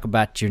we could talk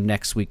about your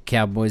next week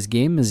Cowboys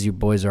game as your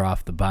boys are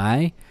off the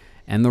bye,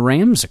 and the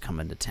Rams are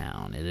coming to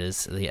town. It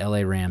is the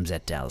LA Rams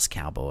at Dallas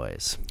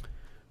Cowboys.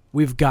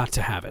 We've got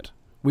to have it.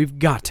 We've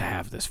got to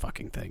have this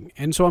fucking thing.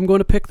 And so I'm going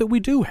to pick that we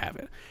do have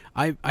it.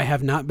 I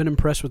have not been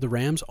impressed with the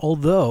Rams,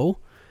 although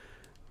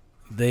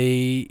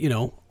they,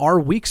 our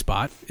weak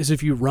spot is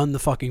if you run the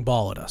fucking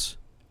ball at us.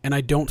 And I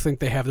don't think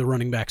they have the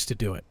running backs to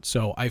do it.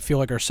 So I feel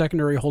like our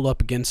secondary hold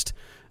up against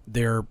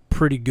their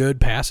pretty good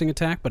passing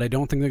attack, but I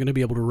don't think they're going to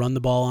be able to run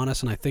the ball on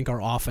us, and I think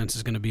our offense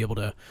is going to be able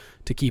to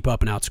keep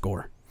up and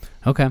outscore.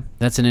 Okay,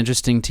 that's an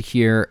interesting to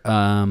hear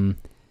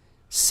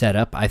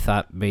setup. I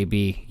thought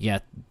maybe,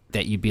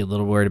 that you'd be a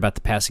little worried about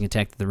the passing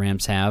attack that the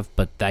Rams have,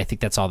 but I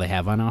think that's all they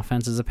have on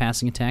offense is a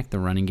passing attack. The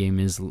running game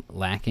is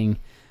lacking,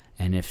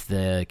 and if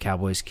the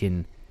Cowboys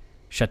can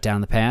shut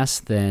down the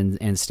pass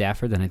and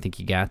Stafford, then I think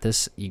you got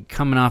this. You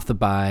coming off the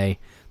bye,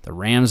 the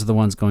Rams are the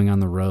ones going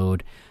on the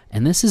road,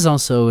 and this is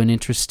also an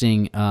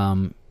interesting,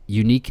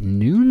 unique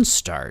noon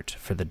start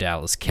for the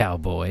Dallas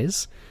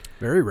Cowboys.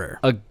 Very rare.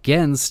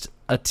 Against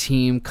a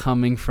team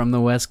coming from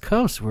the West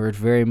Coast, where it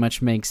very much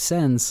makes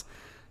sense,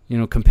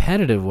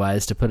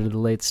 competitive-wise, to put it at a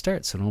late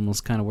start. So it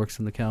almost kind of works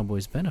in the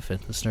Cowboys'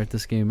 benefit to start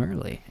this game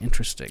early.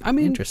 Interesting.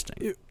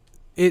 Interesting.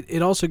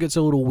 It also gets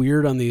a little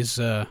weird on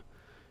these,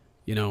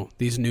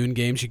 these noon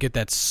games. You get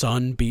that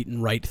sun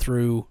beating right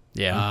through.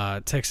 Yeah.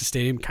 Texas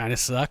Stadium kind of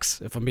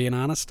sucks, if I'm being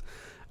honest.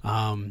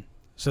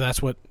 So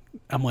that's what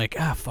I'm like,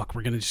 fuck,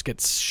 we're going to just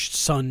get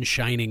sun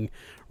shining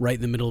right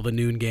in the middle of a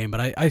noon game.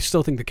 But I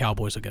still think the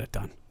Cowboys will get it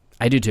done.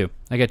 I do too.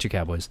 I got your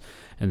Cowboys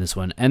in this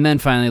one. And then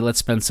finally, let's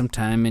spend some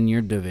time in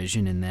your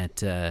division in that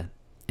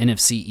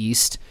NFC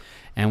East.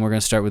 And we're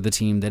going to start with the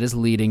team that is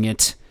leading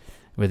it,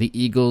 where the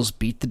Eagles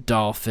beat the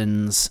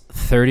Dolphins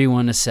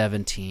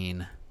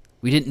 31-17.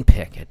 We didn't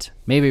pick it.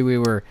 Maybe we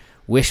were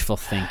wishful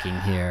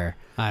thinking here.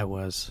 I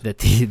was. That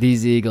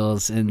these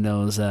Eagles and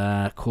those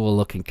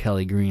cool-looking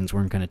Kelly Greens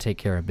weren't going to take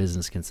care of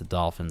business against the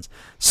Dolphins.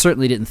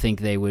 Certainly didn't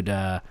think they would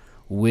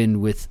win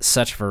with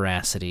such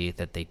veracity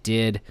that they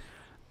did.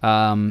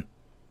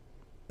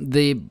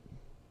 The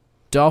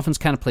Dolphins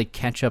kind of played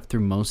catch-up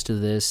through most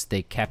of this.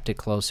 They kept it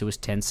close. It was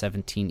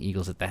 10-17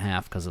 Eagles at the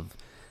half because of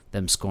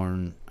them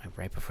scoring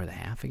right before the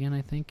half again,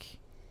 I think.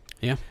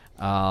 Yeah.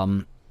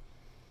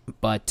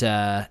 But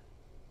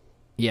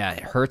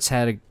Hurts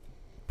had a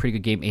pretty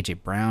good game. A.J.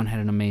 Brown had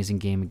an amazing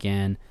game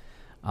again.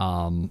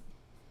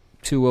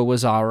 Tua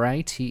was all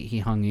right. He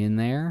hung in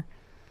there.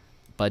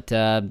 But,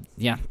 the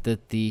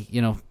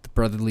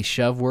brotherly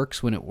shove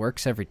works when it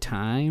works every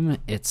time.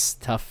 It's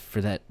tough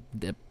for that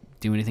to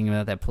do anything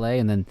about that play.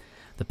 And then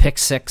the pick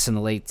six in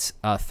the late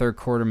third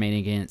quarter,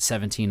 made it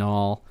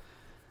 17-all,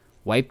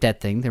 wiped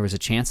that thing. There was a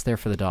chance there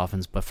for the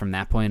Dolphins, but from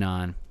that point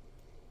on,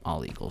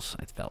 all Eagles,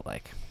 it felt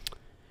like.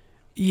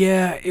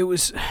 Yeah, it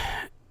was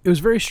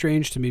very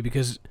strange to me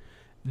because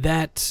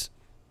that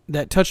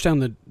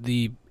touchdown,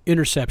 the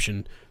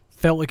interception,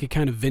 felt like it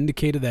kind of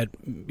vindicated that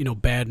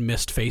bad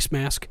missed face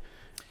mask.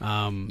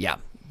 Yeah,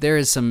 there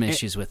is some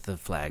issues with the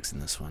flags in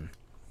this one.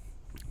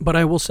 But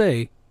I will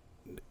say,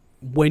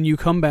 when you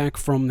come back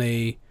from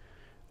a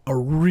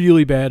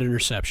really bad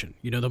interception,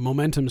 the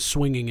momentum's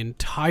swinging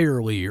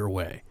entirely your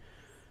way,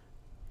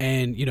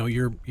 and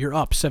you're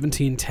up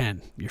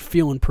 17-10, you're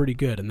feeling pretty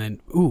good, and then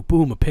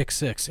boom, a pick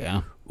six.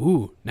 Yeah.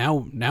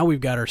 Now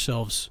we've got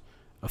ourselves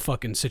a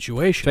fucking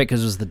situation. Right,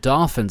 because it was the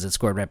Dolphins that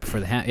scored right before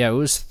the half. Yeah, it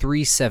was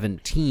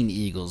 3-17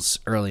 Eagles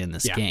early in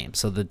this game.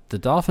 So the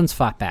Dolphins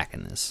fought back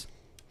in this.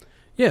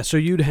 Yeah, so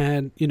you'd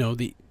had,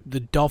 the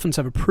Dolphins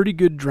have a pretty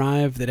good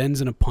drive that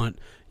ends in a punt.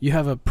 You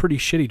have a pretty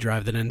shitty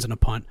drive that ends in a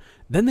punt.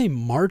 Then they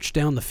march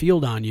down the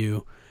field on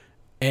you,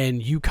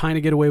 and you kind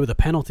of get away with a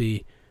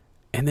penalty,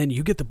 And then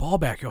you get the ball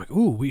back. You're like,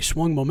 ooh, we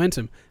swung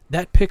momentum.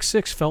 That pick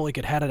six felt like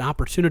it had an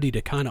opportunity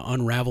to kind of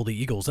unravel the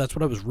Eagles. That's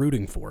what I was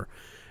rooting for.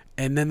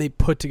 And then they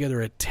put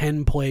together a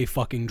 10-play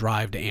fucking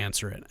drive to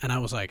answer it. And I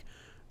was like,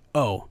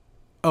 oh,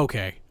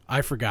 okay,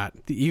 I forgot.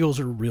 The Eagles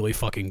are really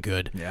fucking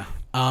good. Yeah.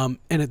 And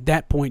at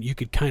that point, you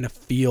could kind of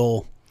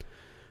feel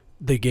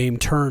the game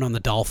turn on the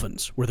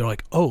Dolphins, where they're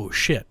like, oh,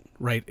 shit,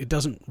 right? It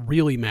doesn't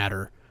really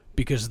matter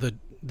because the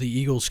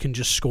Eagles can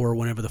just score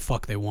whenever the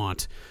fuck they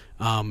want.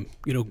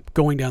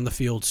 Going down the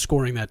field,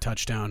 scoring that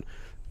touchdown,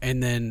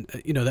 and then,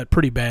 that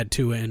pretty bad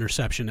Tua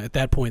interception. At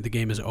that point, the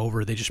game is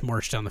over. They just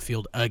marched down the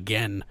field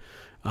again.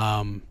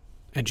 And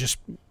just,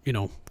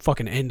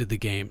 fucking ended the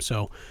game.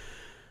 So,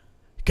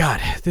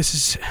 God, this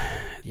is...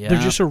 Yeah.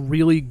 They're just a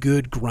really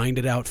good,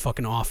 grinded-out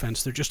fucking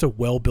offense. They're just a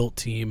well-built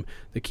team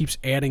that keeps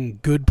adding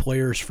good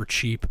players for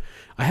cheap.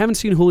 I haven't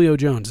seen Julio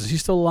Jones. Is he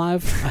still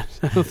alive?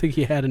 I don't think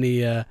he had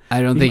any... I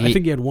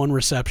think he had one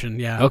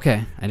reception, yeah.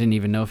 Okay. I didn't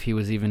even know if he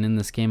was even in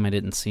this game. I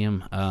didn't see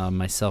him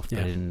myself.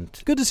 Yeah. I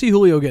didn't... Good to see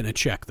Julio getting a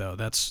check, though.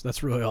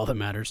 That's really all that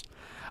matters.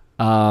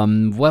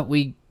 What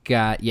we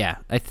got... Yeah.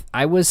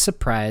 I was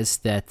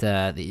surprised that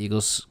the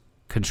Eagles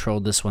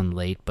controlled this one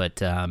late,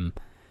 but...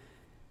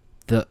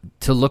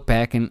 To look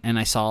back, and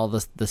I saw all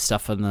the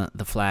stuff on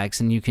the flags,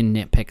 and you can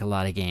nitpick a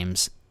lot of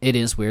games. It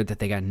is weird that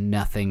they got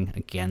nothing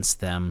against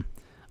them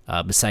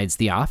besides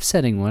the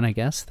offsetting one, I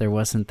guess. There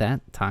wasn't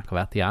that talk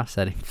about the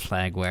offsetting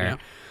flag where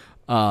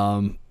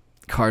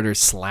Carter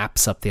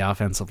slaps up the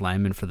offensive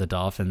lineman for the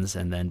Dolphins,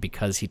 and then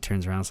because he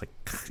turns around, it's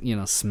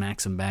like,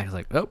 smacks him back. It's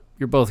like, oh,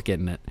 you're both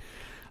getting it.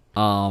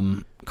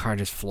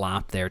 Carter's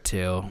flopped there,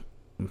 too.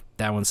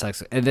 That one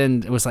sucks. And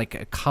then it was like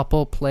a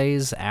couple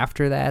plays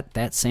after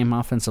that same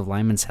offensive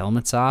lineman's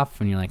helmet's off,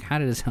 and you're like, how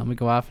did his helmet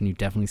go off? And you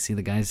definitely see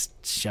the guy's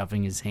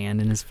shoving his hand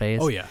in his face.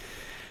 Oh, yeah.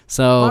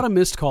 So a lot of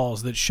missed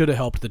calls that should have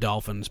helped the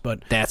Dolphins,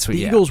 but the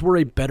Eagles were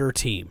a better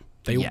team.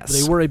 They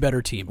were a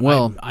better team.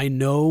 Well, I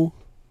know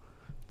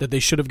that they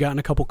should have gotten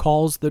a couple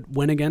calls that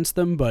went against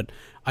them, but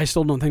I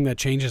still don't think that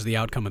changes the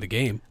outcome of the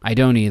game. I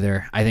don't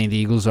either. I think the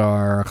Eagles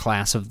are a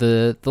class of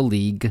the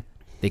league.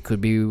 They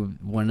could be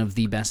one of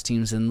the best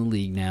teams in the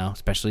league now,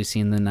 especially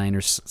seeing the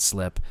Niners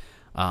slip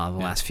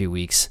last few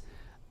weeks.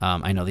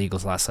 I know the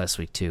Eagles lost last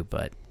week too,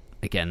 but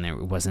again, it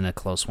wasn't a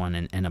close one.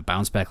 And a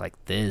bounce back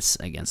like this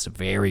against a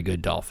very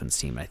good Dolphins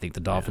team. I think the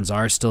Dolphins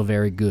are still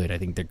very good. I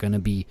think they're going to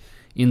be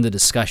in the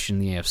discussion in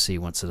the AFC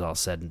once it's all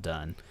said and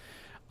done.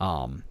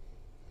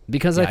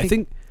 Because I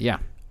think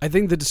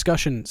the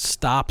discussion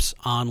stops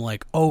on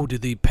like, oh,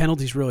 did the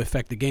penalties really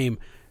affect the game?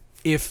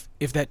 If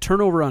that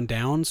turnover on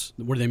downs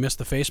where they missed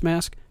the face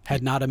mask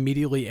had not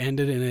immediately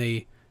ended in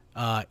a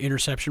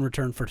interception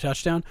return for a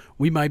touchdown,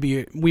 we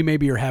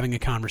maybe are having a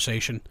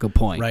conversation. Good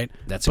point. Right?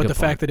 That's but a good the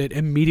fact that it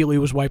immediately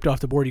was wiped off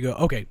the board, you go,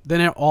 okay,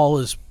 then all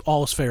is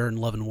fair in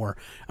love and war.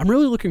 I'm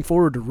really looking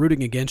forward to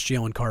rooting against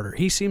Jalen Carter.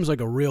 He seems like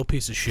a real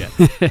piece of shit.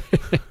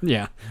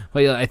 Yeah.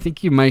 Well, I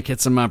think you might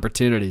get some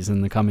opportunities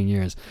in the coming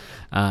years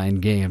in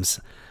games.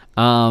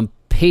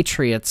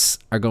 Patriots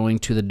are going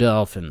to the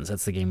Dolphins.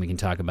 That's the game we can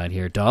talk about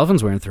here.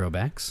 Dolphins wearing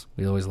throwbacks.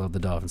 We always love the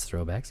Dolphins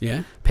throwbacks.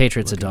 Yeah.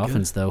 Patriots and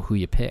Dolphins, though. Who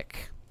you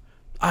pick?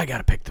 I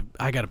gotta pick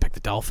the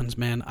Dolphins,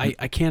 man.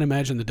 I can't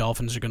imagine the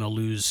Dolphins are gonna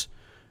lose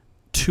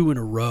 2 in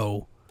a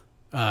row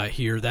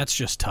here. That's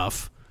just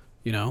tough,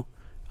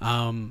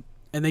 And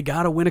they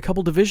gotta win a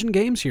couple division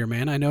games here,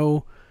 man. I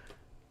know.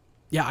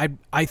 Yeah,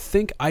 I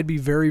think I'd be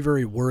very,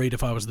 very worried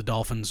if I was the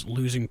Dolphins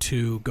losing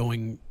 2,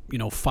 going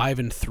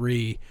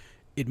 5-3.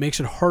 It makes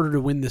it harder to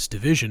win this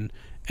division,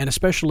 and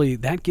especially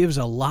that gives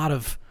a lot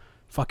of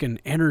fucking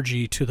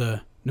energy to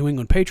the New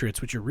England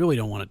Patriots, which you really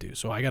don't want to do.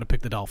 So I got to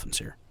pick the Dolphins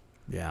here.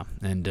 Yeah,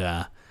 and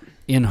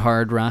in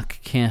Hard Rock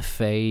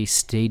Cafe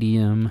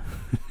Stadium,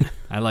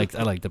 I like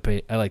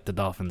the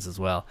Dolphins as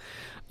well.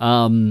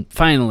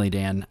 Finally,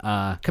 Dan,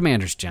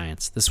 Commanders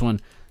Giants. This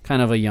one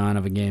kind of a yawn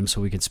of a game,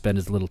 so we could spend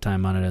as little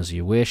time on it as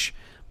you wish,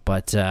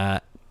 but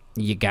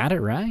you got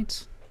it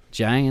right.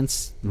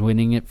 Giants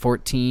winning it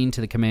 14 to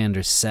the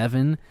Commanders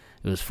 7.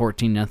 It was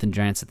 14-0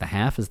 Giants at the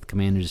half as the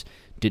Commanders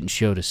didn't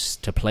show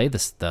to play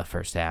the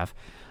first half.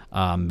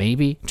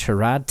 Maybe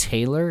Tyrod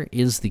Taylor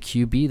is the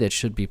QB that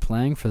should be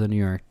playing for the New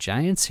York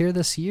Giants here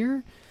this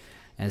year,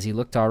 as he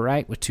looked all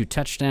right with 2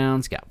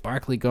 touchdowns, got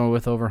Barkley going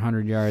with over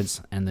 100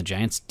 yards, and the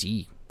Giants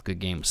D, good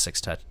game with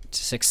 6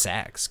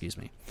 sacks.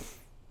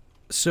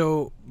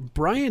 So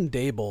Brian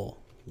Daboll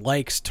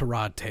likes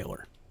Tyrod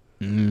Taylor.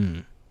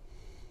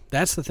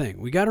 That's the thing.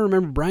 We got to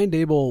remember Brian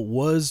Daboll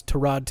was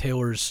Tyrod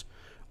Taylor's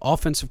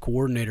offensive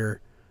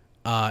coordinator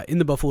in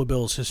the Buffalo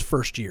Bills his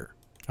first year.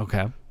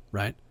 Okay.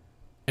 Right?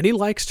 And he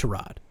likes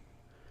Tyrod.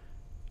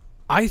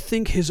 I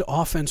think his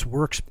offense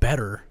works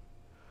better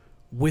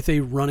with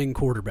a running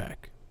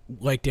quarterback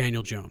like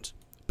Daniel Jones.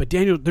 But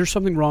there's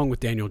something wrong with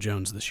Daniel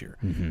Jones this year.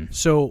 Mm-hmm.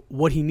 So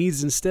what he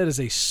needs instead is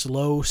a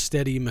slow,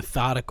 steady,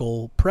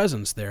 methodical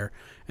presence there.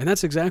 And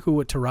that's exactly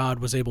what Tyrod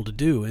was able to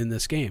do in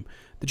this game.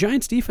 The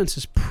Giants' defense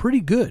is pretty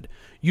good.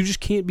 You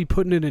just can't be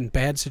putting it in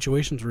bad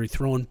situations where you're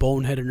throwing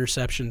bonehead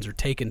interceptions or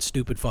taking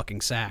stupid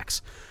fucking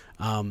sacks.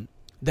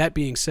 That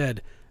being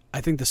said,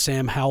 I think the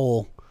Sam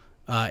Howell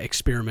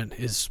experiment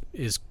is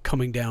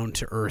coming down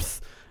to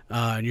earth,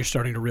 and you're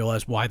starting to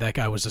realize why that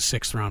guy was a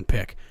 6th-round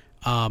pick.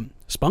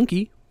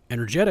 Spunky,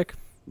 energetic,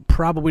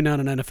 probably not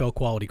an NFL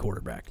quality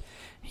quarterback.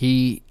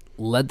 He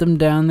led them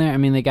down there. I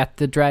mean, they got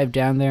the drive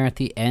down there at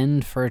the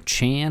end for a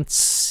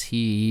chance.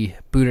 He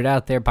booted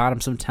out there, bought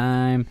him some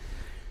time.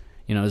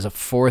 You know, it was a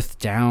 4th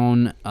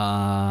down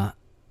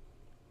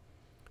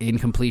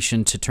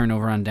incompletion to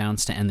turnover on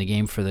downs to end the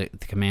game for the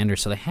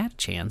Commanders. So they had a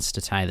chance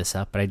to tie this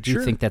up, but I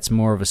do think that's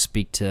more of a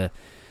speak to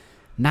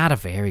not a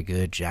very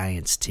good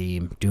Giants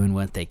team doing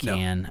what they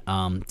can.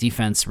 No.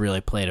 Defense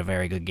really played a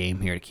very good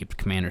game here to keep the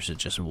Commanders at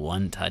just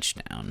 1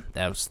 touchdown.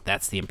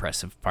 That's the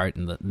impressive part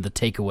and the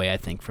takeaway, I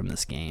think, from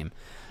this game.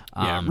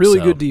 Really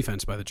good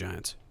defense by the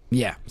Giants.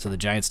 Yeah, so the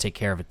Giants take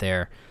care of it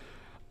there.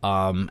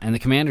 And the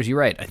Commanders, you're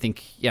right. I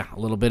think, a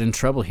little bit in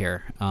trouble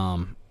here.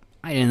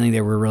 I didn't think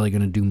they were really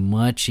going to do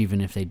much,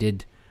 even if they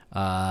did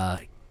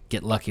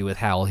get lucky with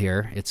Howell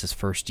here. It's his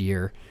first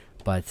year.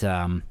 But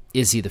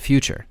is he the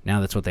future?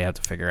 Now that's what they have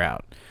to figure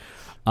out.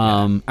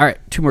 All right,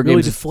 2 more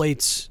really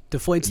games.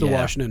 Deflates the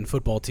Washington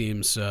football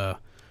teams, the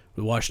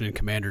Washington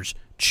Commanders'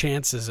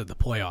 chances at the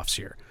playoffs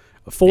here.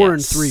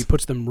 4-3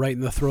 puts them right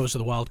in the throes of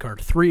the wild card.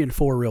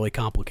 3-4 really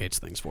complicates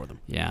things for them.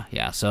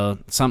 Yeah. So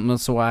something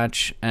else to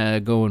watch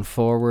going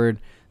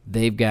forward.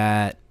 They're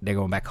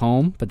going back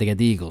home, but they got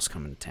the Eagles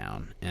coming to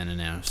town in an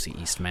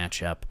NFC East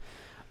matchup.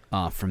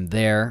 From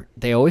there,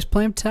 they always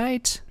play them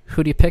tight.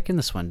 Who do you pick in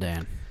this one,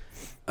 Dan?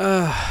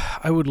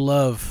 I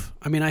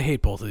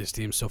hate both of these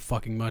teams so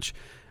fucking much.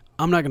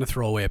 I'm not going to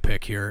throw away a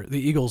pick here. The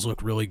Eagles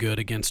look really good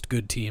against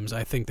good teams.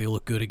 I think they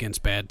look good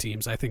against bad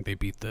teams. I think they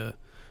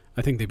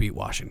beat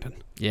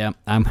Washington. Yeah,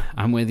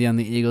 I'm with you on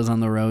the Eagles on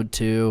the road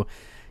too.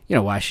 You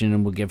know,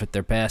 Washington will give it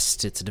their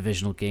best. It's a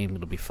divisional game.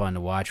 It'll be fun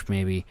to watch.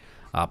 Maybe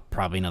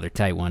probably another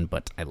tight one,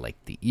 but I like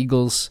the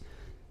Eagles.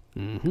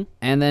 Mm-hmm.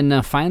 And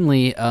then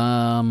finally,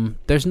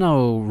 there's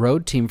no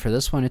road team for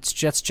this one. It's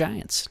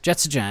Jets-Giants.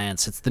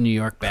 Jets-Giants. It's the New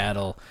York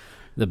battle.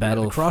 The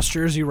battle. The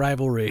cross-jersey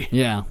rivalry.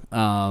 Yeah.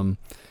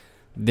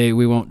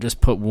 We won't just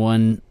put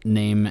one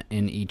name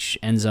in each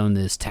end zone.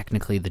 This is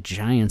technically the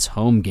Giants'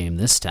 home game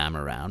this time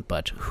around,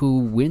 but who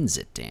wins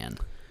it, Dan?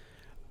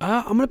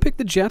 I'm going to pick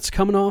the Jets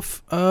coming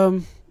off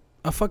a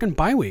fucking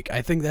bye week.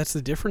 I think that's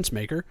the difference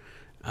maker.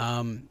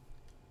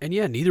 And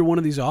yeah, neither one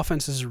of these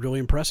offenses is really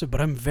impressive, but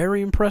I'm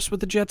very impressed with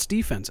the Jets'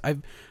 defense.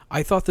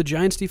 I thought the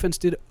Giants' defense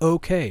did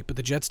okay, but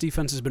the Jets'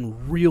 defense has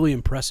been really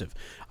impressive.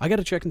 I got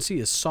to check and see,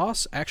 is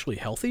Sauce actually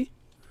healthy?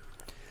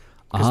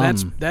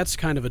 Because that's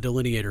kind of a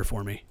delineator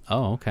for me.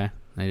 Oh, okay.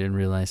 I didn't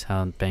realize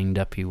how banged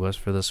up he was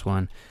for this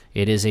one.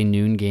 It is a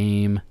noon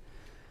game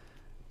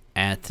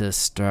at the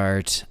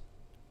start.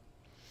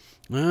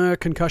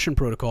 Concussion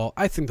protocol.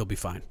 I think they'll be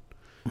fine.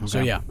 Okay.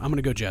 So yeah, I'm going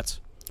to go Jets.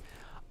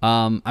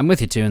 I'm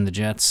with you too in the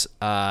Jets.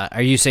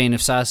 Are you saying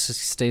if Sauce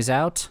stays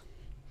out,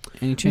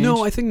 any change?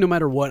 No, I think no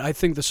matter what, I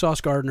think the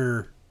Sauce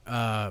Gardner.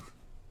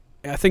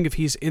 I think if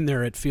he's in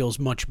there, it feels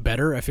much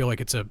better. I feel like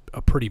it's a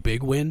pretty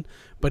big win.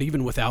 But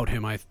even without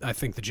him, I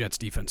think the Jets'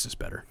 defense is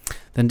better.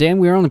 Then, Dan,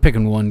 we were only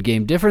picking one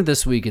game different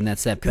this week, and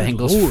that's that Good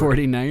Bengals Lord.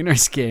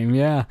 49ers game.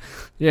 Yeah.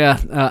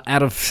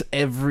 Out of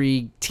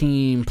every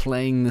team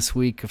playing this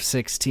week of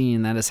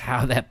 16, that is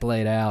how that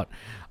played out.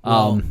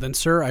 Well, then,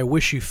 sir, I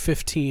wish you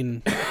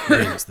 15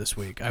 wins this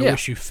week. I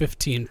wish you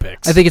 15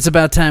 picks. I think it's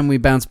about time we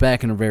bounce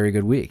back in a very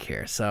good week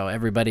here. So,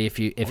 everybody, if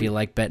you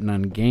like betting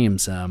on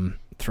games,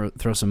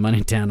 throw some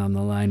money down on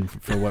the line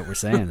for what we're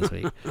saying this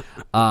week.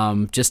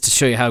 Just to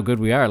show you how good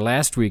we are.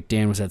 Last week,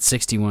 Dan was at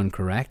 61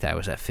 correct. I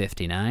was at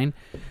 59.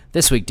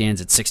 This week, Dan's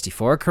at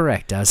 64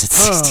 correct. I was at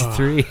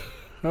 63.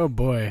 Oh,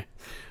 boy.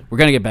 We're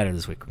going to get better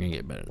this week. I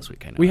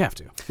know. We have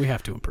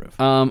to improve.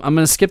 I'm going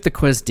to skip the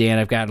quiz, Dan.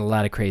 I've got a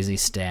lot of crazy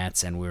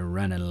stats, and we're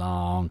running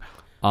long.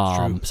 So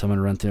I'm going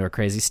to run through our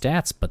crazy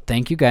stats. But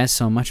thank you guys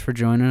so much for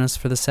joining us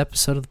for this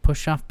episode of the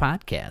Push Off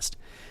Podcast.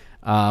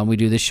 We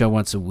do this show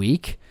once a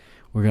week.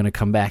 We're going to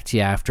come back to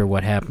you after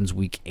what happens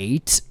week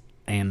 8,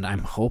 and I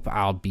hope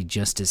I'll be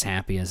just as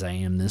happy as I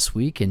am this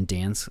week, and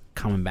Dan's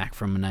coming back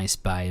from a nice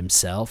bye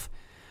himself.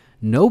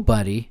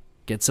 Nobody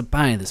gets a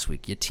bye this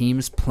week. Your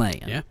team's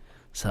playing. Yeah.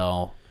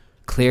 So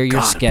clear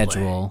your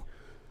schedule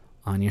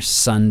on your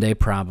Sunday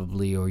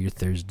probably, or your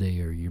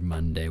Thursday, or your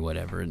Monday,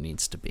 whatever it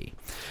needs to be.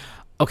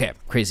 Okay,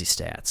 crazy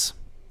stats.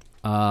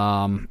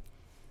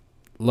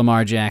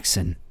 Lamar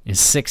Jackson is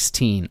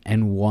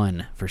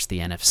 16-1 versus the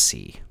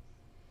NFC.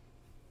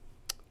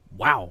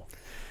 Wow.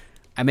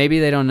 Maybe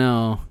they don't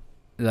know,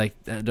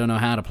 don't know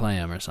how to play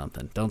him or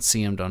something. Don't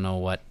see him, don't know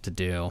what to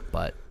do,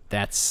 but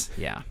that's,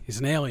 yeah. He's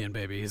an alien,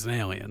 baby. He's an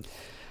alien.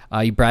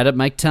 You brought up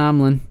Mike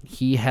Tomlin.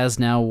 He has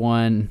now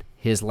won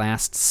his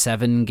last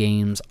 7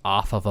 games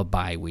off of a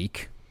bye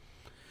week.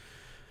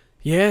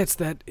 Yeah, it's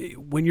that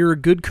when you're a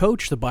good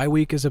coach, the bye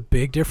week is a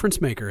big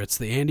difference maker. It's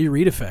the Andy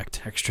Reid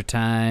effect. Extra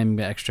time,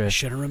 I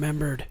should have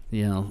remembered.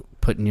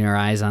 Putting your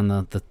eyes on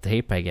the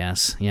tape, I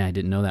guess. Yeah, I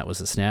didn't know that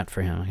was a stat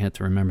for him. I have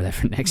to remember that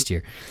for next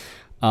year.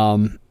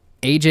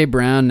 A.J.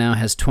 Brown now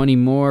has 20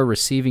 more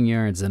receiving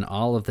yards than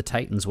all of the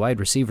Titans wide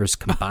receivers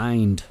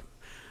combined.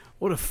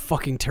 What a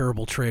fucking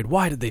terrible trade.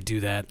 Why did they do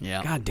that?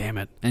 Yeah. God damn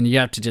it. And you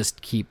have to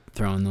just keep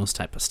throwing those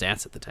type of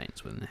stats at the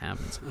Titans when it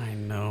happens. I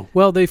know.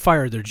 Well, they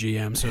fired their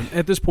GM, so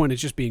at this point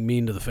it's just being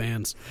mean to the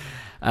fans.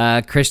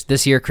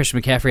 This year,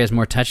 Christian McCaffrey has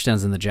more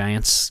touchdowns than the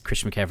Giants.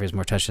 Christian McCaffrey has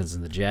more touchdowns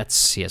than the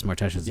Jets. He has more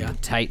touchdowns than the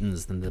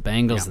Titans, than the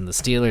Bengals, than the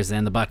Steelers,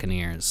 and the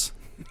Buccaneers.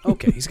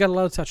 Okay, he's got a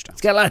lot of touchdowns.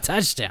 He's got a lot of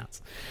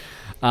touchdowns.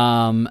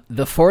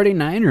 The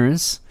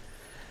 49ers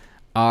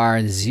are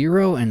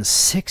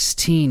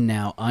 0-16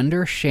 now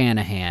under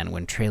Shanahan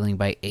when trailing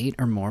by 8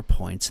 or more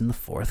points in the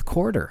fourth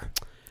quarter.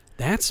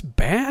 That's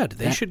bad.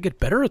 They should get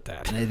better at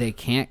that. They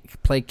can't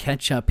play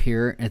catch-up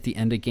here at the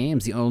end of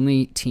games. The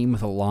only team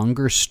with a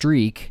longer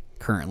streak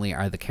currently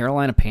are the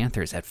Carolina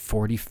Panthers at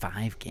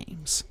 45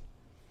 games.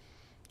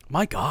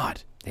 My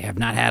God. They have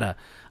not had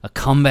a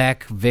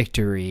comeback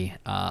victory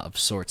of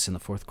sorts in the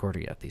fourth quarter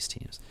yet, these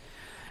teams.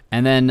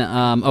 And then,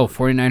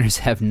 49ers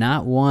have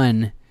not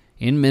won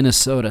in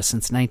Minnesota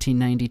since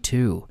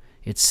 1992.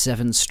 It's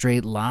 7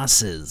 straight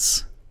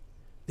losses.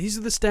 These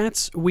are the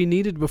stats we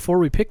needed before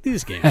we picked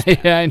these games.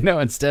 Yeah, I know,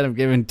 instead of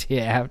giving to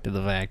you after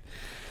the fact.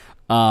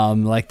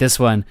 Like this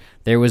one,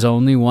 there was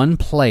only one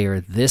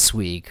player this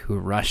week who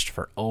rushed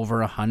for over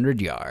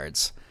 100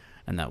 yards,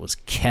 and that was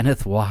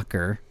Kenneth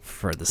Walker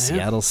for the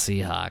Seattle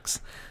Seahawks.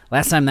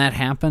 Last time that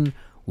happened,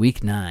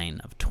 week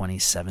 9 of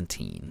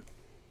 2017.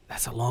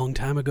 That's a long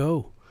time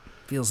ago.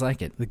 Feels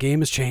like it. The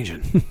game is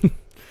changing.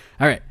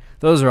 All right,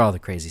 those are all the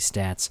crazy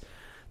stats.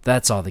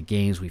 That's all the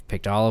games. We've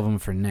picked all of them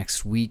for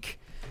next week.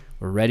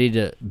 We're ready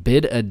to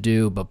bid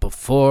adieu, but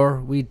before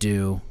we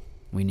do,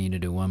 we need to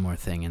do one more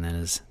thing, and that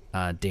is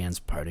Dan's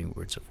parting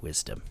words of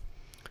wisdom.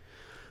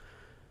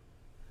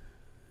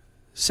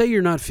 Say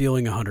you're not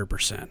feeling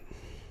 100%.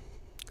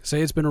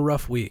 Say it's been a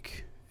rough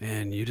week,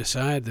 and you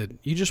decide that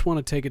you just want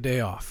to take a day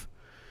off.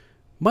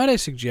 Might I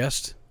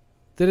suggest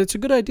that it's a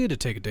good idea to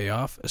take a day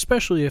off,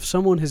 especially if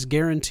someone has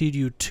guaranteed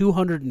you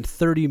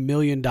 $230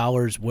 million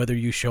whether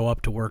you show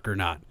up to work or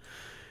not.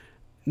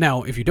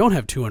 Now, if you don't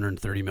have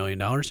 $230 million,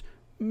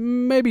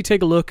 maybe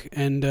take a look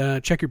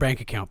and check your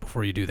bank account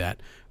before you do that.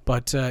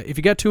 But if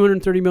you got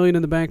 $230 million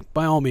in the bank,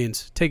 by all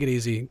means, take it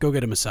easy. Go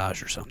get a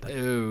massage or something.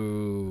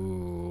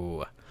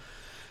 Ooh.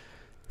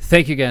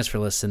 Thank you guys for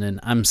listening.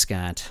 I'm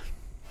Scott.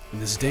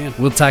 And this is Dan.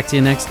 We'll talk to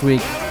you next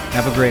week.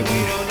 Have a great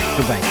week.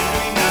 Goodbye.